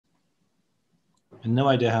and no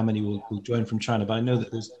idea how many will join from China, but I know that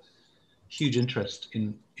there's huge interest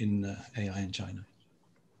in AI in China.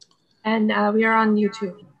 And we are on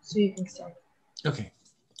YouTube, so you can start. Okay.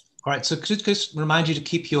 All right, so could I just remind you to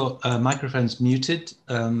keep your microphones muted,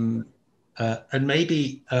 and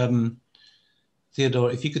maybe,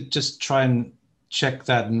 Theodore, if you could just try and check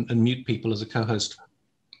that and mute people as a co-host,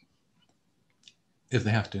 if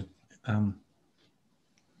they have to.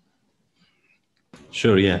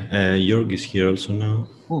 Sure, yeah. Jörg is here also now.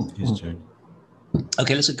 His turn.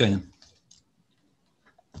 Okay, let's get going.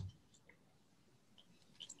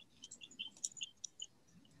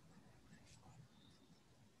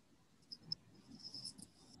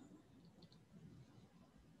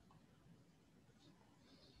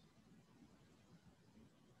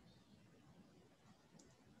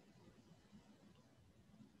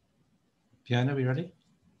 Piano, are we ready?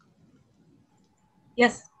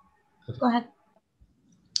 Yes, go ahead.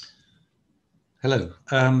 Hello,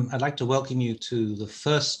 I'd like to welcome you to the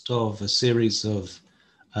first of a series of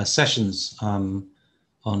sessions on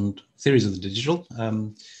theories of the digital.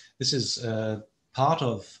 This is part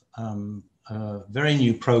of a very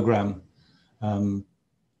new program,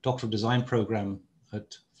 doctoral design program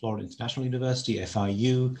at Florida International University,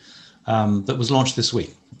 FIU, that was launched this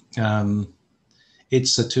week.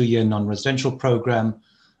 It's a 2-year non-residential program.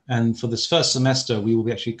 And for this first semester, we will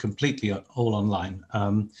be actually completely all online.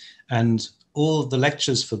 And all of the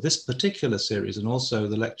lectures for this particular series, and also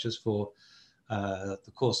the lectures for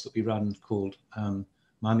the course that we run called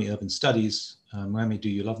Miami Urban Studies, Miami Do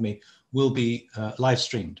You Love Me, will be live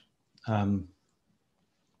streamed. What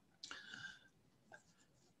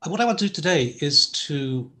I want to do today is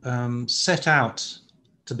to set out,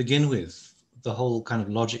 to begin with, the whole kind of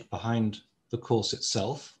logic behind the course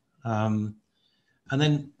itself. And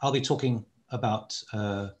then I'll be talking about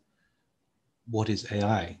what is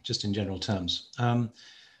AI, just in general terms.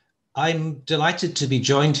 I'm delighted to be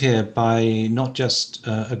joined here by not just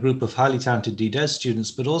a group of highly talented DDES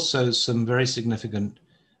students, but also some very significant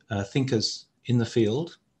thinkers in the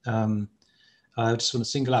field. I just want to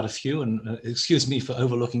single out a few, and excuse me for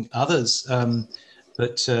overlooking others.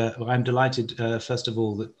 But I'm delighted, first of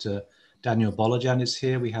all, that Daniel Bolajan is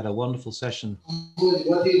here. We had a wonderful session with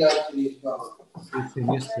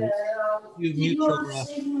him yesterday. We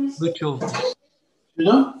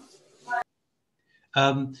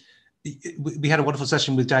had a wonderful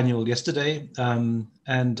session with Daniel yesterday, and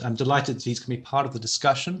I'm delighted that he's going to be part of the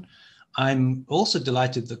discussion. I'm also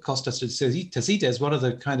delighted that Kostas Tasides, one of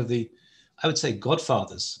the kind of the, I would say,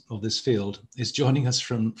 godfathers of this field, is joining us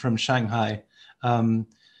from Shanghai.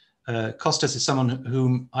 Kostas is someone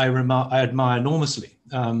whom I admire enormously,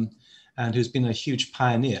 and who's been a huge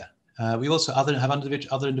pioneer. We also have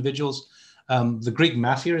other individuals. The Greek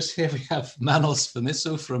mafia is here. We have Manos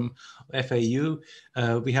Phemissou from FAU.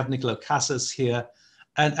 We have Nicolo Casas here,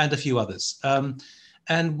 and a few others.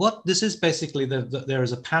 And what this is basically, there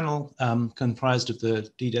is a panel comprised of the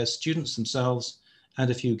DDES students themselves and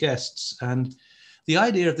a few guests. And the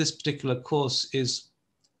idea of this particular course is,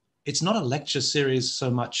 it's not a lecture series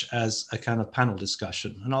so much as a kind of panel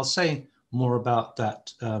discussion. And I'll say more about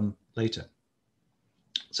that later.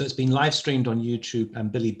 So it's been live streamed on YouTube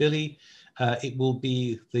and Bilibili.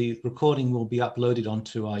 The recording will be uploaded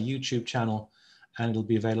onto our YouTube channel, and it'll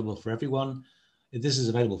be available for everyone. This is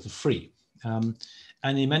available for free.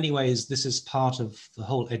 And in many ways, this is part of the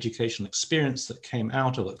whole educational experience that came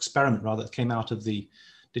out, or experiment rather, that came out of the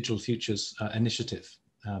Digital Futures Initiative.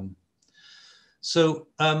 So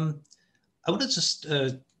I want to just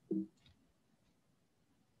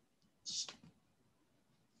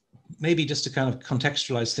maybe just to kind of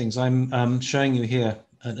contextualize things, I'm showing you here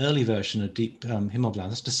an early version of Deep Himmelblau.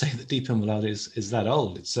 That's to say that Deep Himmelblau is that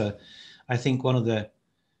old. It's I think one of the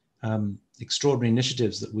extraordinary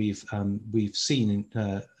initiatives that we've seen in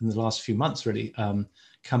the last few months, really,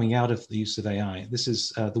 coming out of the use of AI. This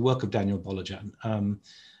is the work of Daniel Bolajan.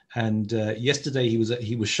 And yesterday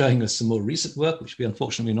he was showing us some more recent work, which we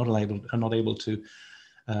unfortunately are not able to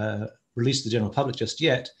release to the general public just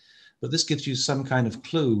yet. But this gives you some kind of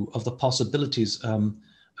clue of the possibilities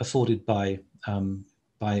afforded by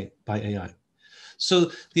AI.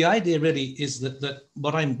 So the idea really is that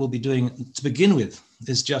what I will be doing to begin with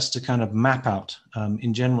is just to kind of map out,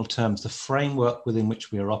 in general terms, the framework within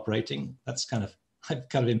which we are operating. That's I've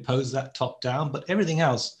kind of imposed that top down, but everything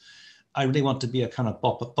else, I really want to be a kind of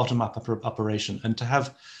bottom-up operation, and to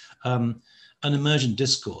have an emergent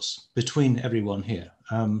discourse between everyone here.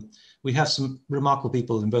 We have some remarkable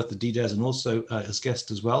people in both the DDES and also as guests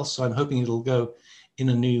as well, so I'm hoping it'll go in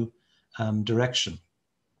a new direction.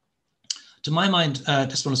 To my mind, I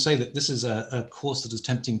just want to say that this is a course that is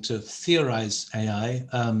attempting to theorize AI.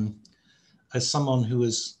 As someone who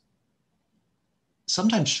has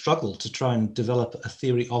sometimes struggled to try and develop a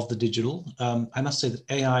theory of the digital, I must say that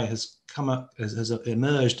AI has come up, has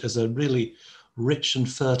emerged as a really rich and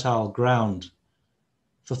fertile ground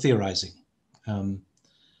for theorizing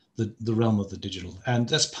the realm of the digital. And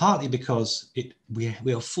that's partly because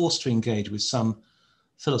we are forced to engage with some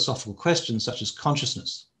philosophical questions such as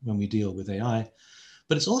consciousness when we deal with AI.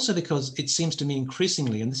 But it's also because it seems to me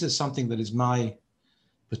increasingly, and this is something that is my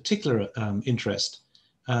particular interest,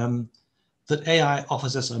 that AI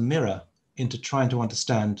offers us a mirror into trying to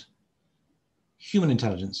understand human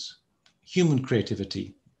intelligence, human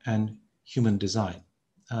creativity, and human design.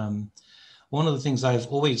 One of the things I've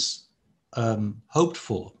always hoped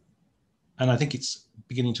for, and I think it's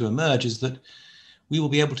beginning to emerge, is that we will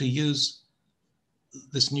be able to use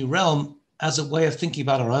this new realm as a way of thinking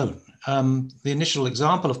about our own. The initial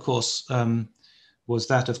example, of course, was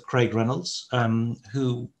that of Craig Reynolds,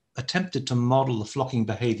 who attempted to model the flocking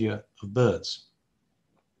behavior of birds,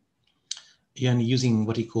 using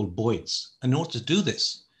what he called Boids. And in order to do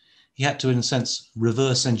this, he had to, in a sense,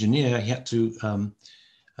 reverse engineer. He had to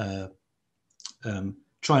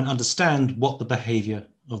try and understand what the behavior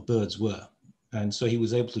of birds were. And so he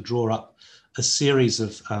was able to draw up a series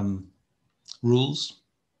of rules,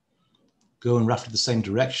 go in roughly the same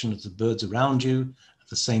direction as the birds around you, at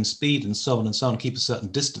the same speed, and so on, keep a certain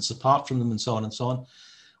distance apart from them, and so on,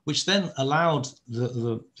 which then allowed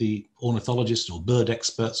the ornithologists or bird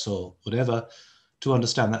experts or whatever to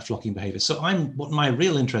understand that flocking behavior. So what my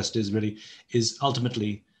real interest is really is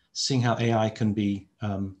ultimately seeing how AI can be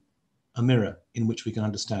a mirror in which we can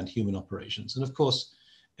understand human operations. And of course,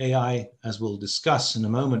 AI, as we'll discuss in a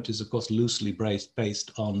moment, is of course loosely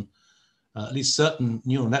based on at least certain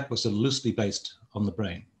neural networks that are loosely based on the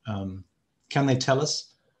brain. Can they tell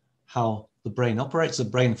us how the brain operates? The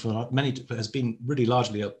brain for many has been really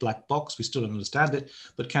largely a black box. We still don't understand it,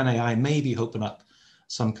 but can AI maybe open up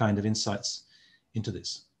some kind of insights into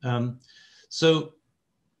this? So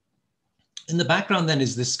in the background then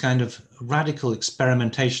is this kind of radical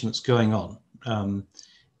experimentation that's going on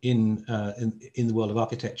in the world of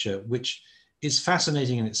architecture, which is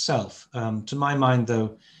fascinating in itself. To my mind,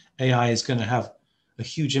 though, AI is going to have a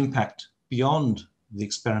huge impact beyond the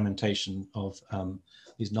experimentation of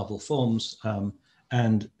these novel forms.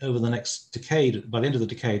 And over the next decade, by the end of the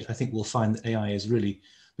decade, I think we'll find that AI has really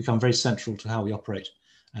become very central to how we operate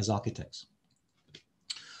as architects.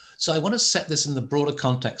 So I want to set this in the broader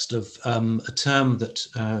context of a term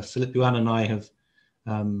that Philippe Yuan and I have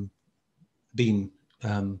been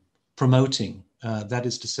promoting, that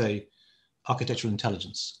is to say, architectural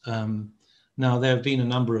intelligence. Now, there have been a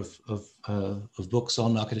number of books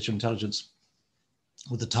on architectural intelligence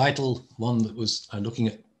with the title, one that was looking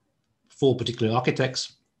at 4 particular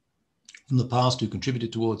architects from the past who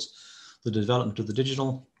contributed towards the development of the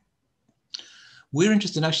digital. We're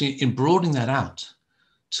interested actually in broadening that out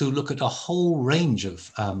to look at a whole range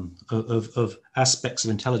of aspects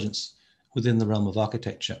of intelligence within the realm of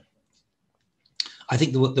architecture. I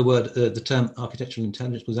think the term architectural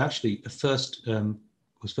intelligence was actually first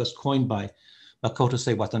coined by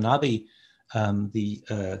Makoto Watanabe,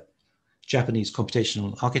 the Japanese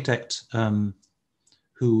computational architect,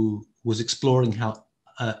 who was exploring how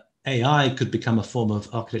AI could become a form of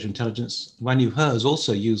architectural intelligence. Wang Yu He has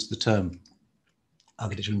also used the term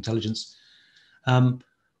architectural intelligence,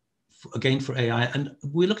 again for AI, and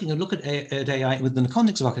we're looking at AI within the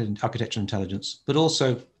context of architectural intelligence, but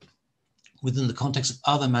also within the context of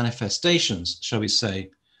other manifestations, shall we say,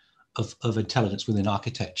 of intelligence within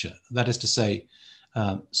architecture. That is to say,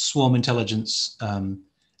 swarm intelligence,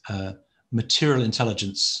 material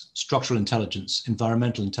intelligence, structural intelligence,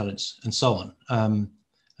 environmental intelligence, and so on.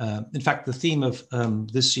 In fact, the theme of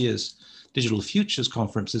this year's Digital Futures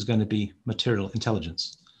Conference is going to be material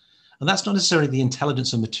intelligence. And that's not necessarily the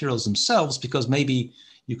intelligence of materials themselves, because maybe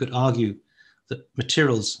you could argue that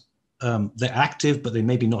materials, they're active, but they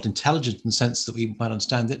may be not intelligent in the sense that we might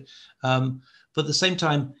understand it. But at the same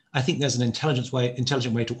time, I think there's an intelligent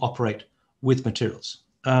way to operate with materials.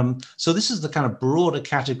 So this is the kind of broader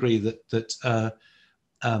category that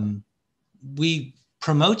we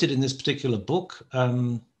promoted in this particular book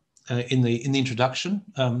in the introduction,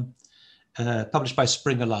 published by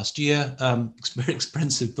Springer last year. Very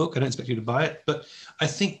expensive book. I don't expect you to buy it, but I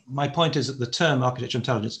think my point is that the term architectural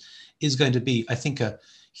intelligence is going to be, I think, a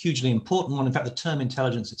hugely important one. In fact, the term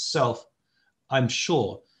intelligence itself, I'm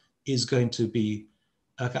sure, is going to be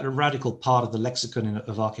a kind of radical part of the lexicon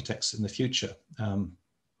of architects in the future.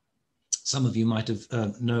 Some of you might have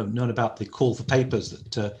known about the call for papers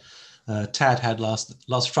that TAD had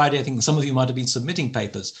last Friday. I think some of you might have been submitting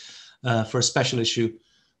papers for a special issue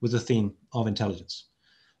with the theme of intelligence.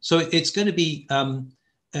 So it's going to be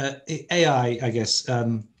AI, I guess,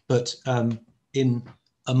 but in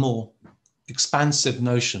a more expansive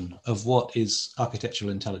notion of what is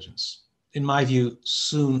architectural intelligence. In my view,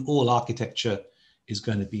 soon all architecture is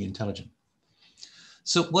going to be intelligent.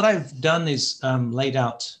 So what I've done is laid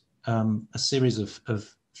out a series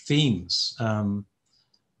of themes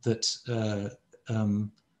that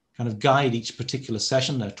kind of guide each particular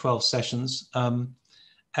session. There are 12 sessions.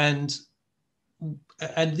 And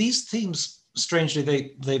these themes, strangely,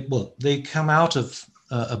 they come out of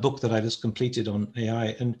a book that I just completed on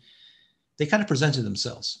AI, and they kind of presented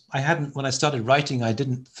themselves. When I started writing, I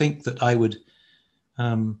didn't think that I would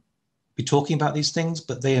be talking about these things,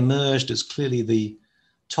 but they emerged as clearly the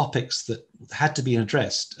topics that had to be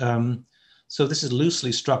addressed. So this is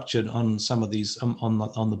loosely structured on some of these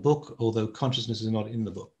on the book, although consciousness is not in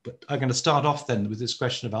the book. But I'm going to start off then with this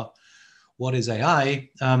question about what is AI?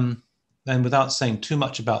 And without saying too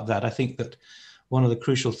much about that, I think that one of the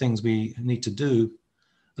crucial things we need to do,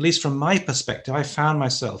 at least from my perspective, I found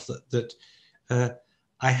myself that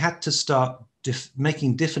I had to start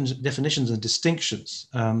making different definitions and distinctions.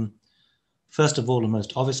 First of all, and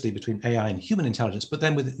most obviously, between AI and human intelligence, but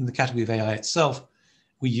then within the category of AI itself,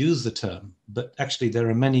 we use the term, but actually there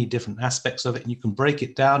are many different aspects of it, and you can break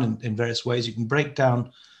it down in various ways. You can break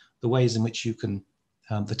down the ways in which you can,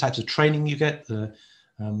 the types of training you get, the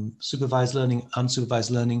supervised learning,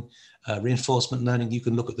 unsupervised learning, reinforcement learning. You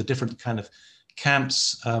can look at the different kind of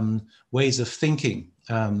camps, ways of thinking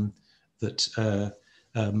that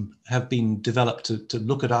have been developed to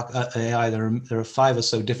look at AI. There are 5 or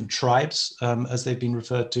so different tribes, as they've been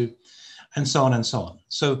referred to, and so on and so on.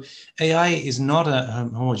 So AI is not a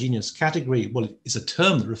homogeneous category. Well, it's a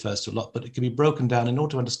term that refers to a lot, but it can be broken down. In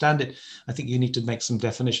order to understand it, I think you need to make some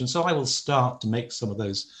definitions. So I will start to make some of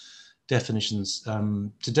those definitions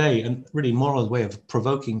today, and really more as a way of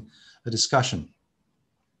provoking a discussion.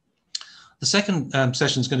 The second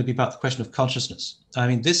session is going to be about the question of consciousness. I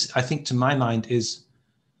mean, this, I think, to my mind, is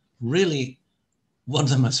really one of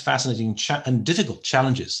the most fascinating and difficult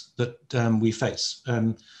challenges that we face.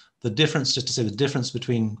 The difference, just to say the difference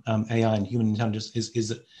between AI and human intelligence is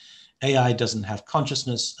that AI doesn't have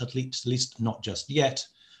consciousness, at least not just yet.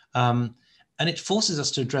 And it forces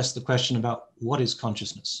us to address the question about what is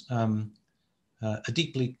consciousness, a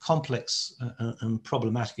deeply complex and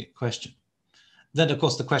problematic question. Then, of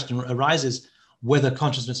course, the question arises whether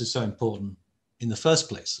consciousness is so important in the first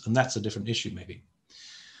place, and that's a different issue, maybe.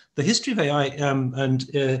 The history of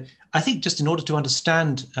AI, I think just in order to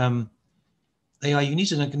understand AI, you need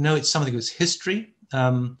to know it's something of its history,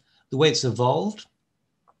 the way it's evolved,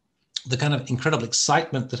 the kind of incredible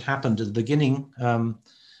excitement that happened at the beginning,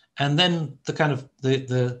 and then the kind of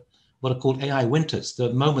the what are called AI winters,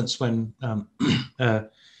 the moments when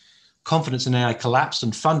confidence in AI collapsed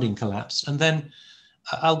and funding collapsed. And then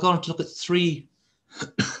I'll go on to look at three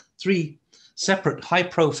separate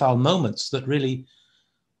high-profile moments that really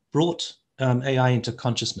brought AI into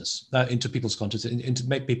consciousness, into people's consciousness, to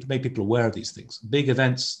make people aware of these things. Big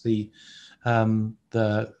events, the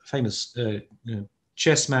famous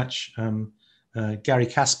chess match, Garry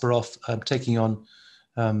Kasparov taking on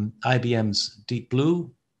IBM's Deep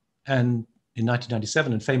Blue, and in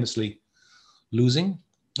 1997, and famously losing.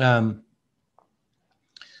 Then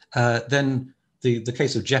the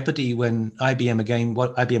case of Jeopardy, when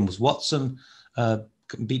IBM was Watson,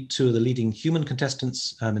 beat 2 of the leading human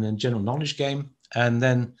contestants in a general knowledge game. And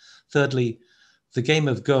then thirdly, the game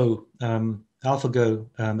of Go, AlphaGo,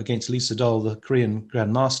 against Lee Sedol, the Korean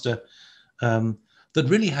grandmaster, that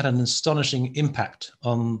really had an astonishing impact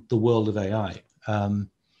on the world of AI.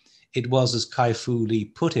 It was, as Kai-Fu Lee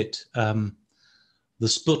put it, the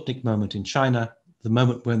Sputnik moment in China, the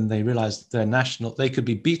moment when they realized that they could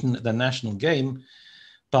be beaten at their national game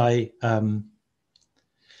by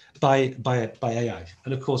AI,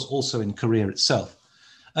 and of course also in Korea itself.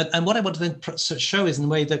 And what I want to then show is in a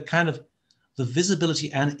way that kind of the visibility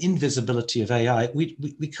and invisibility of AI,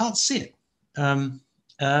 we can't see it.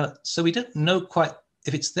 So we don't know quite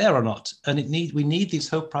if it's there or not. And we need these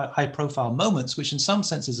high-profile moments, which in some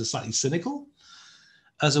senses are slightly cynical,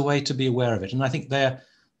 as a way to be aware of it. And I think the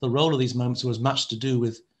role of these moments was much to do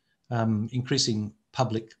with increasing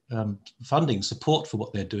public funding, support for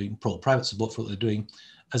what they're doing, private support for what they're doing,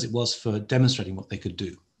 as it was for demonstrating what they could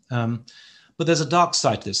do. But there's a dark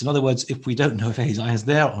side to this. In other words, if we don't know if AI is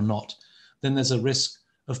there or not, then there's a risk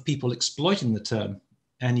of people exploiting the term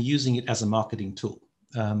and using it as a marketing tool.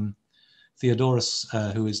 Theodoros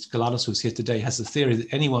Galanos, who's here today, has the theory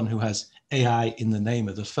that anyone who has AI in the name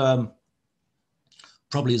of the firm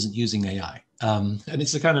probably isn't using AI. And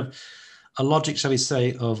it's a kind of a logic, shall we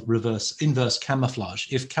say, of inverse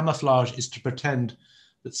camouflage. If camouflage is to pretend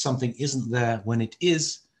that something isn't there when it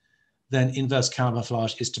is, then inverse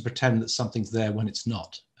camouflage is to pretend that something's there when it's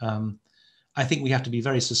not. I think we have to be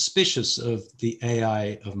very suspicious of the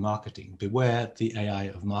AI of marketing. Beware the AI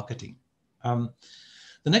of marketing.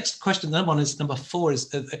 The next question, number 4, is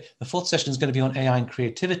the fourth session is going to be on AI and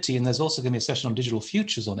creativity, and there's also going to be a session on digital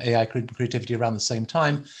futures on AI and creativity around the same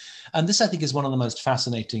time. And this, I think, is one of the most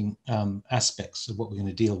fascinating aspects of what we're going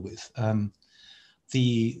to deal with.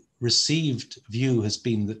 The received view has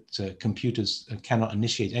been that computers cannot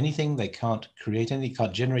initiate anything, they can't create anything,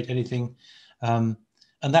 can't generate anything, and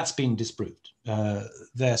that's been disproved.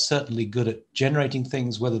 They're certainly good at generating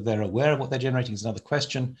things. Whether they're aware of what they're generating is another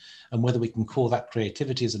question, and whether we can call that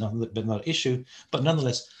creativity is another issue. But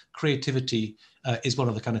nonetheless, creativity is one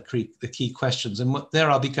of the kind of the key questions. And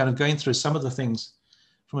there I'll be kind of going through some of the things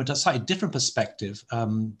from a slightly different perspective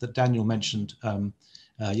that Daniel mentioned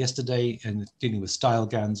yesterday, and dealing with style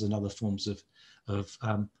GANs and other forms of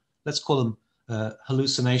let's call them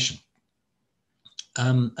hallucination.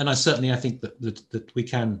 And I think that we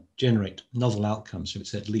can generate novel outcomes, should we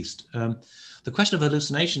say, at least. The question of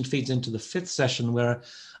hallucination feeds into the fifth session, where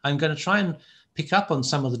I'm going to try and pick up on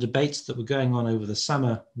some of the debates that were going on over the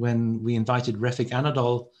summer when we invited Refik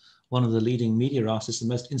Anadol, one of the leading media artists, the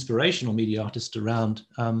most inspirational media artist around,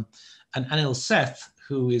 and Anil Seth,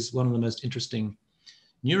 who is one of the most interesting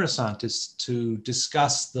neuroscientists, to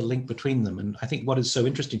discuss the link between them. And I think what is so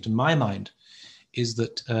interesting to my mind is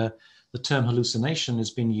that the term hallucination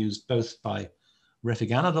has been used both by Refik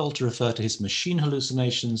Anadol to refer to his machine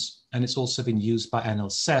hallucinations, and it's also been used by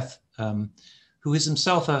Anil Seth, who is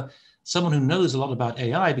himself someone who knows a lot about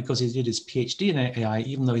AI because he did his PhD in AI,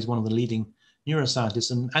 even though he's one of the leading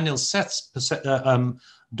neuroscientists. And Anil Seth's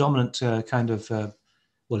dominant the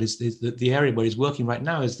area where he's working right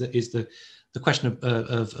now is the question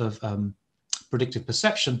of predictive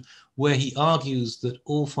perception, where he argues that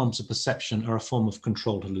all forms of perception are a form of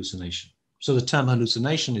controlled hallucination. So the term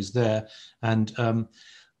hallucination is there. And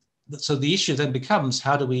so the issue then becomes,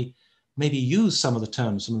 how do we maybe use some of the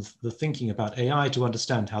terms, some of the thinking about AI to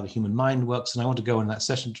understand how the human mind works? And I want to go in that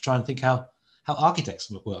session to try and think how architects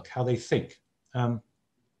work, how they think.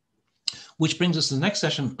 Which brings us to the next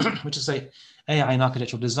session, which is AI in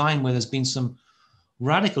architectural design, where there's been some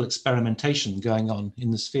radical experimentation going on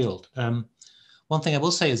in this field. One thing I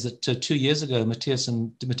will say is that 2 years ago, Matthias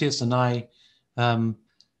and I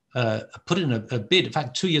put in a bid. In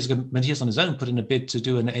fact, 2 years ago, Matthias on his own put in a bid to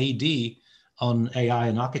do an AD on AI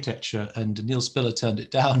and architecture, and Neil Spiller turned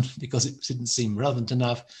it down because it didn't seem relevant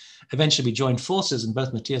enough. Eventually, we joined forces, and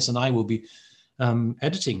both Matthias and I will be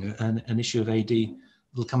editing an issue of AD that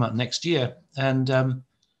will come out next year. And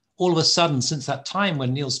all of a sudden, since that time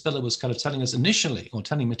when Neil Spiller was kind of telling us initially, or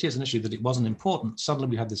telling Matthias initially, that it wasn't important, suddenly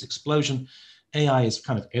we had this explosion. AI is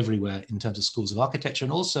kind of everywhere in terms of schools of architecture,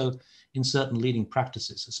 and also in certain leading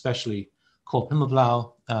practices, especially Corp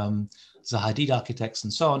Himmelblau, Zahadid architects,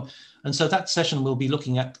 and so on. And so that session will be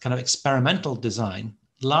looking at kind of experimental design,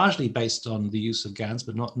 largely based on the use of GANs,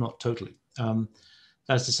 but not totally. That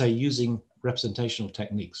is to say, using representational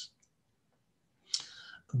techniques.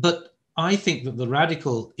 But I think that the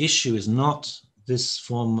radical issue is not this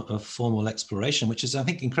form of formal exploration, which is, I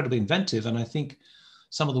think, incredibly inventive. And I think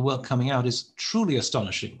some of the work coming out is truly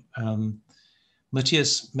astonishing.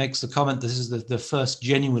 Matthias makes the comment that this is the first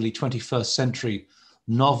genuinely 21st century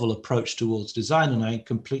novel approach towards design, and I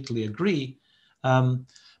completely agree.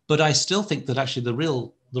 But I still think that actually the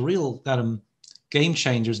real game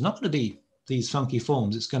changer is not going to be these funky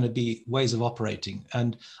forms. It's going to be ways of operating.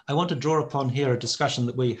 And I want to draw upon here a discussion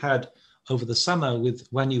that we had over the summer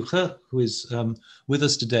with Wanyu He, who is with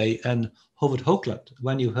us today, and Hovard Hochland.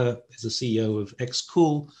 Wanyu He is the CEO of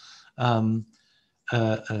X-Cool,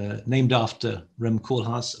 named after Rem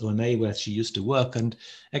Koolhaas, ONA, where she used to work. And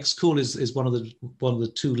X-Cool is one of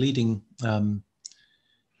the two leading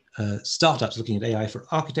startups looking at AI for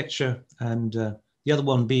architecture, and the other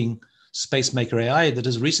one being Spacemaker AI, that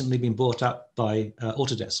has recently been bought up by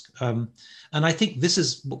Autodesk. And I think this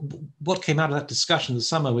is what came out of that discussion this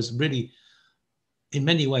summer was really, in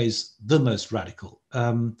many ways, the most radical.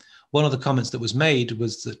 One of the comments that was made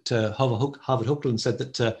was that Hovard Hochland said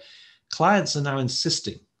that clients are now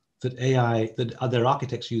insisting that their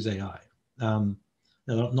architects use AI. There are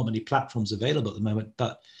not many platforms available at the moment,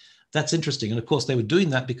 but that's interesting. And of course, they were doing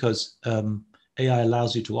that because AI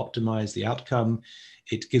allows you to optimize the outcome.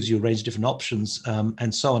 It gives you a range of different options,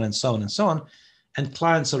 and so on and so on and so on. And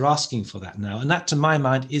clients are asking for that now. And that, to my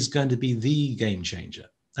mind, is going to be the game changer.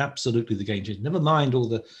 Absolutely the game changer. Never mind all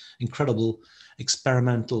the incredible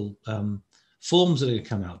experimental forms that are going to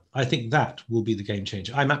come out. I think that will be the game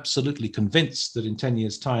changer. I'm absolutely convinced that in 10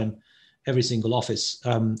 years' time, every single office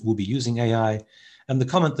will be using AI. And the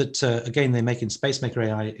comment that, again, they make in SpaceMaker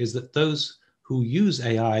AI is that those who use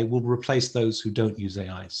AI will replace those who don't use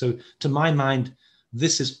AI. So to my mind,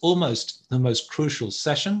 this is almost the most crucial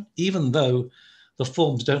session, even though the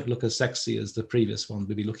forms don't look as sexy as the previous one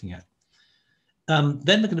we'll be looking at. Then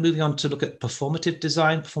we're going to move on to look at performative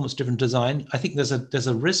design, performance-driven design. I think there's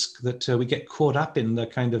a risk that we get caught up in the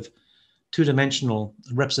kind of two-dimensional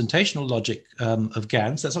representational logic of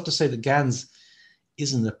GANs. That's not to say that GANs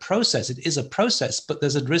isn't a process. It is a process, but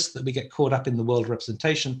there's a risk that we get caught up in the world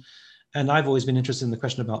representation. And I've always been interested in the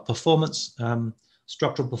question about performance,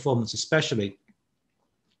 structural performance especially.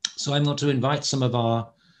 So I'm going to invite some of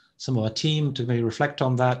our team to maybe reflect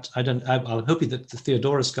on that. I'll hope that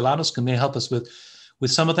Theodoros Galanos can help us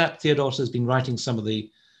with some of that. Theodoros has been writing some of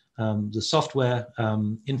the software,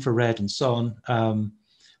 infrared and so on,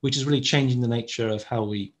 which is really changing the nature of how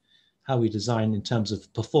we design in terms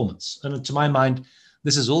of performance. And to my mind,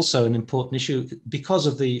 this is also an important issue because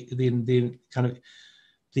of the kind of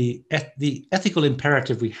the ethical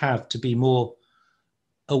imperative we have to be more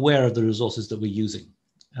aware of the resources that we're using.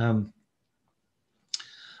 The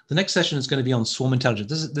next session is going to be on swarm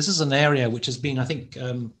intelligence. This is an area which has been, I think,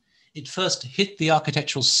 it first hit the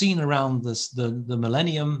architectural scene around the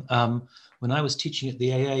millennium. When I was teaching at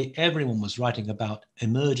the AA, everyone was writing about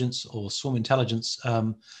emergence or swarm intelligence.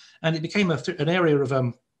 And it became an area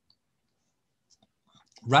of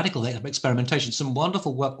radical experimentation. Some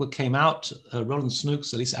wonderful work came out, Roland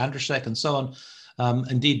Snooks, Elisa Andrzejczyk, and so on.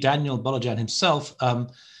 Indeed, Daniel Bolojan himself,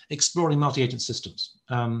 exploring multi-agent systems.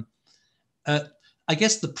 I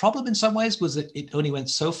guess the problem in some ways was that it only went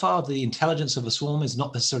so far. The intelligence of a swarm is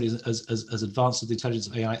not necessarily as advanced as the intelligence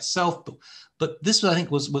of AI itself, but this, I think,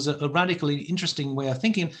 was a radically interesting way of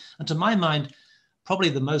thinking. And to my mind, probably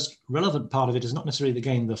the most relevant part of it is not necessarily,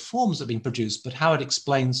 again, the forms that are being produced, but how it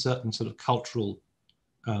explains certain sort of cultural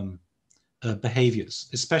behaviors,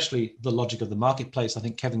 especially the logic of the marketplace. I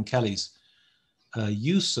think Kevin Kelly's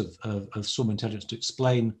use of swarm intelligence to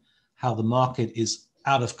explain how the market is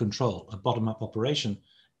out of control, a bottom-up operation,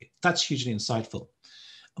 that's hugely insightful.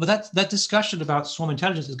 But that discussion about swarm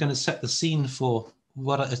intelligence is going to set the scene for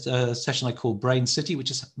what a session I call Brain City, which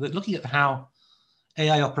is looking at how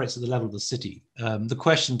AI operates at the level of the city. The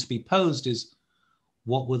question to be posed is,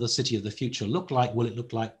 what will the city of the future look like? Will it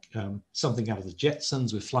look like something out of the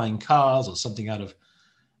Jetsons with flying cars, or something out of,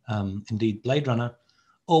 indeed, Blade Runner?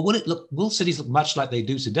 Or will cities look much like they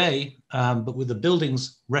do today, but with the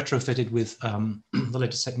buildings retrofitted with the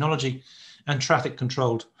latest technology and traffic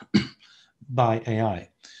controlled by AI?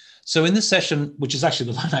 So in this session, which is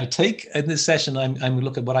actually the line I take, in this session, I'm going to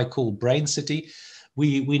look at what I call Brain City.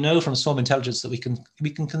 We know from swarm intelligence that we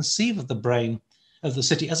can conceive of the brain of the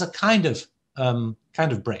city as a kind of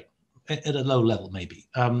brain at a low level, maybe.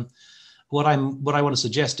 What I want to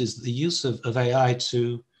suggest is the use of AI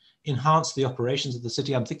to enhance the operations of the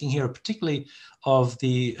city. I'm thinking here particularly of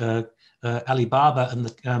the Alibaba and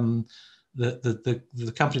the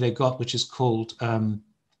company they've got, which is called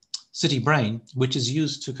City Brain, which is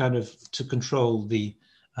used to control the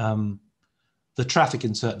traffic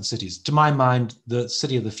in certain cities. To my mind, the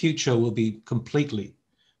city of the future will be completely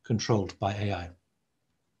controlled by AI.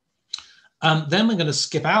 Then we're going to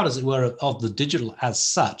skip out, as it were, of the digital as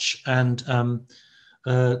such and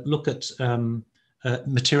look at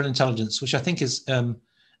material intelligence, which I think is an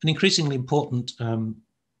increasingly important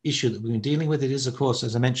issue that we've been dealing with. It is, of course,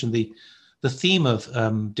 as I mentioned, the theme of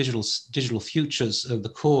digital futures,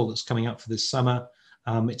 the call that's coming up for this summer.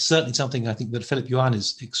 It's certainly something I think that Philip Yuan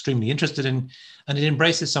is extremely interested in, and it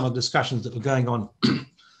embraces some of the discussions that were going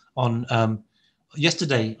on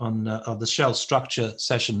yesterday on the Shell Structure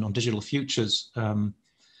session on digital futures,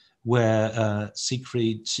 where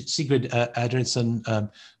Sigrid Adrianson,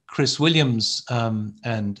 Chris Williams,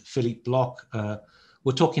 and Philippe Bloch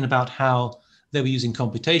were talking about how they were using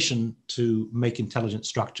computation to make intelligent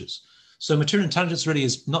structures. So material intelligence really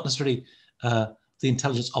is not necessarily the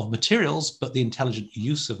intelligence of materials, but the intelligent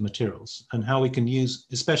use of materials, and how we can use,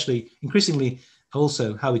 especially increasingly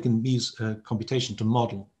also, how we can use computation to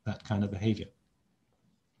model that kind of behavior.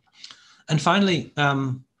 And finally,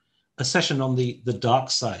 a session on the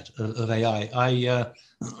dark side of AI.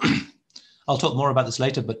 I'll talk more about this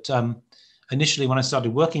later, but initially when I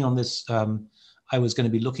started working on this, I was going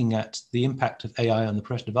to be looking at the impact of AI on the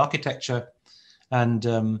progression of architecture, and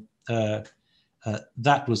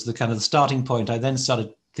that was the kind of the starting point. I then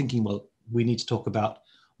started thinking, well, we need to talk about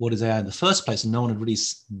what is AI in the first place, and no one had really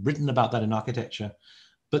written about that in architecture.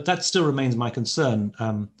 But that still remains my concern.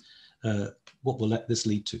 what will let this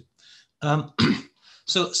lead to.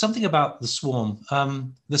 So something about the swarm.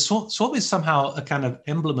 The swarm is somehow a kind of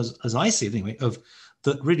emblem, as I see it anyway, of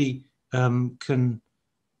that really can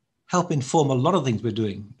help inform a lot of things we're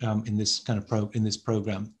doing in this kind of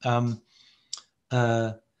program.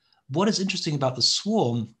 What is interesting about the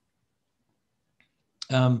swarm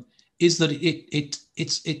is that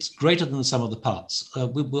it's greater than the sum of the parts.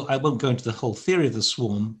 I won't go into the whole theory of the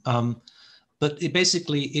swarm, but it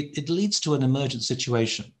basically leads to an emergent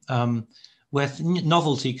situation where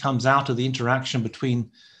novelty comes out of the interaction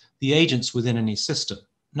between the agents within any system.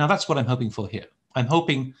 Now, that's what I'm hoping for here. I'm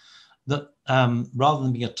hoping that rather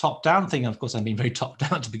than being a top-down thing, and of course I'm being very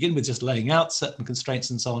top-down to begin with, just laying out certain constraints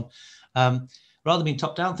and so on, rather than being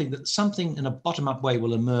top-down thing, that something in a bottom-up way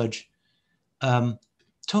will emerge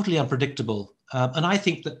totally unpredictable. And I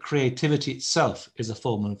think that creativity itself is a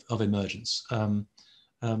form of emergence.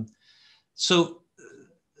 So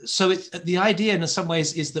the idea in some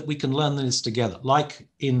ways is that we can learn this together, like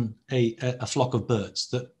in a flock of birds,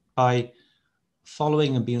 that by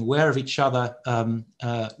following and being aware of each other,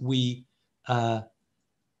 we can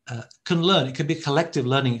learn. It can be a collective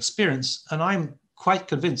learning experience. And I'm quite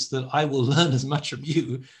convinced that I will learn as much from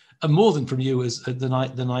you, more than from you, than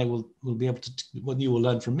I will be able to, what you will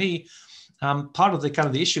learn from me. Part of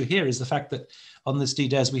the issue here is the fact that on this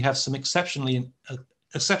DDES, we have some exceptional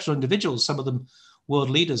individuals, some of them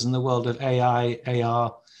world leaders in the world of AI,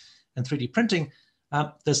 AR, and 3D printing.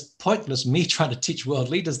 There's pointless me trying to teach world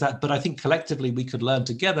leaders that, but I think collectively we could learn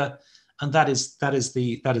together, and that is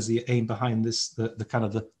the aim behind this,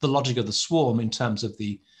 the logic of the swarm in terms of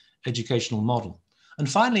the educational model. And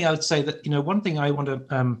finally, I would say that one thing I want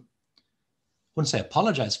to wouldn't say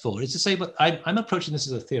apologize for is to say, but I'm approaching this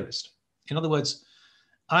as a theorist. In other words,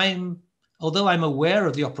 although I'm aware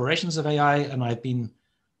of the operations of AI and I've been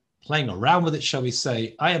playing around with it, shall we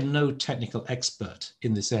say, I am no technical expert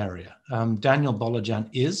in this area. Daniel Bolajan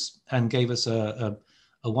is, and gave us a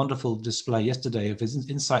wonderful display yesterday of his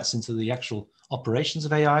insights into the actual operations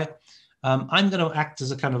of AI. I'm going to act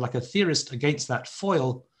as a kind of like a theorist against that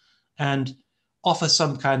foil and offer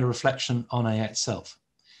some kind of reflection on AI itself.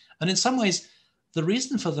 And in some ways, the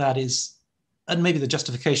reason for that is, and maybe the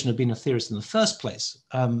justification of being a theorist in the first place.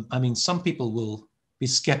 I mean, some people will be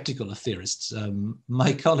skeptical of theorists.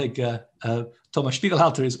 My colleague, Thomas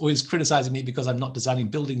Spiegelhalter, is always criticizing me because I'm not designing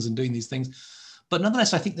buildings and doing these things. But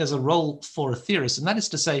nonetheless, I think there's a role for a theorist, and that is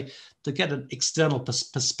to say, to get an external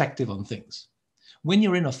perspective on things. When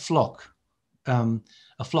you're in a flock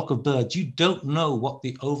of birds, you don't know what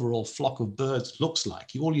the overall flock of birds looks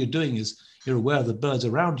like. All you're doing is you're aware of the birds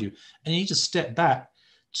around you, and you need to step back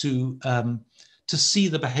to see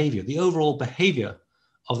the behavior, the overall behavior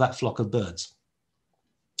of that flock of birds.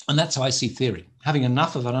 And that's how I see theory, having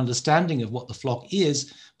enough of an understanding of what the flock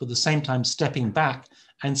is, but at the same time stepping back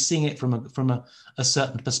and seeing it from a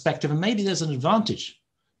certain perspective. And maybe there's an advantage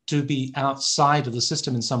to be outside of the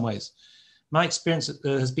system in some ways. My experience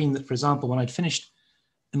has been that, for example, when I'd finished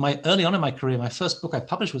early on in my career, my first book I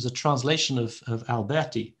published was a translation of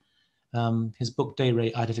Alberti, his book De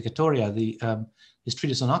Re Edificatoria, his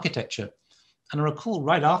treatise on architecture. And I recall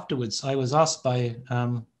right afterwards, I was asked by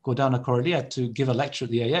Gordana Correlia to give a lecture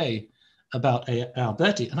at the AA about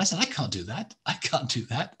Alberti. And I said, I can't do that. I can't do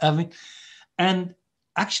that. I mean, and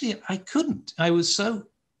actually I couldn't. I was so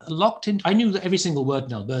locked in. I knew every single word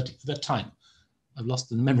in Alberti at that time. I've lost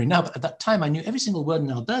the memory now, but at that time I knew every single word in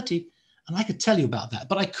Alberti, and I could tell you about that,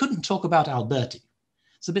 but I couldn't talk about Alberti.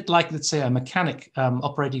 It's a bit like, let's say, a mechanic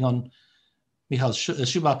operating on Michael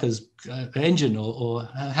Schumacher's engine or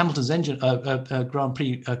Hamilton's engine, Grand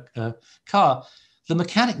Prix car. The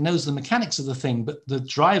mechanic knows the mechanics of the thing, but the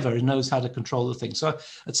driver knows how to control the thing. So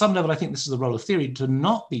at some level, I think this is the role of theory, to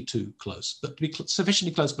not be too close, but to be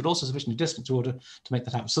sufficiently close, but also sufficiently distant in order to make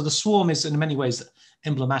that happen. So the swarm is in many ways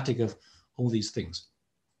emblematic of all these things.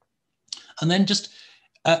 And then just,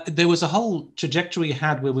 there was a whole trajectory we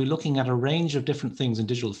had where we're looking at a range of different things in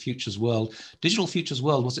Digital Futures World. Digital Futures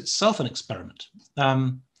World was itself an experiment,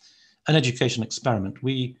 an education experiment.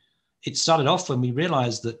 It started off when we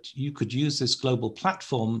realized that you could use this global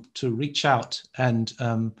platform to reach out and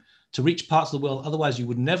to reach parts of the world otherwise you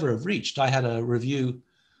would never have reached. I had a review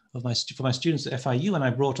of for my students at FIU, and I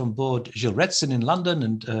brought on board Gilles Retzin in London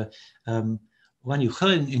and Wang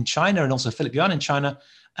Yuhe in China, and also Philip Yuan in China.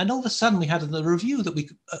 And all of a sudden we had a review that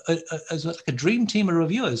as like a dream team of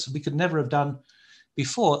reviewers we could never have done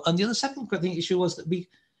before. And the other second issue was that we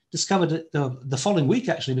discovered that the following week,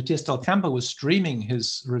 actually, Matthias Del Campo was streaming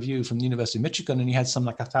his review from the University of Michigan, and he had some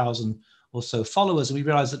like 1,000 or so followers. And we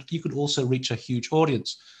realized that you could also reach a huge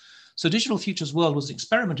audience. So Digital Futures World was an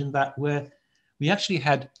experiment in that, where we actually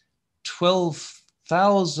had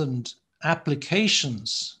 12,000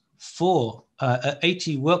 applications for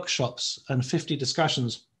 80 workshops and 50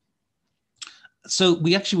 discussions. So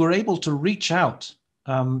we actually were able to reach out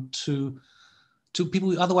to people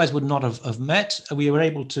we otherwise would not have met. We were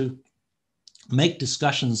able to make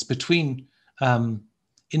discussions between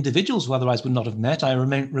individuals who otherwise would not have met. I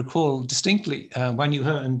recall distinctly Wan Yu He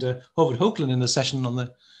and Howard Hoagland in the session on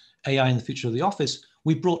the AI in the future of the office.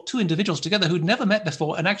 We brought two individuals together who'd never met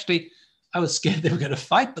before, and actually I was scared they were going to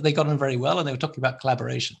fight, but they got on very well, and they were talking about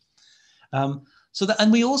collaboration. And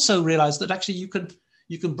we also realized that actually you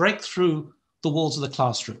can break through the walls of the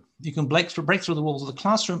classroom. You can break through the walls of the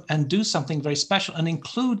classroom and do something very special and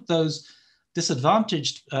include those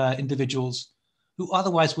disadvantaged individuals who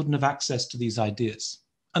otherwise wouldn't have access to these ideas.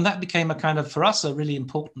 And that became a kind of, for us, a really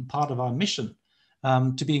important part of our mission,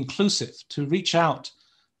 to be inclusive, to reach out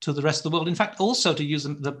to the rest of the world. In fact, also to use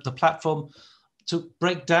the platform to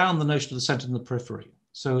break down the notion of the center and the periphery.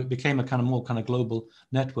 So it became a kind of more kind of global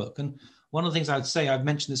network. And one of the things I would say, I've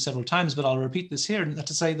mentioned this several times, but I'll repeat this here, and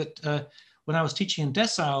to say that when I was teaching in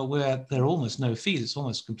Dessau, where there are almost no fees, it's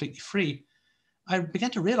almost completely free, I began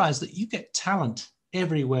to realize that you get talent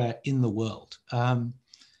everywhere in the world.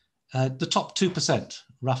 The top 2%,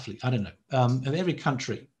 roughly, I don't know, of every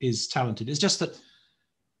country is talented. It's just that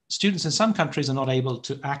students in some countries are not able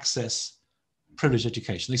to access privileged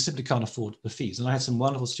education. They simply can't afford the fees. And I had some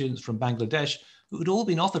wonderful students from Bangladesh who had all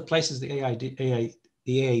been offered places at the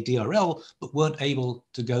AADRL, but weren't able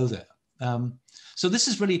to go there. So this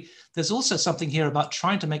is really, there's also something here about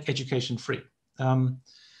trying to make education free.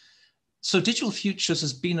 So Digital Futures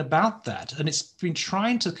has been about that, and it's been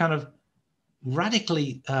trying to kind of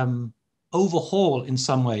radically overhaul, in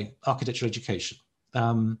some way, architecture education.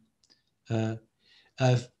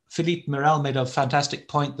 Philippe Morel made a fantastic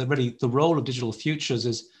point that really the role of Digital Futures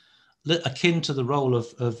is akin to the role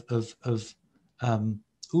of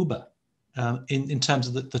Uber in terms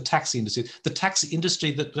of the taxi industry. The taxi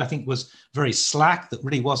industry that I think was very slack, that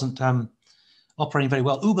really wasn't operating very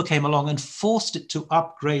well. Uber came along and forced it to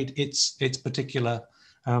upgrade its particular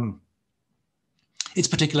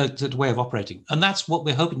way of operating. And that's what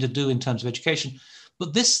we're hoping to do in terms of education.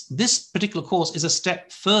 But this particular course is a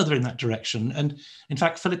step further in that direction. And in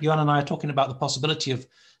fact, Philip, Yuan and I are talking about the possibility of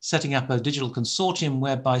setting up a digital consortium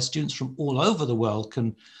whereby students from all over the world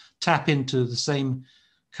can tap into the same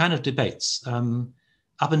kind of debates.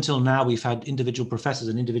 Up until now, we've had individual professors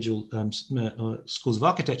and individual schools of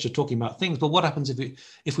architecture talking about things, but what happens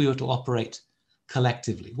if we were to operate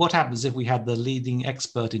collectively? What happens if we had the leading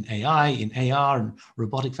expert in AI, in AR, and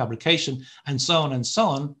robotic fabrication, and so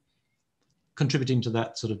on, contributing to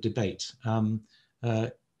that sort of debate? And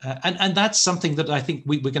that's something that I think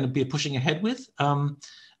we're going to be pushing ahead with.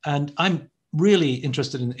 And I'm really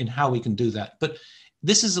interested in how we can do that. But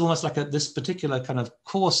this is almost like this particular kind of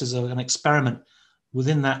course is an experiment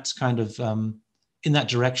within that kind of, in that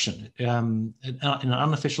direction. In an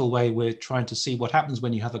unofficial way, we're trying to see what happens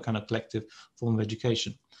when you have a kind of collective form of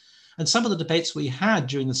education. And some of the debates we had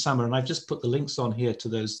during the summer, and I've just put the links on here to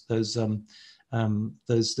those debates,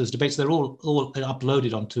 they're all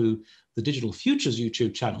uploaded onto the Digital Futures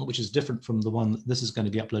YouTube channel, which is different from the one this is going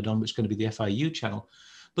to be uploaded on, which is going to be the FIU channel.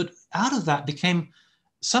 But out of that became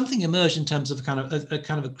something emerged in terms of a kind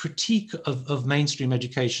of a critique of mainstream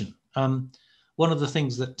education. One of the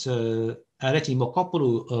things that Areti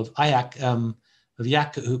Mokopoulou of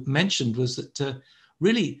IAC mentioned was that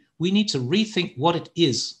really we need to rethink what it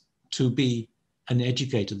is to be an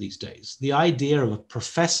educator these days. The idea of a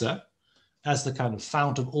professor as the kind of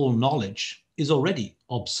fount of all knowledge is already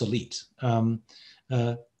obsolete. And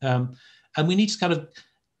we need to kind of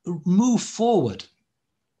move forward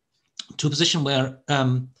to a position where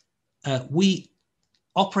we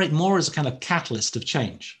operate more as a kind of catalyst of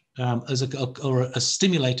change. Or a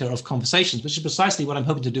stimulator of conversations, which is precisely what I'm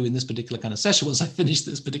hoping to do in this particular kind of session. Once I finish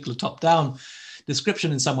this particular top-down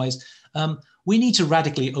description in some ways, we need to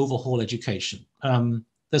radically overhaul education.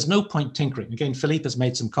 There's no point tinkering. Again, Philippe has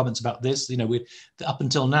made some comments about this. You know, up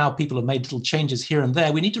until now, people have made little changes here and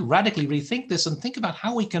there. We need to radically rethink this and think about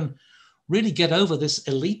how we can really get over this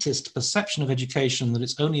elitist perception of education that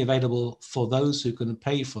it's only available for those who can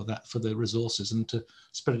pay for that, for the resources, and to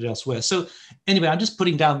spread it elsewhere. So anyway, I'm just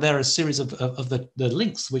putting down there a series of the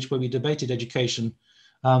links where we debated education.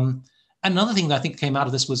 Another thing that I think came out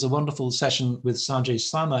of this was a wonderful session with Sanjay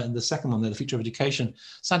Sama, and the second one there, the future of education.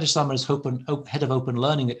 Sanjay Sama is head of open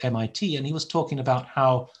learning at MIT, and he was talking about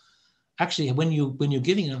how actually when you're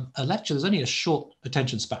giving a lecture, there's only a short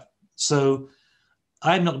attention span. So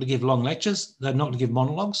I'm not going to give long lectures. I'm not going to give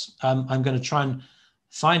monologues. I'm going to try and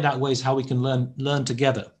find out ways how we can learn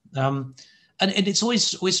together. And and it's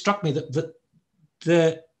always struck me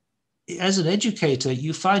that as an educator,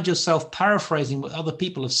 you find yourself paraphrasing what other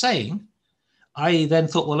people are saying. I then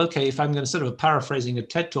thought, well, okay, if I'm going to sort of paraphrasing a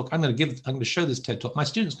TED talk, I'm going to show this TED talk. My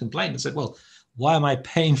students complained and said, well, why am I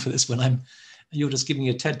paying for this when you're just giving me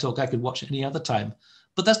a TED talk I could watch any other time?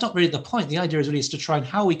 But that's not really the point. The idea is really to try and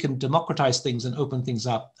how we can democratize things and open things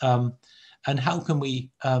up. And how can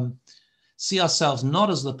we see ourselves not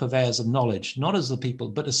as the purveyors of knowledge, not as the people,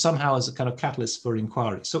 but as somehow as a kind of catalyst for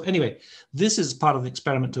inquiry. So anyway, this is part of the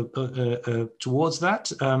experiment towards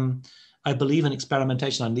that. I believe in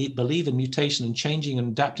experimentation. I believe in mutation and changing and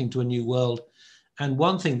adapting to a new world. And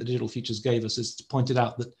one thing that Digital Futures gave us is pointed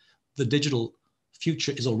out that the digital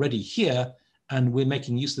future is already here, and we're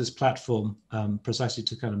making use of this platform precisely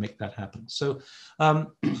to kind of make that happen. So, and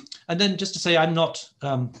then just to say, I'm not,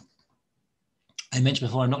 I mentioned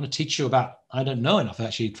before, I'm not going to teach you about, I don't know enough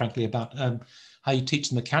actually, frankly, about how you teach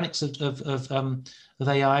the mechanics of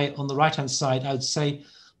AI. On the right-hand side, I would say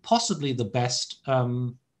possibly the best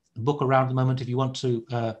book around the moment if you want to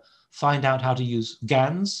find out how to use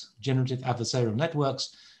GANs, generative adversarial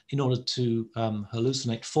networks, in order to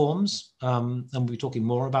hallucinate forms. And we'll be talking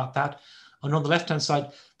more about that. And on the left-hand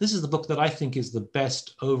side, this is the book that I think is the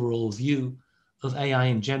best overall view of AI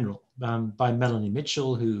in general, by Melanie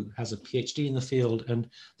Mitchell, who has a PhD in the field. And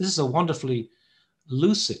this is a wonderfully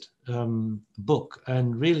lucid book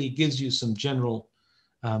and really gives you some general,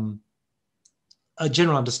 a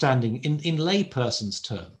general understanding in layperson's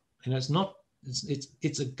term. You know,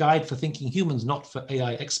 it's a guide for thinking humans, not for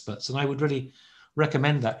AI experts. And I would really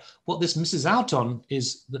recommend that. What this misses out on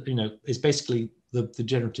is that, you know, is basically the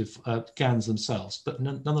generative GANs themselves. But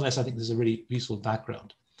nonetheless, I think there's a really useful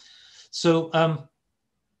background. So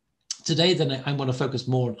today, then, I want to focus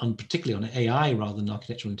more on particularly on AI rather than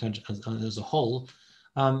architectural intelligence as a whole.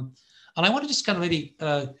 And I want to just kind of maybe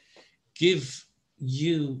give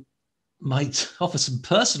you, might offer some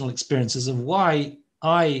personal experiences of why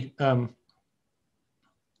I, how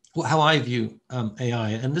I view AI.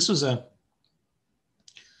 And this was a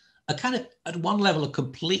kind of, at one level, a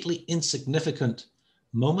completely insignificant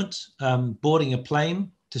moment, boarding a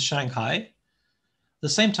plane to Shanghai. At the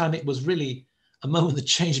same time, it was really a moment that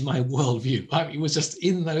changed my worldview. I mean, it was just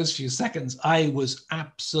in those few seconds, I was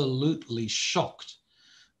absolutely shocked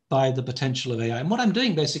by the potential of AI. And what I'm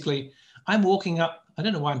doing, basically, I'm walking up, I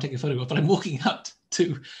don't know why I'm taking a photograph, but I'm walking up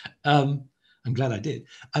to, I'm glad I did.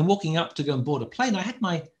 I'm walking up to go and board a plane. I had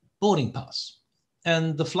my boarding pass.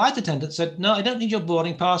 And the flight attendant said, no, I don't need your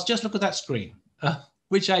boarding pass, just look at that screen,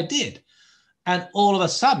 which I did. And all of a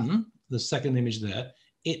sudden, the second image there,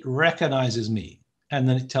 it recognizes me. And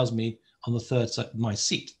then it tells me on the third side, my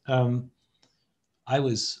seat. I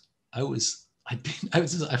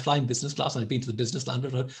fly in business class, and I'd been to the business lounge.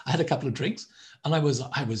 I had a couple of drinks, and I was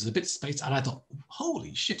a bit spaced, and I thought,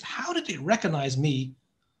 holy shit, how did it recognize me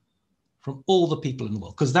from all the people in the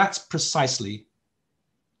world? Because that's precisely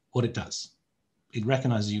what it does. It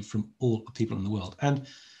recognizes you from all the people in the world. And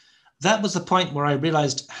that was the point where I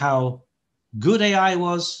realized how good AI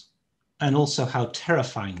was, and also how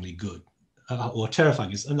terrifyingly good or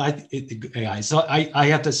terrifying is. And AI. So I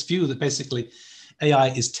have this view that basically AI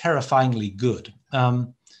is terrifyingly good.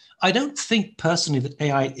 I don't think personally that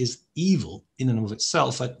AI is evil in and of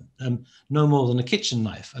itself, no more than a kitchen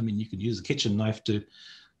knife. I mean, you can use a kitchen knife to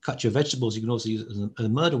cut your vegetables. You can also use it as a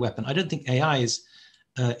murder weapon. I don't think AI is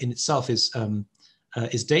in itself is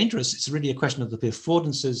dangerous. It's really a question of the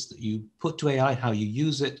affordances that you put to AI, how you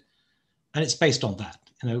use it, and it's based on that.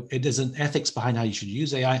 You know, it is an ethics behind how you should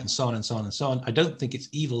use AI, and so on and so on and so on. I don't think it's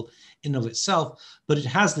evil in and of itself, but it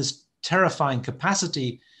has this terrifying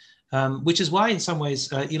capacity, which is why, in some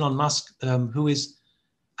ways, Elon Musk, who is,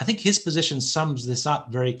 I think his position sums this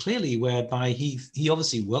up very clearly, whereby he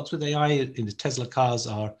obviously works with AI. In the Tesla cars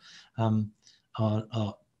are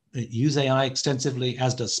use AI extensively,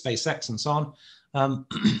 as does SpaceX and so on. But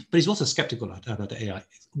he's also skeptical about AI,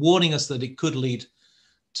 warning us that it could lead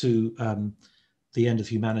to the end of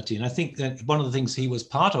humanity. And I think that one of the things he was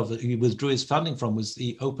part of, that he withdrew his funding from, was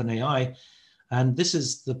the OpenAI. And this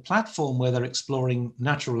is the platform where they're exploring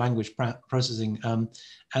natural language processing.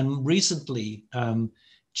 And recently,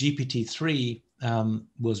 GPT-3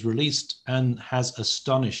 was released and has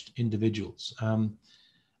astonished individuals.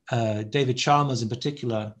 David Chalmers in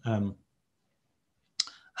particular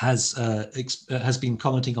has been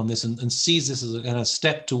commenting on this and sees this as a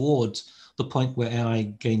step towards the point where AI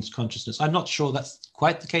gains consciousness. I'm not sure that's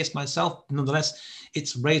quite the case myself. Nonetheless,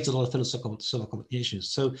 it's raised a lot of philosophical issues.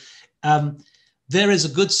 So there is a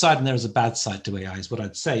good side and there is a bad side to AI, is what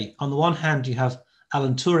I'd say. On the one hand, you have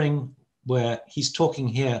Alan Turing, where he's talking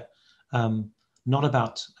here not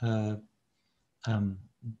about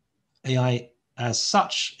AI as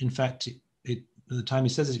such. In fact, at the time he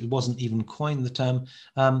says it wasn't even coined the term,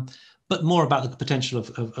 but more about the potential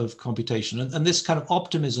of computation. And this kind of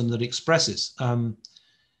optimism that it expresses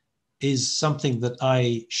is something that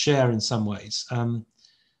I share in some ways.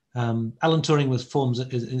 Alan Turing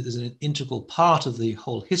is an integral part of the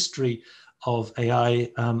whole history of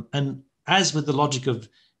AI. And as with the logic of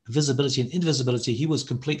visibility and invisibility, he was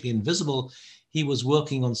completely invisible. He was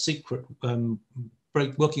working on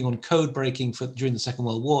working on code breaking during the Second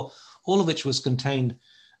World War, all of which was covered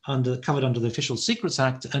under the Official Secrets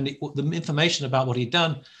Act. And the information about what he'd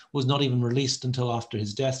done was not even released until after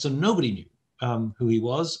his death. So nobody knew who he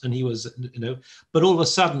was. And he was, but all of a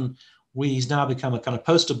sudden, he's now become a kind of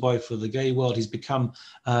poster boy for the gay world. He's become,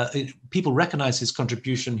 people recognize his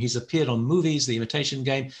contribution. He's appeared on movies, The Imitation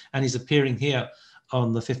Game, and he's appearing here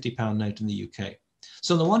on the £50 note in the UK.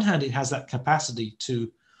 So on the one hand, it has that capacity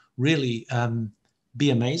to really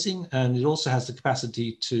be amazing. And it also has the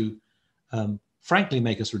capacity to, frankly,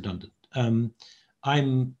 make us redundant.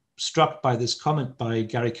 I'm struck by this comment by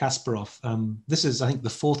Gary Kasparov. This is, I think, the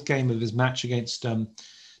fourth game of his match against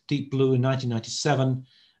Deep Blue in 1997.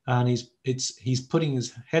 And he's putting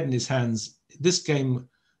his head in his hands. This game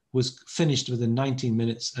was finished within 19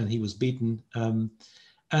 minutes and he was beaten. And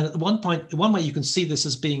at one way you can see this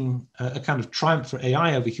as being a kind of triumph for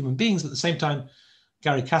AI over human beings. At the same time,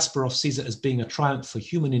 Gary Kasparov sees it as being a triumph for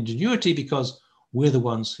human ingenuity because we're the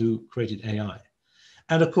ones who created AI.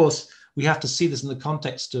 And of course, we have to see this in the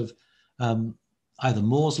context of either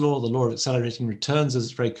Moore's law, the law of accelerating returns,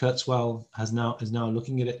 as Ray Kurzweil is now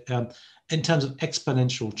looking at it, in terms of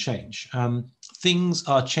exponential change. Things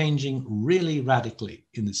are changing really radically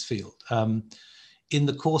in this field. In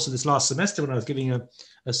the course of this last semester, when I was giving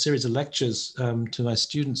a series of lectures to my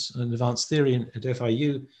students in advanced theory at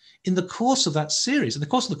FIU, in the course of that series, in the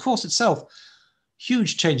course of the course itself,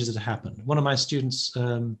 huge changes had happened. One of my students,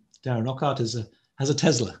 Darren Ockhart, has a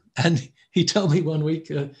Tesla, and he told me one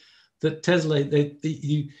week that Tesla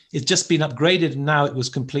it's just been upgraded, and now it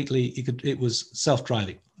was it was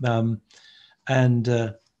self-driving, and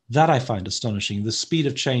that I find astonishing. The speed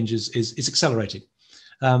of change is accelerating,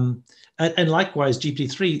 and likewise,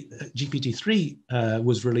 GPT-3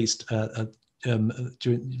 was released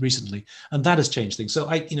recently, and that has changed things. So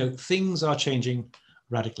things are changing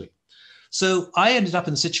radically. So I ended up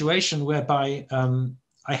in a situation whereby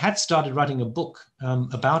I had started writing a book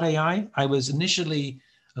about AI. I was initially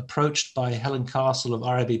approached by Helen Castle of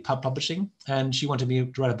RIB Publishing, and she wanted me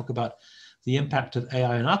to write a book about the impact of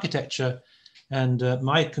AI on architecture. And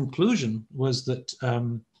my conclusion was that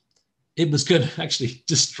it was going to actually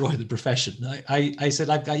destroy the profession. I said,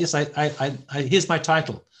 here's my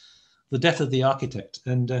title, The Death of the Architect.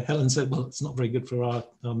 And Helen said, well, it's not very good for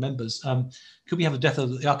our members. Could we have a death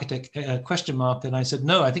of the architect question mark? And I said,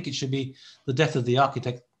 no, I think it should be the death of the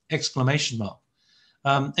architect exclamation mark.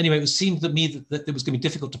 Anyway, it seemed to me that it was going to be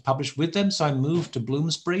difficult to publish with them. So I moved to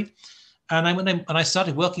Bloomsbury. And I went in and I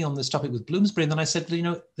started working on this topic with Bloomsbury. And then I said,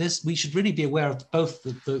 we should really be aware of both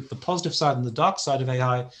the positive side and the dark side of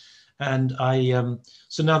AI. And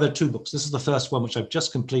so now there are two books. This is the first one, which I've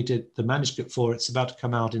just completed the manuscript for. It's about to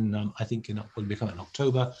come out in, will be coming in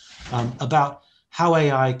October, about how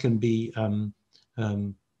AI can be,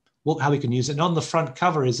 how we can use it. And on the front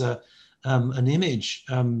cover is an image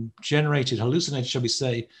hallucinated, shall we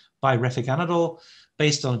say, by Refik Anadol,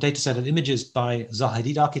 based on a data set of images by Zaha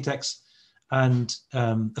Hadid architects. And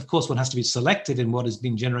of course, one has to be selected in what is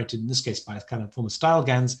being generated, in this case, by a kind of form of style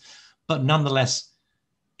GANs, but nonetheless,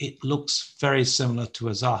 it looks very similar to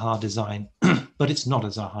a Zaha design, but it's not a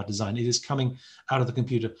Zaha design. It is coming out of the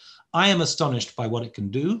computer. I am astonished by what it can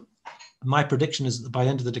do. My prediction is that by the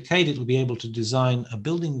end of the decade, it will be able to design a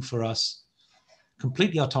building for us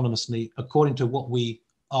completely autonomously according to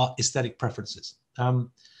our aesthetic preferences. The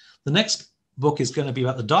next book is going to be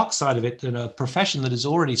about the dark side of it, in a profession that is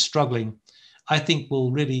already struggling, I think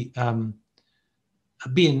will really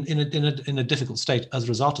be in a difficult state as a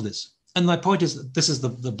result of this. And my point is that this is the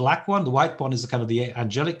black one. The white one is the kind of the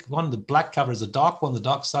angelic one. The black cover is the dark one, the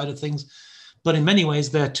dark side of things. But in many ways,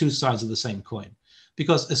 they're two sides of the same coin.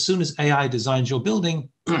 Because as soon as AI designs your building,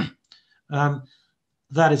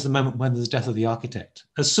 that is the moment when there's the death of the architect.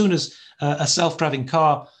 As soon as a self-driving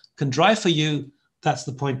car can drive for you, that's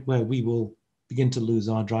the point where we will begin to lose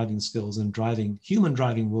our driving skills, and human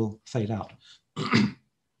driving will fade out.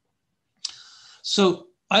 So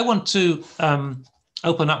I want to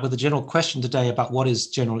open up with a general question today about what is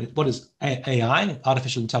AI,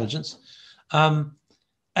 artificial intelligence.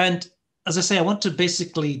 And as I say, I want to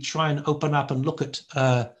basically try and open up and look at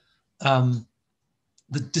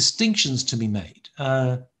the distinctions to be made.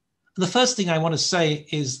 The first thing I want to say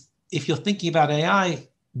is, if you're thinking about AI,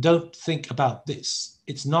 don't think about this.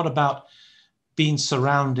 It's not about being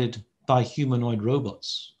surrounded by humanoid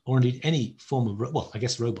robots, or indeed any form of, well, I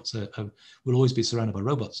guess robots will always be surrounded by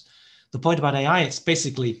robots. The point about AI, it's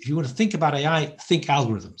basically, if you want to think about AI, think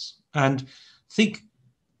algorithms, and think,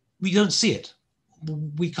 we don't see it.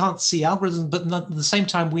 We can't see algorithms, but at the same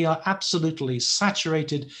time, we are absolutely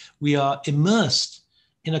saturated. We are immersed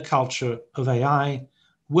in a culture of AI,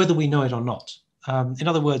 whether we know it or not. In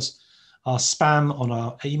other words, our spam on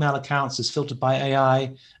our email accounts is filtered by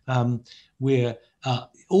AI. We're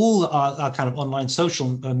all our kind of online social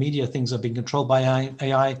media things are being controlled by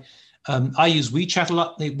AI. I use WeChat a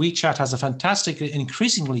lot. WeChat has a fantastic,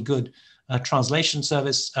 increasingly good translation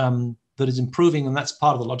service that is improving, and that's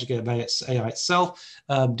part of the logic of AI itself.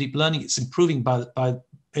 Deep learning, it's improving by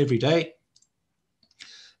every day.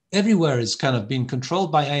 Everywhere is kind of being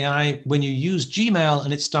controlled by AI. When you use Gmail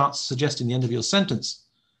and it starts suggesting the end of your sentence,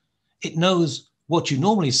 it knows what you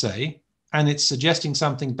normally say, and it's suggesting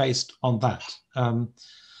something based on that.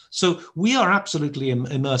 So we are absolutely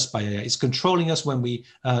immersed by AI. It's controlling us when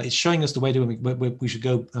it's showing us the way we should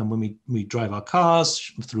go when we drive our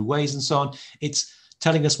cars through Waze and so on. It's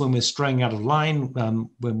telling us when we're straying out of line, when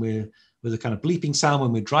we're with a kind of bleeping sound,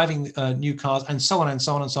 when we're driving new cars, and so on and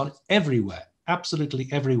so on and so on. It's everywhere, absolutely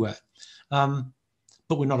everywhere. But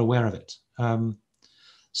we're not aware of it.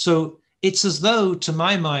 So it's as though, to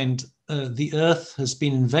my mind, the Earth has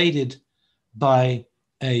been invaded by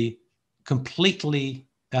a completely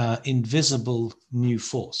invisible new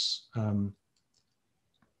force. And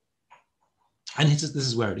this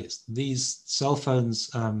is where it is. These cell phones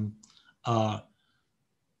are,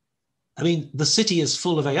 I mean, the city is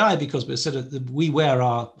full of AI because we wear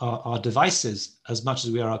our devices as much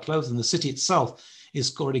as we wear our clothes, and the city itself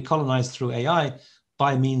is already colonized through AI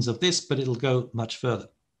by means of this, but it'll go much further.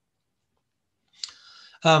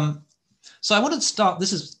 So I wanted to start,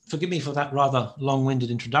 forgive me for that rather long-winded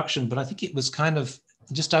introduction, but I think it was kind of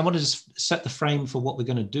I wanted to set the frame for what we're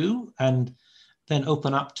going to do and then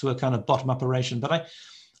open up to a kind of bottom-up operation. But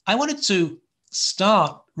I wanted to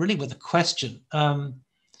start really with a question.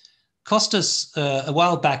 Costas, a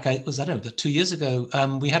while back, I don't know, 2 years ago,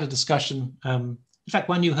 we had a discussion. In fact,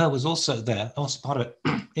 Wan Yu He was also there, also part of it,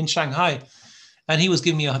 in Shanghai. And he was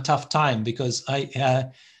giving me a tough time because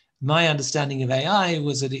my understanding of AI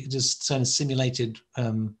was that it just kind of simulated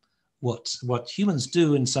what humans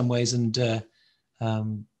do in some ways. And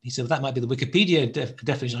he said, well, that might be the Wikipedia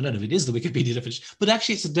definition. I don't know if it is the Wikipedia definition, but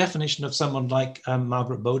actually it's a definition of someone like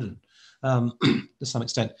Margaret Bowden. To some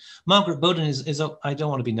extent. Margaret Bowden I don't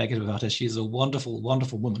want to be negative about her. She's a wonderful,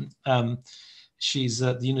 wonderful woman. She's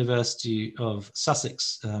at the University of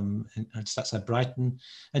Sussex, just outside Brighton.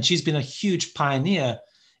 And she's been a huge pioneer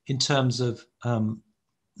in terms of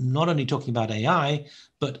not only talking about AI,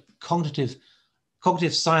 but cognitive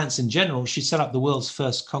science in general. She set up the world's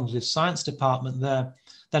first cognitive science department there.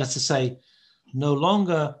 That is to say, no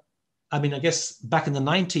longer, I mean, I guess back in the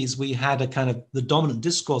 90s, we had a kind of, the dominant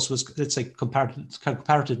discourse was, let's say,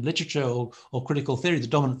 comparative literature or critical theory. The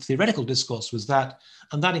dominant theoretical discourse was that,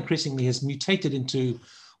 and that increasingly has mutated into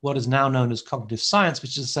what is now known as cognitive science,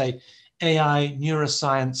 which is to say AI,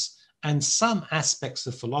 neuroscience, and some aspects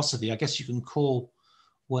of philosophy. I guess you can call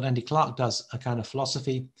what Andy Clark does a kind of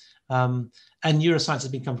philosophy. And neuroscience has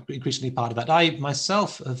become increasingly part of that. I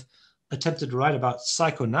myself have attempted to write about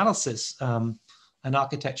psychoanalysis and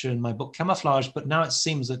architecture in my book Camouflage, but now it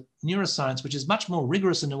seems that neuroscience, which is much more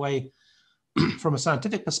rigorous in a way from a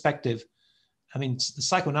scientific perspective, I mean, the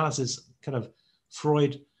psychoanalysis kind of,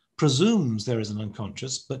 Freud presumes there is an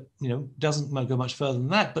unconscious, but doesn't go much further than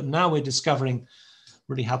that. But now we're discovering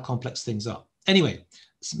really how complex things are. Anyway,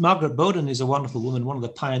 Margaret Bowden is a wonderful woman, one of the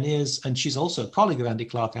pioneers, and she's also a colleague of Andy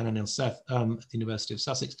Clark and Anil Seth at the University of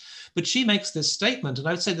Sussex. But she makes this statement, and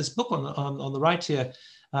I would say this book on the right here,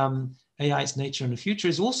 AI, Its Nature and the Future,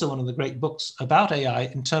 is also one of the great books about AI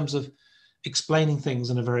in terms of explaining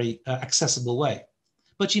things in a very accessible way.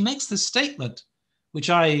 But she makes this statement,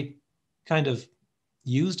 which I kind of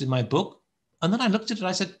used in my book, and then I looked at it and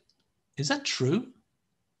I said, is that true?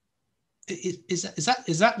 Is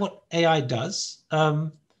that what AI does?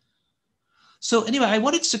 So anyway, I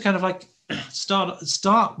wanted to kind of like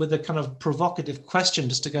start with a kind of provocative question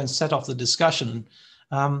just to go and set off the discussion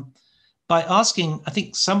by asking, I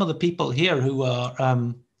think, some of the people here who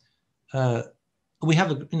are, we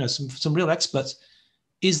have some real experts.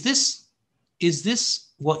 Is this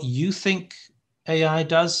what you think AI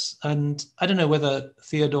does? And I don't know whether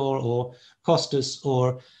Theodore or Costas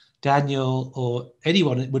or Daniel or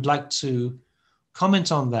anyone would like to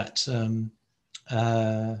comment on that.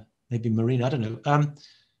 Maybe Marina, I don't know.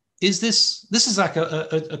 is this is like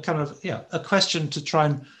a kind of, yeah, a question to try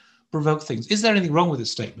and provoke things. Is there anything wrong with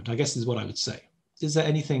this statement? I guess is what I would say. Is there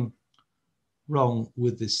anything wrong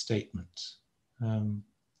with this statement?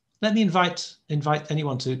 Let me invite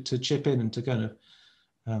anyone to chip in and to kind of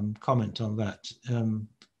comment on that.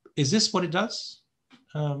 Is this what it does?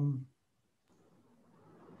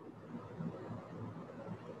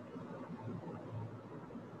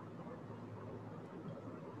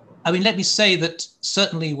 I mean, let me say that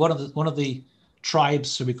certainly one of the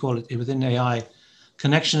tribes, so we call it within AI,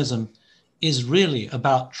 connectionism, is really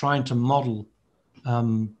about trying to model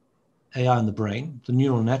AI in the brain. The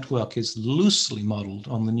neural network is loosely modeled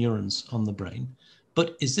on the neurons on the brain.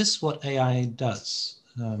 But is this what AI does?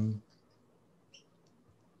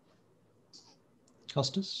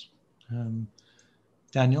 Costas?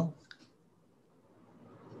 Daniel?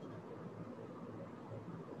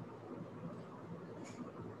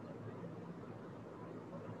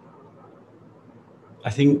 I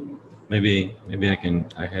think maybe I can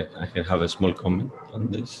have a small comment on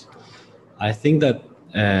this. I think that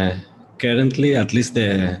currently, at least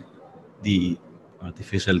the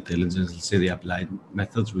artificial intelligence, let's say the applied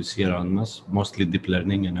methods we see around us, mostly deep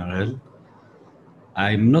learning and RL,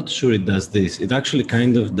 I'm not sure it does this. It actually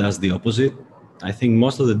kind of does the opposite. I think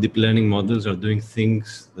most of the deep learning models are doing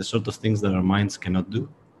things, the sort of things that our minds cannot do,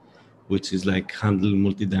 which is like handle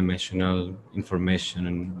multidimensional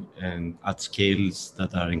information and at scales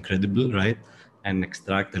that are incredible, right? And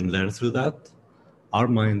extract and learn through that. Our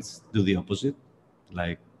minds do the opposite.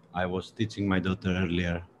 Like I was teaching my daughter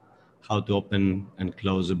earlier how to open and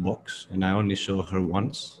close a box, and I only show her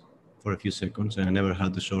once for a few seconds, and I never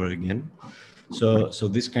had to show her again. So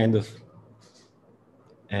this kind of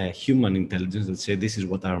human intelligence, let's say, this is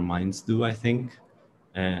what our minds do, I think,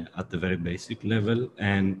 at the very basic level.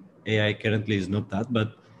 And AI currently is not that,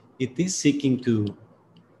 but it is seeking to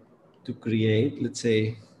create, let's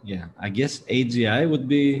say, yeah, I guess AGI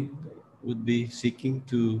would be seeking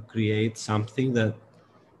to create something that,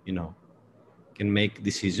 you know, can make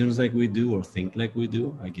decisions like we do or think like we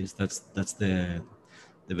do. I guess that's the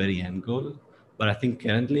very end goal. But I think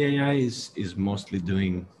currently AI is mostly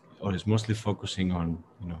doing, or is mostly focusing on,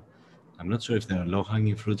 you know, I'm not sure if there are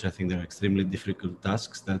low-hanging fruits. I think there are extremely difficult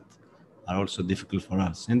tasks that are also difficult for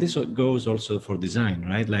us. And this goes also for design,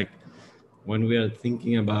 right? Like when we are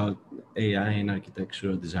thinking about AI in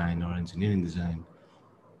architectural design or engineering design,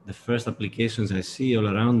 the first applications I see all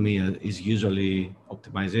around me is usually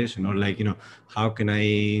optimization, or like, you know, how can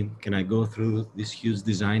I go through this huge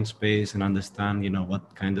design space and understand, you know,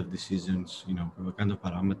 what kind of decisions, you know, what kind of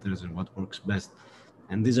parameters and what works best.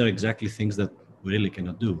 And these are exactly things that we really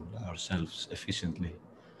cannot do ourselves efficiently.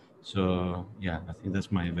 So yeah, I think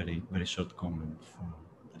that's my very, very short comment for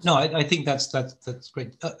this. No, I think that's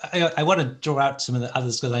great. I want to draw out some of the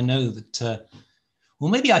others because I know that. Well,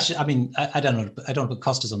 maybe I should. I mean, I don't know. I don't put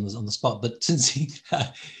Costas on the spot, but since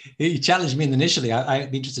he challenged me initially, I'd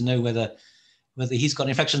be interested to know whether he's got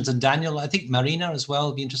inflections. And Daniel, I think Marina as well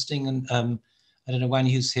would be interesting. And I don't know when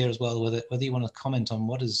who's here as well. Whether you want to comment on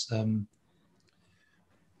what is.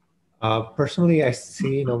 Personally, I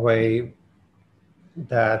see in a way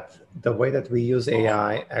that the way that we use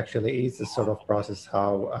AI actually is the sort of process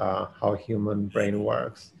how human brain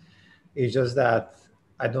works. It's just that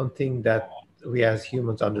I don't think that we as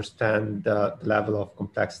humans understand the level of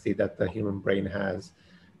complexity that the human brain has.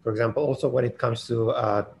 For example, also when it comes to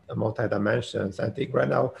multi-dimensions, I think right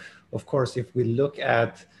now, of course, if we look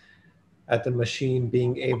at the machine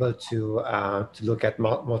being able to look at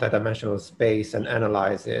multi-dimensional space and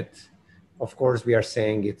analyze it, of course, we are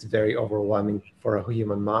saying it's very overwhelming for a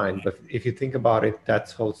human mind. But if you think about it,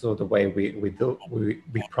 that's also the way we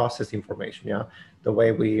process information. Yeah, the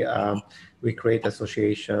way we create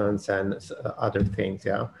associations and other things.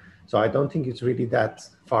 Yeah, so I don't think it's really that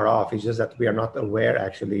far off. It's just that we are not aware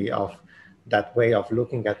actually of that way of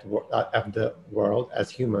looking at the world as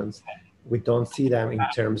humans. We don't see them in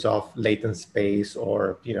terms of latent space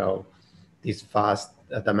or, you know, this vast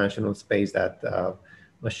dimensional space that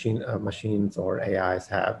machines or AIs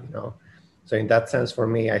have, you know. So in that sense, for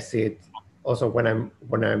me, I see it also when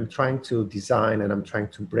I'm trying to design and I'm trying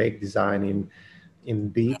to break design in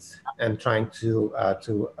beats and trying to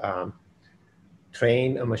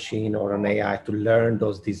train a machine or an AI to learn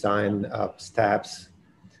those design steps,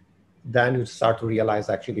 then you start to realize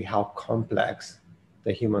actually how complex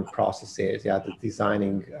the human process is, yeah, the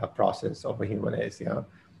designing process of a human is, yeah.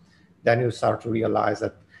 Then you start to realize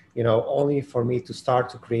that, you know, only for me to start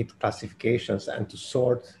to create classifications and to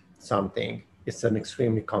sort something, it's an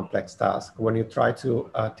extremely complex task. When you try to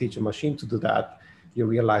teach a machine to do that, you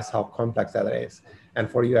realize how complex that is. And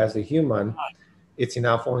for you as a human, it's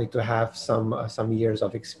enough only to have some years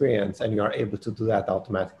of experience, and you are able to do that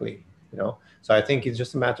automatically. So I think it's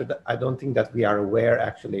just a matter that I don't think that we are aware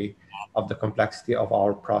actually of the complexity of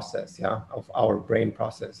our process, of our brain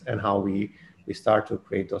process, and how we start to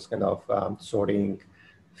create those kind of sorting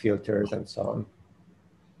filters and so on.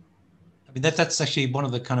 I mean, that's actually one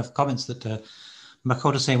of the kind of comments that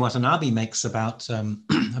Makoto Sein Watanabe makes about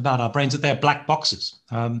about our brains, that they're black boxes.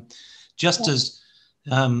 Just as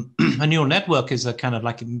a neural network is a kind of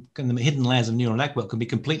like the hidden layers of neural network can be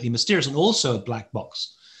completely mysterious and also a black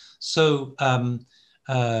box. So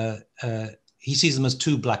he sees them as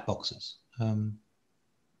two black boxes.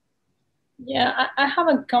 Yeah, I have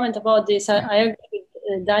a comment about this. I agree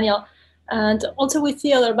with Daniel and also with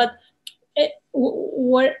Theodore, but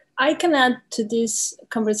what I can add to this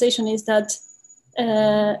conversation is that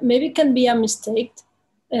maybe it can be a mistake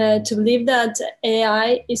to believe that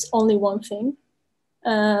AI is only one thing.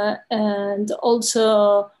 And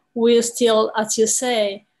also we still, as you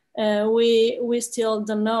say, we still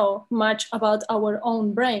don't know much about our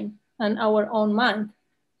own brain and our own mind.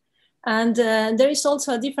 And there is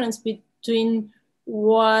also a difference between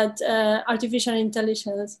what artificial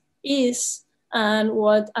intelligence is and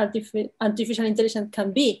what artificial intelligence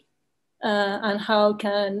can be and how it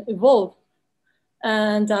can evolve.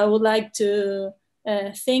 And I would like to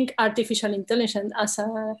think artificial intelligence as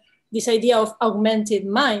this idea of augmented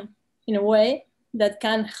mind in a way that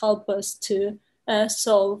can help us to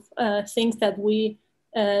solve things that we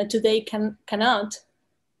today cannot.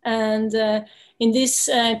 And in this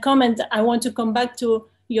comment, I want to come back to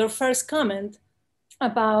your first comment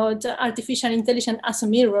about artificial intelligence as a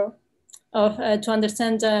mirror of to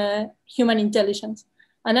understand human intelligence.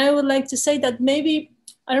 And I would like to say that maybe,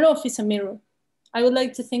 I don't know if it's a mirror. I would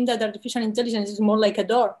like to think that artificial intelligence is more like a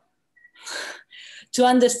door to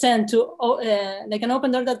understand, like an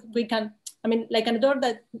open door that we can, like a door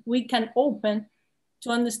that we can open to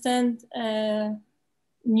understand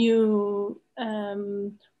new,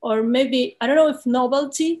 or maybe, I don't know if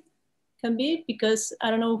novelty can be, because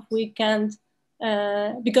I don't know if we can,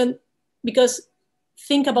 because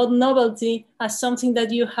think about novelty as something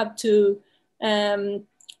that you have to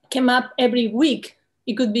come up every week.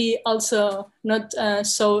 It could be also not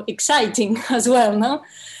so exciting as well, no?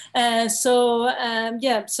 So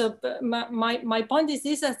my point is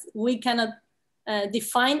this, that we cannot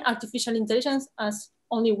define artificial intelligence as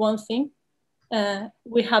only one thing.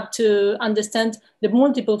 We have to understand the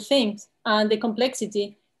multiple things and the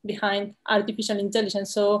complexity behind artificial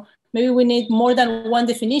intelligence. So maybe we need more than one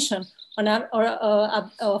definition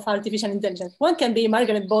of artificial intelligence. One can be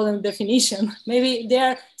Margaret Boden's definition. Maybe there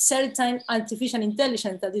are certain artificial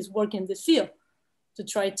intelligence that is working in this field to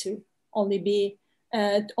try to only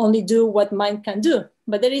do what mind can do.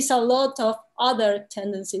 But there is a lot of other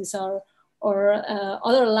tendencies or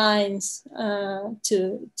other lines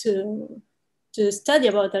to study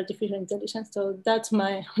about artificial intelligence. So that's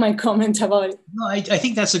my comment about it. No, I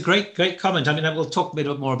think that's a great comment. I mean, I will talk a bit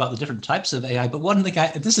more about the different types of AI, but one thing,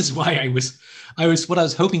 this is why I was what I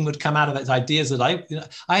was hoping would come out of those ideas that I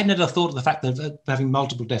had never thought of the fact of having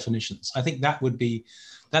multiple definitions. I think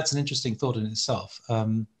that's an interesting thought in itself.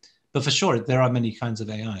 But for sure, there are many kinds of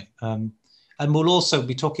AI. And we'll also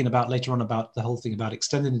be talking about later on about the whole thing about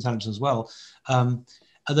extended intelligence as well.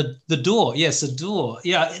 The door, yes, the door.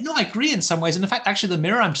 Yeah, no, I agree in some ways. And in fact, actually, the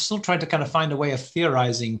mirror, I'm still trying to kind of find a way of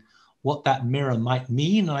theorizing what that mirror might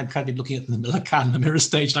mean. And I'm kind of looking at the Lacan, the mirror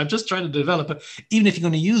stage, and I'm just trying to develop even if you're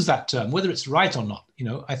going to use that term, whether it's right or not.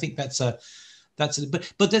 I think but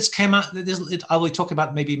this came out. I will talk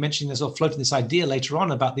about maybe mentioning this or floating this idea later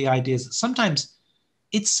on about the ideas that sometimes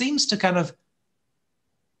it seems to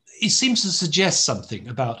suggest something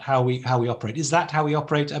about how we operate. Is that how we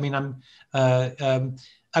operate? I mean, one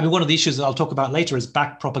of the issues that I'll talk about later is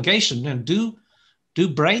back propagation. Do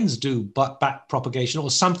brains do back propagation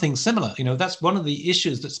or something similar? That's one of the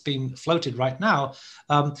issues that's been floated right now.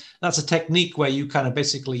 That's a technique where you kind of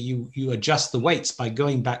basically you adjust the weights by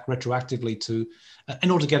going back retroactively to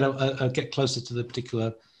in order to get closer to the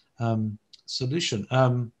particular solution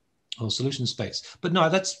or solution space. But no,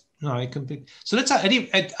 I completely. So let's have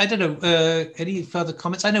I don't know any further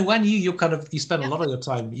comments. I know when you spend a lot of your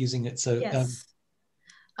time using it. So yes.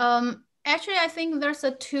 Actually, I think there's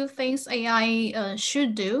two things AI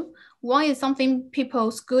should do. One is something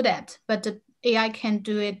people's good at, but the AI can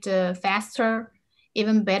do it faster,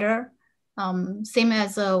 even better. Same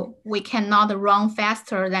as we cannot run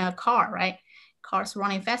faster than a car, right? Cars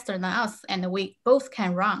running faster than us, and we both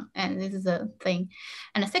can run, and this is a thing.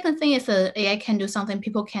 And the second thing is AI can do something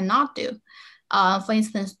people cannot do. For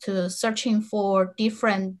instance, to searching for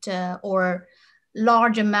different or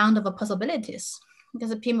large amount of possibilities,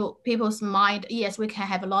 because people's mind, yes, we can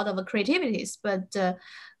have a lot of creativities, but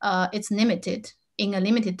it's limited. In a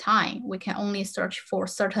limited time, we can only search for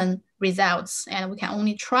certain results, and we can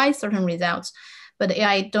only try certain results. But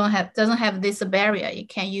AI doesn't have this barrier. It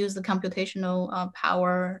can use the computational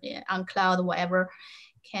power on cloud, whatever,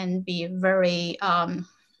 can be very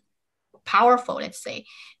powerful, let's say,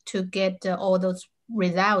 to get all those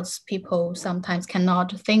results people sometimes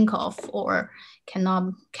cannot think of or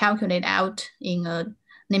cannot calculate out in a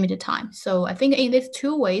limited time. So I think in these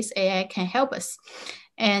two ways, AI can help us.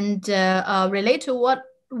 And relate to what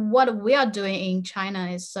we are doing in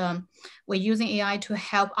China is we're using AI to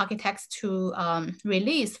help architects to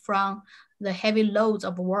release from the heavy loads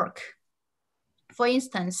of work. For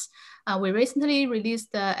instance, we recently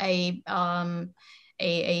released a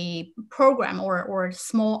program or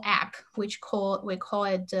small app, which we call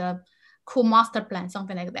it Cool Master Plan,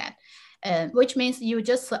 something like that. Which means you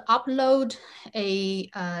just upload a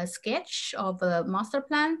sketch of a master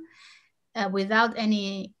plan without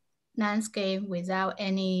any landscape, without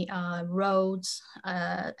any roads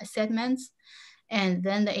segments, and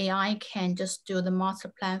then the AI can just do the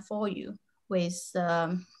master plan for you with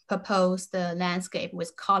proposed landscape,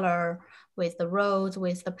 with color, with the roads,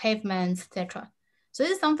 with the pavements, etc. So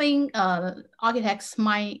this is something architects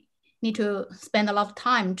might need to spend a lot of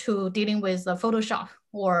time to dealing with Photoshop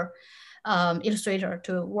or Illustrator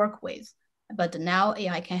to work with. But now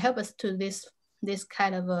AI can help us to this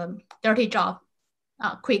kind of dirty job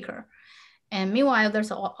quicker. And meanwhile,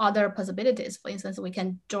 there's other possibilities. For instance, we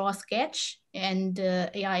can draw a sketch and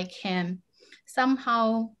AI can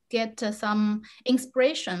somehow get some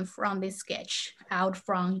inspiration from this sketch out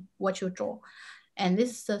from what you draw. And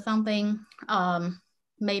this is something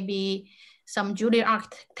maybe some junior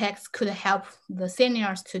architects could help the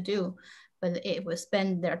seniors to do, but it will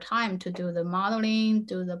spend their time to do the modeling,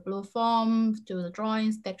 do the blue form, do the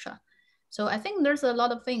drawings, etc. So I think there's a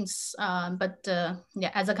lot of things, but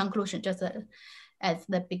yeah, as a conclusion, just at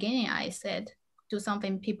the beginning, I said, do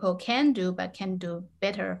something people can do, but can do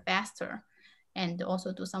better, faster, and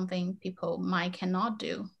also do something people might cannot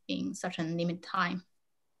do in such a limited time.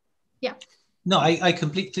 Yeah. No, I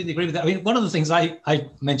completely agree with that. I mean, one of the things I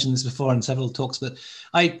mentioned this before in several talks, but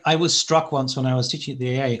I was struck once when I was teaching at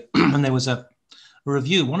the AA and there was a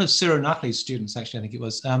review, one of Ciro Nachli's students, actually, I think it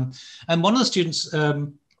was, and one of the students,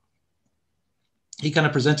 he kind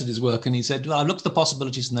of presented his work and he said, well, I looked at the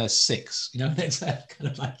possibilities and there's 6, you know, and it's kind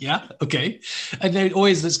of like, yeah, okay. And there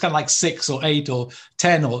always, there's kind of like 6 or 8 or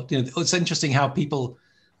 10, or, you know, it's interesting how people,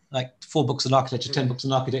 like 4 books on architecture, 10 books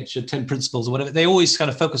on architecture, 10 principles or whatever, they always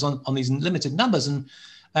kind of focus on these limited numbers. And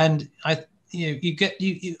I, you know,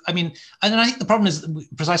 I mean, and I think the problem is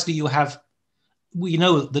precisely we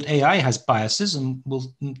know that AI has biases, and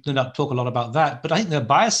we'll not talk a lot about that, but I think there are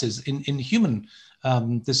biases in human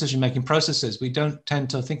decision-making processes. We don't tend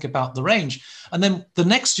to think about the range. And then the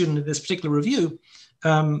next student in this particular review,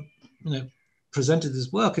 you know, presented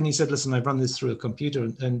his work and he said, listen, I've run this through a computer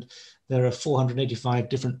and there are 485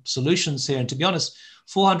 different solutions here. And to be honest,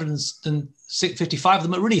 455 of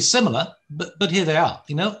them are really similar, but here they are,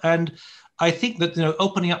 you know? And I think that, you know,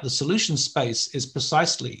 opening up the solution space is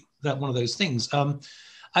precisely that one of those things.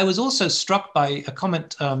 I was also struck by a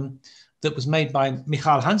comment that was made by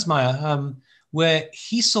Michael Hansmeyer, where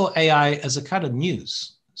he saw AI as a kind of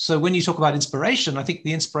muse. So when you talk about inspiration, I think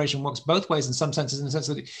the inspiration works both ways in some senses, in the sense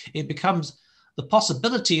that it becomes the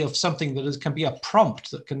possibility of something that can be a prompt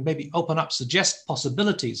that can maybe open up, suggest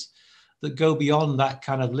possibilities that go beyond that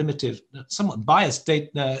kind of limited, somewhat biased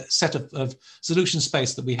set of solution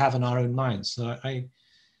space that we have in our own minds. So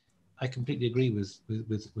I completely agree with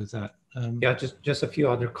that. Yeah, just a few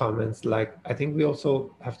other comments. Like, I think we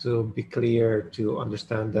also have to be clear to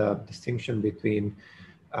understand the distinction between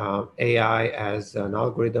AI as an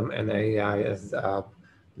algorithm and AI as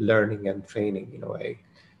learning and training in a way.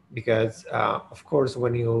 Because of course,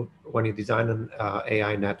 when you design an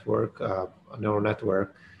AI network, a neural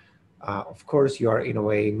network, of course you are in a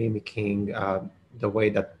way mimicking the way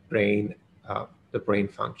that the brain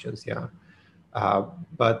functions. Yeah,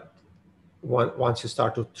 but once you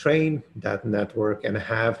start to train that network and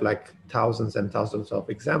have like thousands and thousands of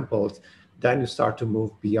examples, then you start to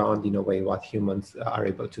move beyond, in a way, what humans are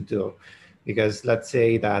able to do. Because let's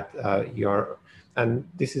say that and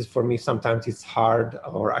this is, for me, sometimes it's hard,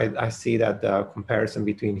 or I see that the comparison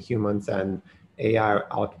between humans and AI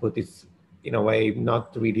output is, in a way,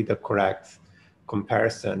 not really the correct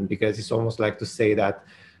comparison, because it's almost like to say that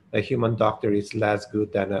a human doctor is less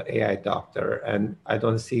good than an AI doctor. And I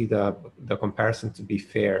don't see the comparison to be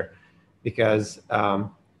fair, because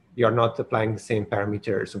you're not applying the same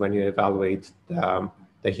parameters when you evaluate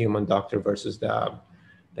the human doctor versus the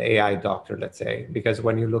AI doctor, let's say. Because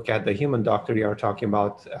when you look at the human doctor, you're talking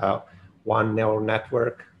about one neural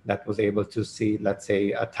network that was able to see, let's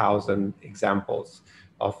say, 1,000 examples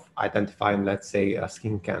of identifying, let's say, a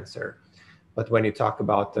skin cancer. But when you talk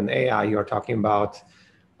about an AI, you're talking about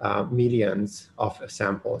millions of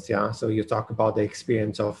samples, yeah? So you talk about the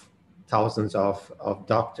experience of thousands of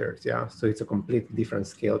doctors, yeah? So it's a completely different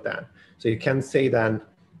scale then. So you can say then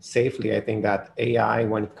safely, I think, that AI,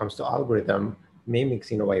 when it comes to algorithm, mimics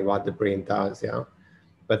in a way what the brain does, yeah?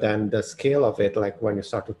 But then the scale of it, like when you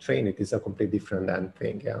start to train it, is a completely different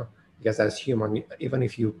thing, yeah? Because as human, even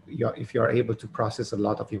if you're able to process a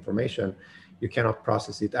lot of information, you cannot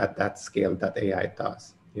process it at that scale that AI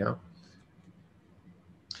does, yeah?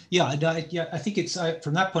 Yeah, I think it's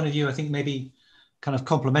from that point of view. I think maybe kind of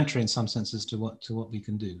complementary in some senses to what we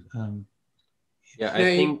can do. Yeah, I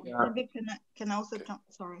think. Maybe can I also jump?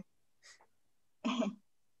 Sorry.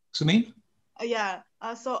 So me? Yeah.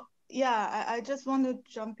 So yeah, I just want to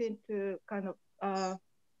jump into kind of.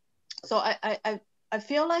 So I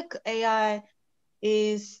feel like AI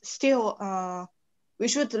is still. We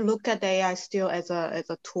should look at AI still as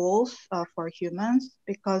a tool for humans,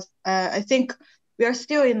 because I think we are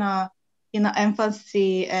still in a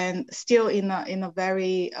infancy and still in a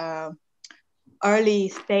very early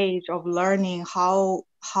stage of learning how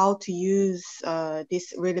to use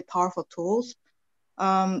these really powerful tools.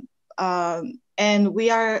 And we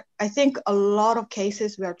are, I think, a lot of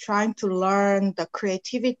cases we are trying to learn the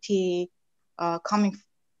creativity coming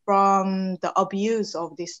from the abuse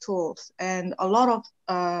of these tools, and a lot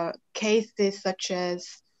of cases such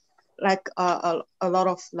as like a lot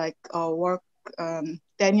of like work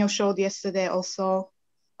Daniel showed yesterday also,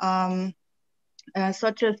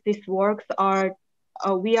 such as these works are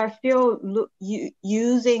we are still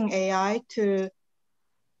using AI to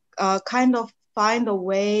kind of find a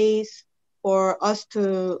ways for us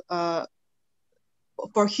to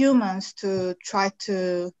for humans to try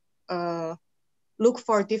to look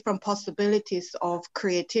for different possibilities of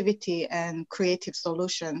creativity and creative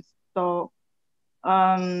solutions. So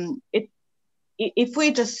if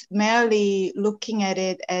we just merely looking at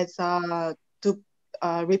it as a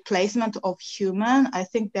replacement of human, I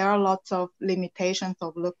think there are lots of limitations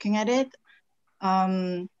of looking at it.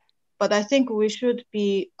 But I think we should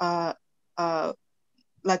be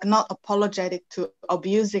like not apologetic to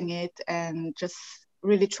abusing it, and just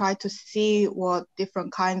really try to see what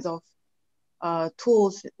different kinds of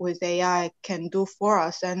tools with AI can do for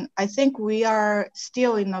us. And I think we are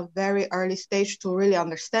still in a very early stage to really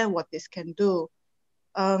understand what this can do.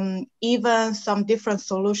 Even some different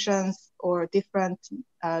solutions or different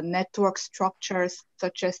network structures,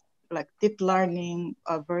 such as like deep learning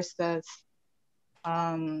versus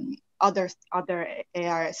other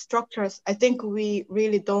AI structures, I think we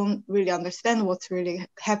really don't really understand what's really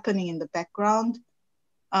happening in the background.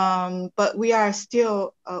 But we are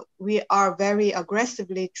still, we are very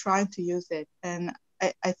aggressively trying to use it. And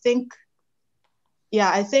I think, yeah,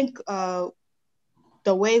 I think the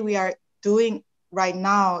way we are doing right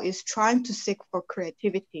now is trying to seek for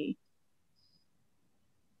creativity.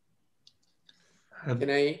 Can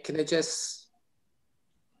I just,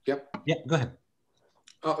 yep. Yeah, go ahead.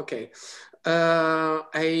 Oh, okay.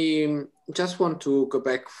 I just want to go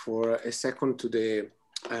back for a second to the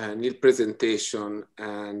Neil presentation,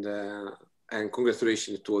 and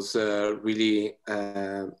congratulations. It was really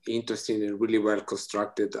interesting and really well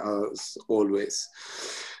constructed as always.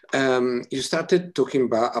 You started talking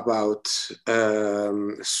about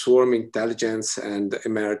swarm intelligence and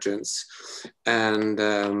emergence, and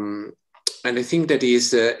I think that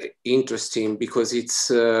is interesting because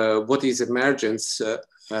it's what is emergence.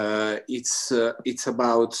 It's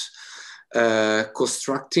about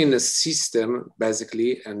constructing a system,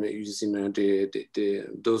 basically, and using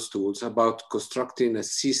those tools, about constructing a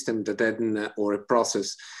system that then, or a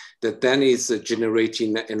process that then is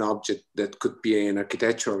generating an object that could be an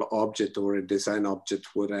architectural object or a design object,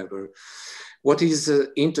 whatever. What is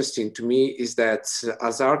interesting to me is that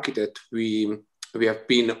as architects, we have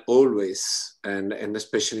been always, and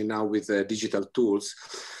especially now with digital tools,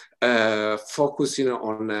 focusing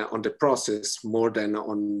on the process more than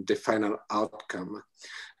on the final outcome.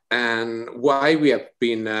 And why we have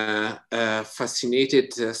been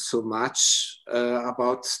fascinated so much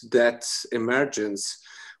about that emergence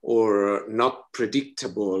or not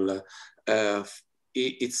predictable,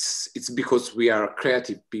 it's because we are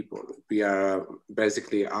creative people. We are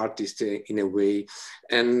basically artists in a way.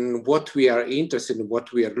 And what we are interested in,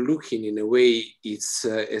 what we are looking in a way, it's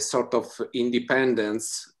a sort of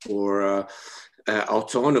independence or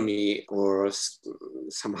autonomy or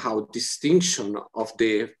somehow distinction of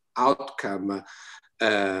the outcome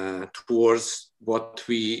towards what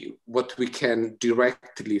we can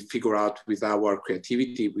directly figure out with our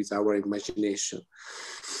creativity, with our imagination.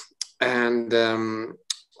 And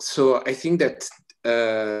so I think that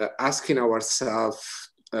asking ourselves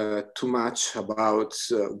too much about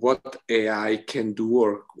what AI can do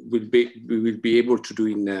or we will be able to do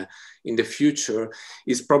in the future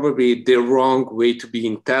is probably the wrong way to be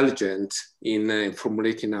intelligent in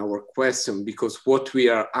formulating our question, because what we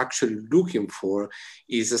are actually looking for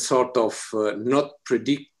is a sort of not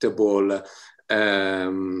predictable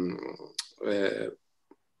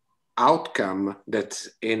outcome that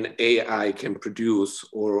an AI can produce,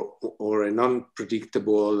 or a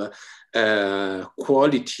non-predictable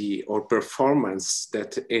quality or performance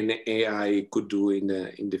that an AI could do in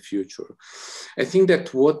the future. I think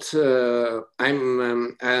that what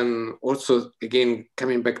I'm also, again,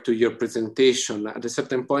 coming back to your presentation, at a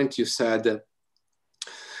certain point you said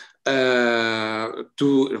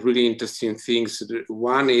two really interesting things.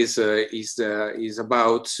 One is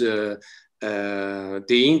about the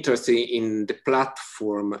interest in the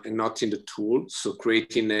platform and not in the tool. So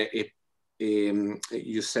creating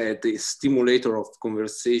you said, a stimulator of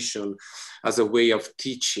conversation as a way of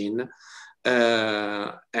teaching.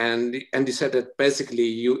 And you said that basically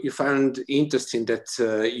you found interesting that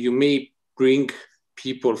you may bring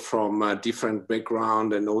people from different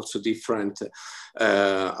background and also different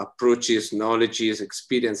approaches, knowledges,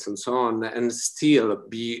 experience, and so on, and still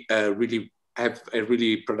be really have a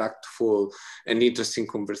really productive and interesting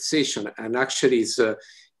conversation. And actually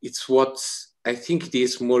it's what I think it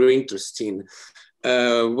is more interesting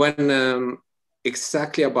when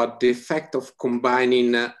exactly about the effect of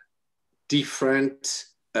combining different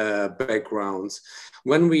backgrounds.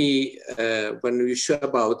 When we show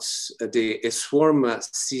about a swarm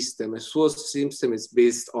system is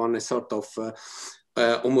based on a sort of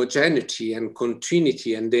homogeneity and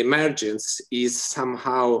continuity, and the emergence is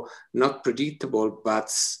somehow not predictable, but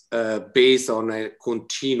based on a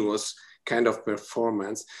continuous kind of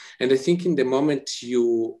performance. And I think in the moment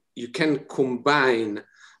you can combine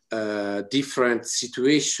different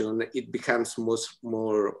situation, it becomes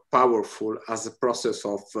more powerful as a process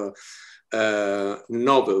of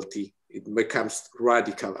novelty. It becomes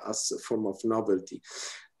radical as a form of novelty.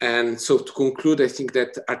 And so to conclude, I think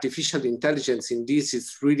that artificial intelligence in this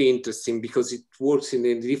is really interesting because it works in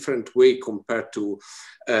a different way compared to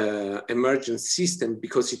emergent system,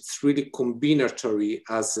 because it's really combinatory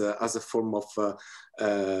as a form of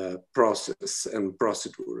process and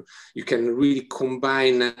procedure. You can really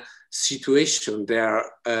combine situations there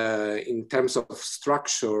in terms of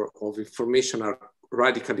structure of information are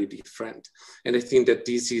radically different. And I think that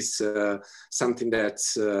this is something that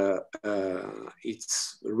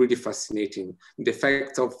it's really fascinating. The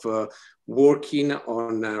fact of working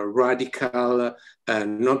on a radical,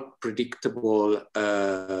 not predictable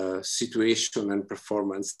situation and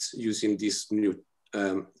performance using these new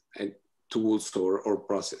tools or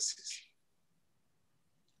processes.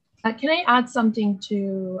 Can I add something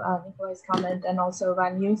to Nikolai's comment and also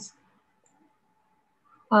Vanyu's?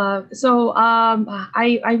 I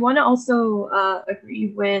want to also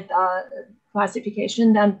agree with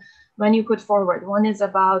classification that when you put forward. One is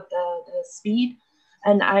about the speed,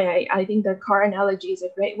 and I think the car analogy is a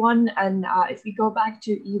great one. And if we go back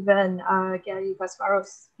to even Gary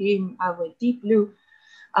Kasparov's game with Deep Blue,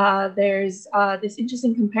 there's this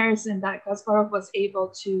interesting comparison that Kasparov was able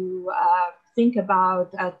to think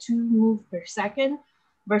about 2 moves per second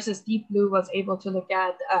versus Deep Blue was able to look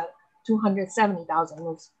at 270,000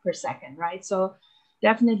 moves per second, right? So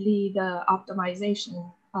definitely the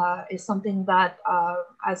optimization is something that,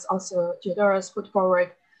 as also Theodoros put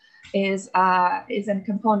forward, is a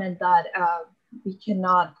component that we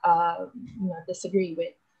cannot disagree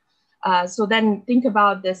with. So then think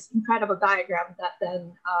about this incredible diagram that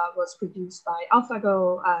then was produced by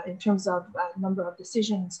AlphaGo in terms of number of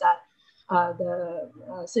decisions that the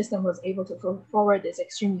system was able to put forward is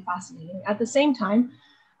extremely fascinating. At the same time,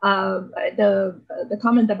 the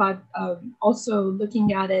comment about also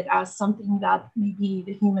looking at it as something that maybe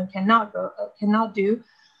the human cannot do.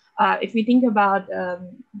 If we think about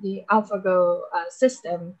the AlphaGo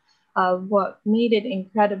system, what made it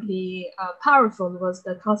incredibly powerful was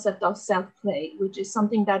the concept of self-play, which is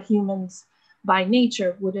something that humans by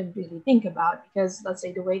nature wouldn't really think about, because let's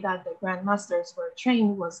say the way that the grandmasters were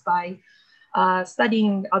trained was by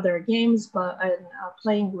studying other games, but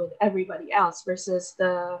playing with everybody else, versus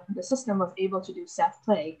the system was able to do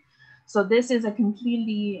self-play. So this is a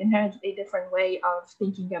completely inherently different way of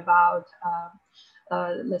thinking about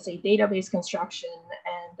let's say, database construction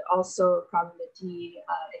and also probability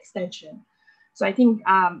extension. So I think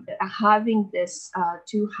having this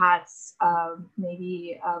two hats,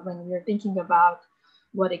 maybe when we're thinking about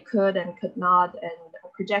what it could and could not, and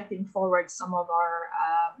projecting forward some of our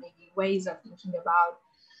maybe ways of thinking about,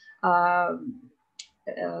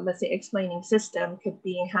 let's say, explaining system could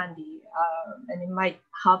be handy, and it might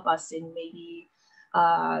help us in maybe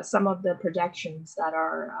some of the projections that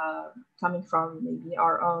are coming from maybe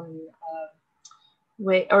our own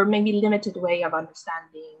way, or maybe limited way of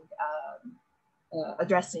understanding,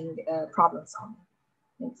 addressing problem solving.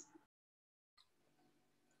 Thanks.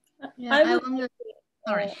 Yeah, I wonder.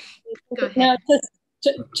 Sorry, go ahead. No,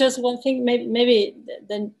 just one thing. Maybe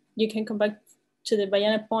then you can come back to the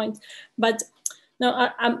Bayana point. But no,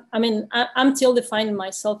 I'm still defining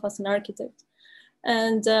myself as an architect.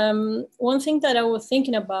 And one thing that I was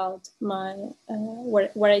thinking about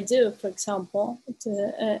what I do, for example,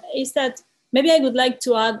 is that maybe I would like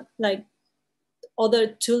to add like other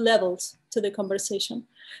two levels to the conversation,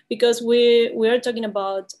 because we are talking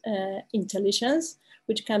about intelligence,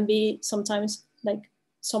 which can be sometimes like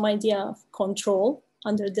some idea of control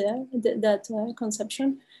under that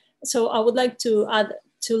conception. So I would like to add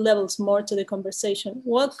two levels more to the conversation.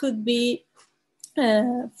 What could be,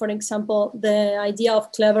 for example, the idea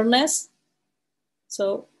of cleverness?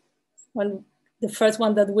 So the first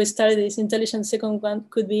one that we started is intelligence, second one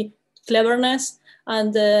could be cleverness,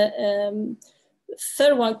 and the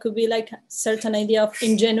third one could be like a certain idea of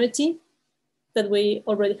ingenuity that we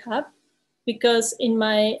already have. Because in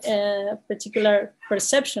my particular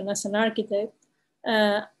perception as an architect,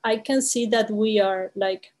 I can see that we are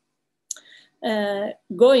like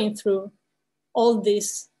going through all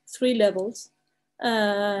these three levels,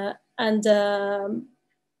 and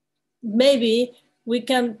maybe we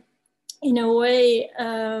can, in a way,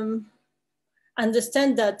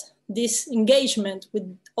 understand that this engagement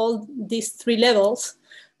with all these three levels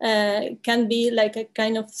can be like a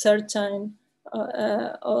kind of certain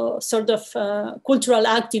sort of cultural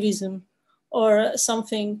activism or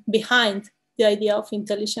something behind the idea of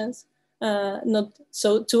intelligence. Not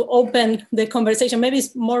so to open the conversation. Maybe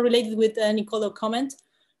it's more related with Nicolo's comment,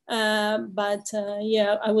 but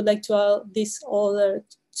yeah, I would like to add these other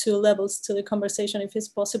two levels to the conversation if it's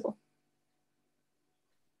possible.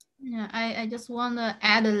 Yeah, I just want to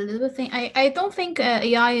add a little thing. I don't think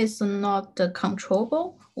AI is not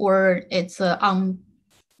controllable or it's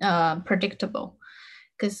unpredictable,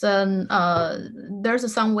 because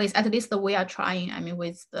there's some ways, at least we are trying, I mean,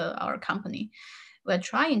 with our company, we're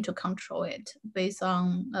trying to control it based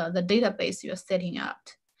on the database you're setting up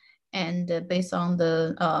and based on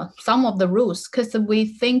the some of the rules, because we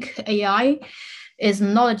think AI is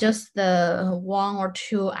not just the one or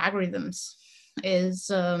two algorithms, is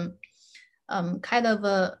kind of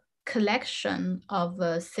a collection of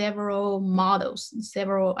several models,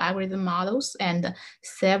 several algorithm models, and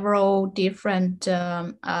several different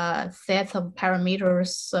sets of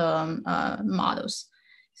parameters models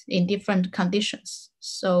in different conditions.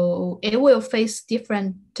 So it will face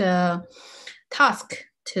different tasks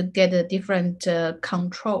to get different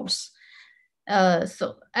controls.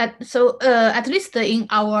 So at least in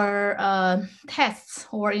our tests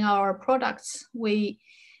or in our products, we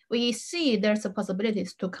see there's a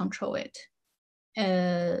possibilities to control it.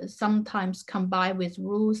 Sometimes combined with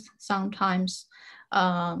rules, sometimes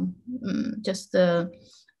just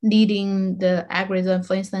leading the algorithm,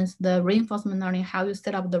 for instance, the reinforcement learning, how you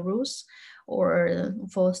set up the rules, or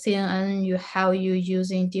for CNN, how you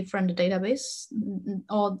using different database,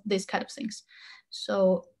 all these kind of things.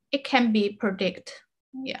 So it can be predicted,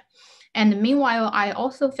 yeah. And meanwhile, I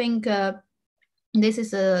also think this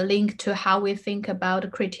is a link to how we think about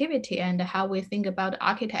creativity and how we think about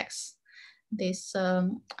architects. This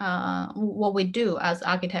what we do as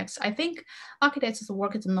architects. I think architects'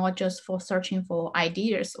 work is not just for searching for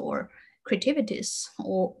ideas or creativities,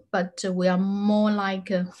 but we are more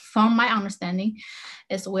like, from my understanding,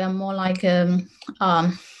 is we are more like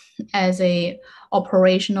as a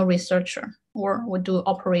operational researcher, or we do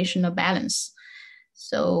operational balance.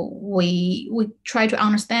 So we try to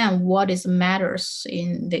understand what is matters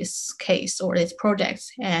in this case or this project,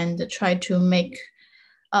 and try to make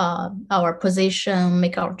our position,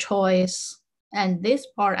 make our choice. And this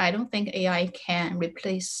part, I don't think AI can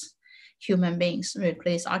replace human beings,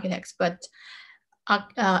 replace architects, but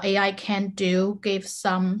AI can give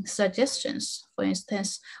some suggestions. For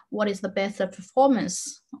instance, what is the best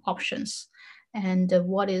performance options, and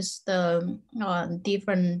what is the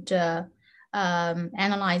different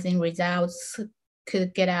analyzing results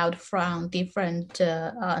could get out from different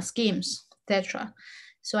schemes, etc.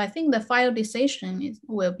 So I think the final decision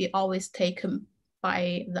will be always taken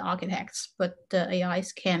by the architects, but the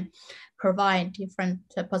AIs can provide different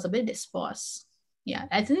possibilities for us. Yeah,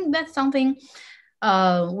 I think that's something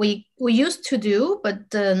we used to do,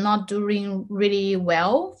 but not doing really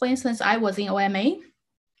well. For instance, I was in OMA,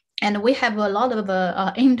 and we have a lot of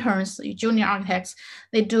interns, junior architects.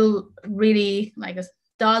 They do really like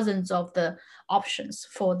dozens of the options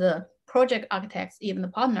for the project architects, even the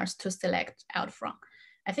partners, to select out from.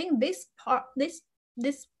 I think this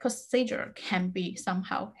procedure can be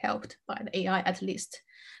somehow helped by the AI at least,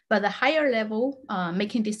 but the higher level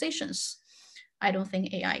making decisions, I don't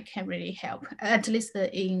think AI can really help, at least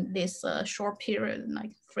in this short period,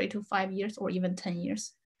 like 3 to 5 years or even 10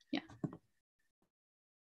 years. Yeah.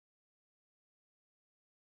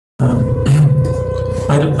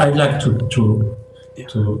 I'd like to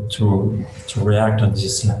react on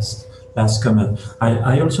this last comment.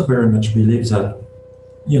 I also very much believe that,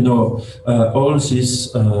 you know, all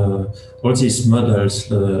these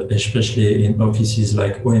models, especially in offices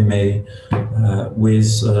like OMA,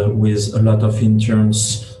 with a lot of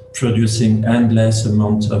interns producing endless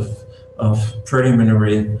amounts of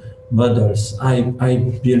preliminary models, I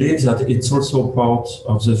believe that it's also part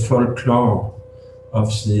of the folklore of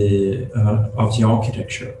the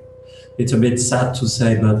architecture. It's a bit sad to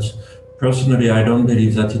say, but personally, I don't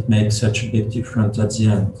believe that it makes such a big difference at the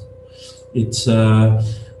end. It's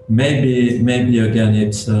maybe again,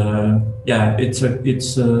 it's a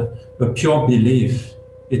pure belief.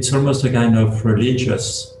 It's almost a kind of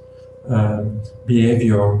religious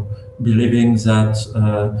behavior, believing that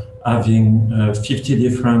having 50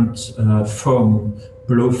 different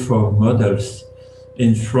blue foam models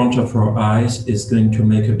in front of our eyes is going to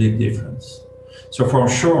make a big difference. So for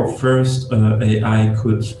sure, first AI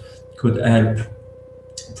could help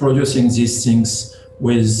producing these things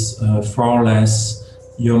with far less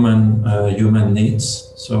human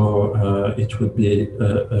needs. So it would be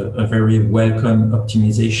a very welcome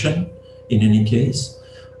optimization in any case.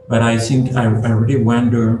 But I think I really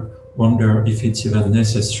wonder if it's even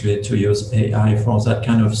necessary to use AI for that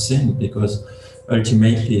kind of thing, because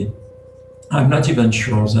ultimately, I'm not even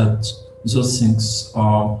sure that those things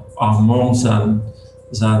are more than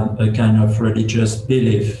a kind of religious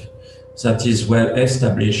belief that is well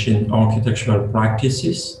established in architectural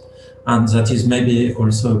practices, and that is maybe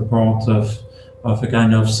also part of a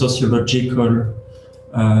kind of sociological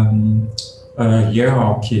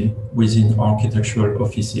hierarchy within architectural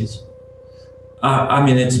offices. I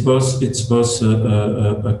mean, it's both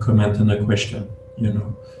a comment and a question, you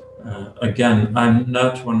know. Again, I'm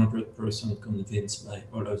not 100% convinced by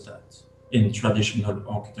all of that in traditional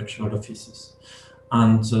architectural offices.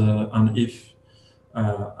 And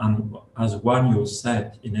as Wanyu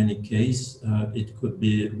said, in any case, it could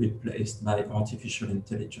be replaced by artificial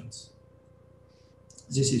intelligence.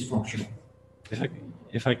 This is functional.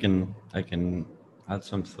 If I can add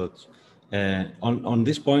some thoughts on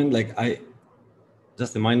this point. Like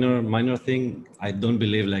just a minor thing. I don't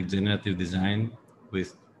believe like generative design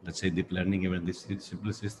with, let's say, deep learning, even these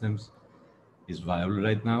simple systems, is viable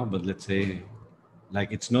right now. But let's say,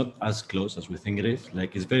 like, it's not as close as we think it is.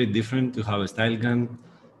 Like, it's very different to have a style gun,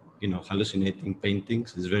 you know, hallucinating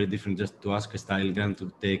paintings. It's very different just to ask a style gun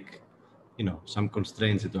to take, you know, some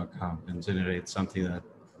constraints into account and generate something that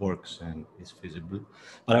works and is feasible.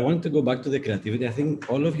 But I wanted to go back to the creativity. I think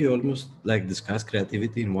all of you almost like discuss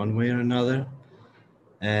creativity in one way or another.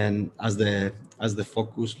 And as the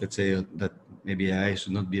focus, let's say that maybe AI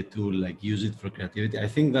should not be a tool, like use it for creativity. I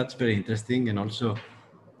think that's very interesting and also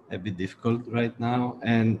a bit difficult right now.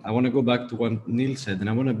 And I want to go back to what Neil said, and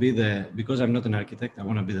I want to be because I'm not an architect, I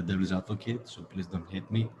want to be the devil's advocate, so please don't hate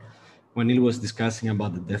me. When Neil was discussing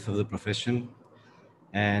about the death of the profession,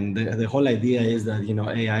 and the whole idea is that, you know,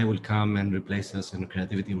 AI will come and replace us and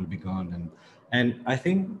creativity will be gone. And I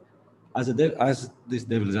think as this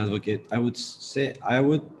devil's advocate, I would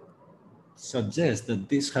suggest that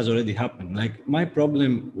this has already happened. Like, my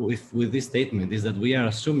problem with this statement is that we are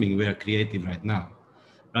assuming we are creative right now,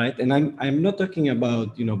 right? And I'm not talking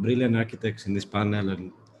about, you know, brilliant architects in this panel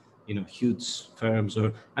and, you know, huge firms,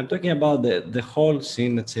 or I'm talking about the whole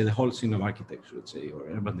scene, let's say the whole scene of architecture, let's say, or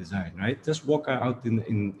urban design, right? Just walk out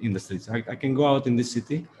in the streets. I can go out in this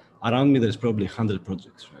city. Around me, there's probably 100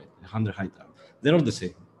 projects, right? 100 high towers. They're all the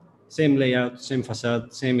same. Same layout, same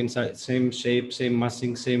facade, same inside, same shape, same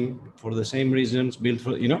massing, same for the same reasons, built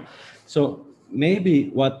for, you know. So maybe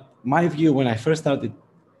what my view when I first started,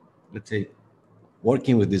 let's say,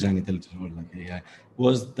 working with design intelligence or like AI,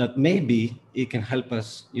 was that maybe it can help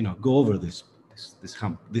us, you know, go over this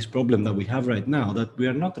hump, this problem that we have right now, that we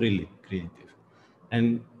are not really creative.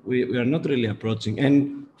 And we are not really approaching.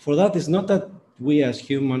 And for that, it's not that we as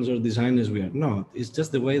humans or designers, we are not. It's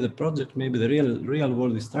just the way the project, maybe the real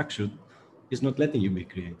world is structured, is not letting you be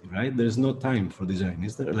creative, right? There's no time for design,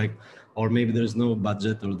 is there? Like, or maybe there's no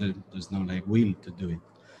budget, or there's no like will to do it.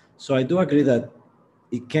 So I do agree that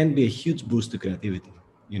it can be a huge boost to creativity,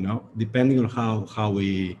 you know, depending on how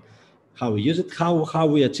we use it. How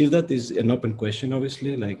we achieve that is an open question,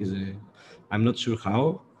 obviously. Like, I'm not sure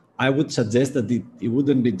how. I would suggest that it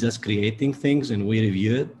wouldn't be just creating things and we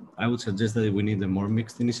review it. I would suggest that we need a more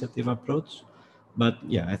mixed initiative approach. But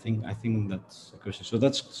yeah, I think that's a question. So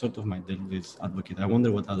that's sort of my devil's advocate. I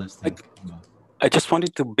wonder what others think about. I just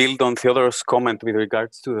wanted to build on Theodoros' comment with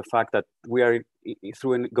regards to the fact that we are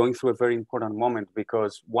going through a very important moment,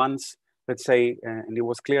 because once, let's say, and it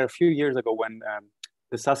was clear a few years ago when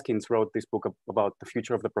the Suskins wrote this book about the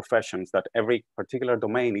future of the professions, that every particular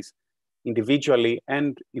domain is individually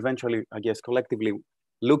and eventually, I guess, collectively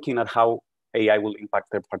looking at how AI will impact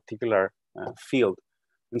their particular field.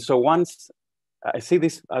 And so once I see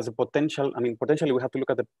this as a potential, I mean, potentially we have to look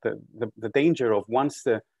at the danger of once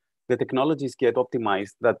the technologies get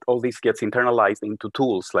optimized, that all this gets internalized into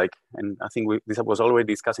tools like, and I think this was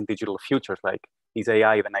already discussed in Digital Futures, like, is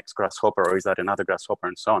AI the next grasshopper or is that another grasshopper,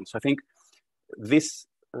 and so on. So I think this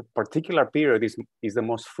particular period is the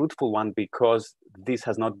most fruitful one because this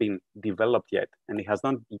has not been developed yet and it has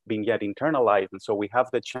not been yet internalized. And so we have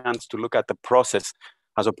the chance to look at the process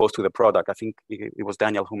as opposed to the product. I think it was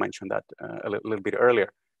Daniel who mentioned that a little bit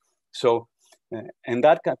earlier. So, and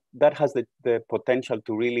that has the potential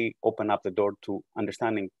to really open up the door to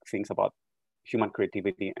understanding things about human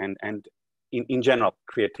creativity and in general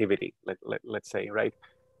creativity, let's say, right?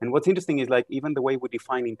 And what's interesting is, like, even the way we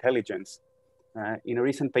define intelligence. In a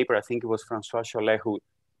recent paper, I think it was Francois Chollet who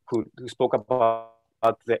spoke about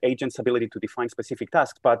the agent's ability to define specific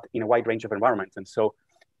tasks, but in a wide range of environments. And so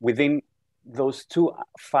within those two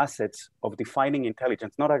facets of defining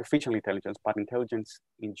intelligence, not artificial intelligence, but intelligence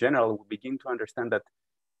in general, we begin to understand that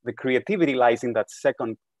the creativity lies in that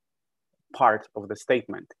second part of the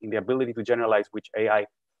statement, in the ability to generalize, which AI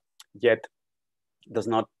yet does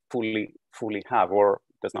not fully have, or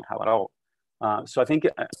does not have at all. So I think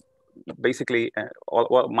basically,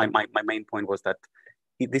 my main point was that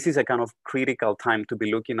this is a kind of critical time to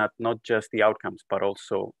be looking at not just the outcomes, but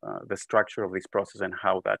also the structure of this process and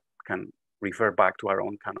how that can refer back to our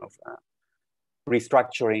own kind of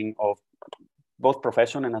restructuring of both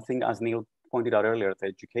profession and, I think, as Neil pointed out earlier, the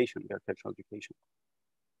education, the architectural education.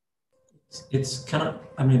 It's kind of,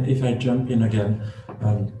 I mean, if I jump in again,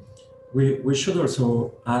 we should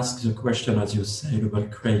also ask the question, as you said, about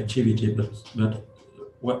creativity, but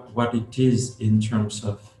what it is in terms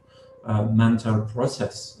of mental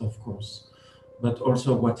process, of course, but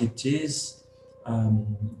also what it is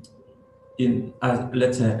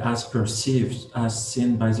let's say, as perceived, as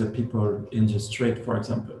seen by the people in the street, for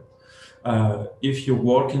example. If you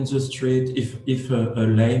walk in the street, if a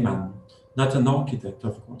layman, not an architect,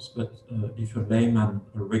 of course, but if a layman,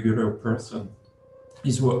 a regular person,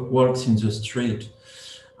 walks in the street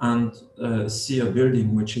and see a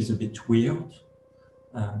building which is a bit weird,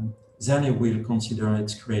 then he will consider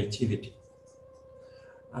its creativity,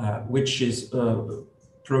 which is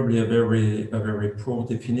probably a very poor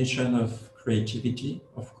definition of creativity,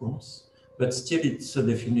 of course, but still it's a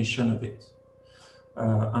definition of it.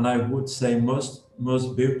 And I would say most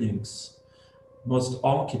buildings, most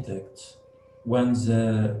architects, when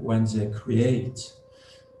they create,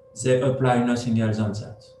 they apply nothing else than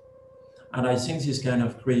that. And I think this kind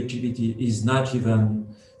of creativity is not even,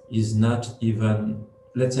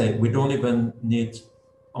 let's say, we don't even need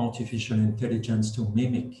artificial intelligence to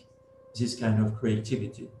mimic this kind of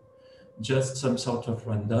creativity. Just some sort of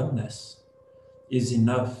randomness is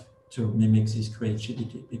enough to mimic this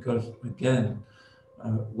creativity, because again,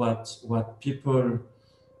 what people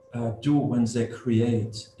do when they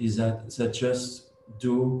create is that they just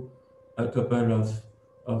do a couple of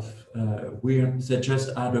they just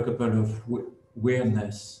add a couple of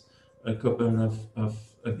weirdness, a couple of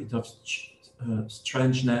a bit of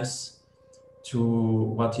strangeness to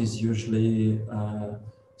what is usually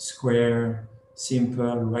square,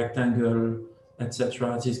 simple, rectangle,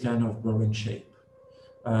 etc. This kind of boring shape.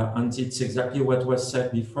 And it's exactly what was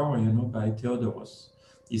said before, by Theodoros.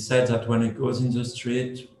 He said that when he goes in the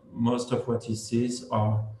street, most of what he sees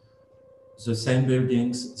are the same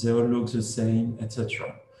buildings, they all look the same,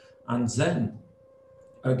 etc. And then,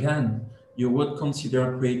 again, you would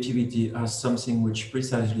consider creativity as something which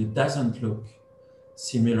precisely doesn't look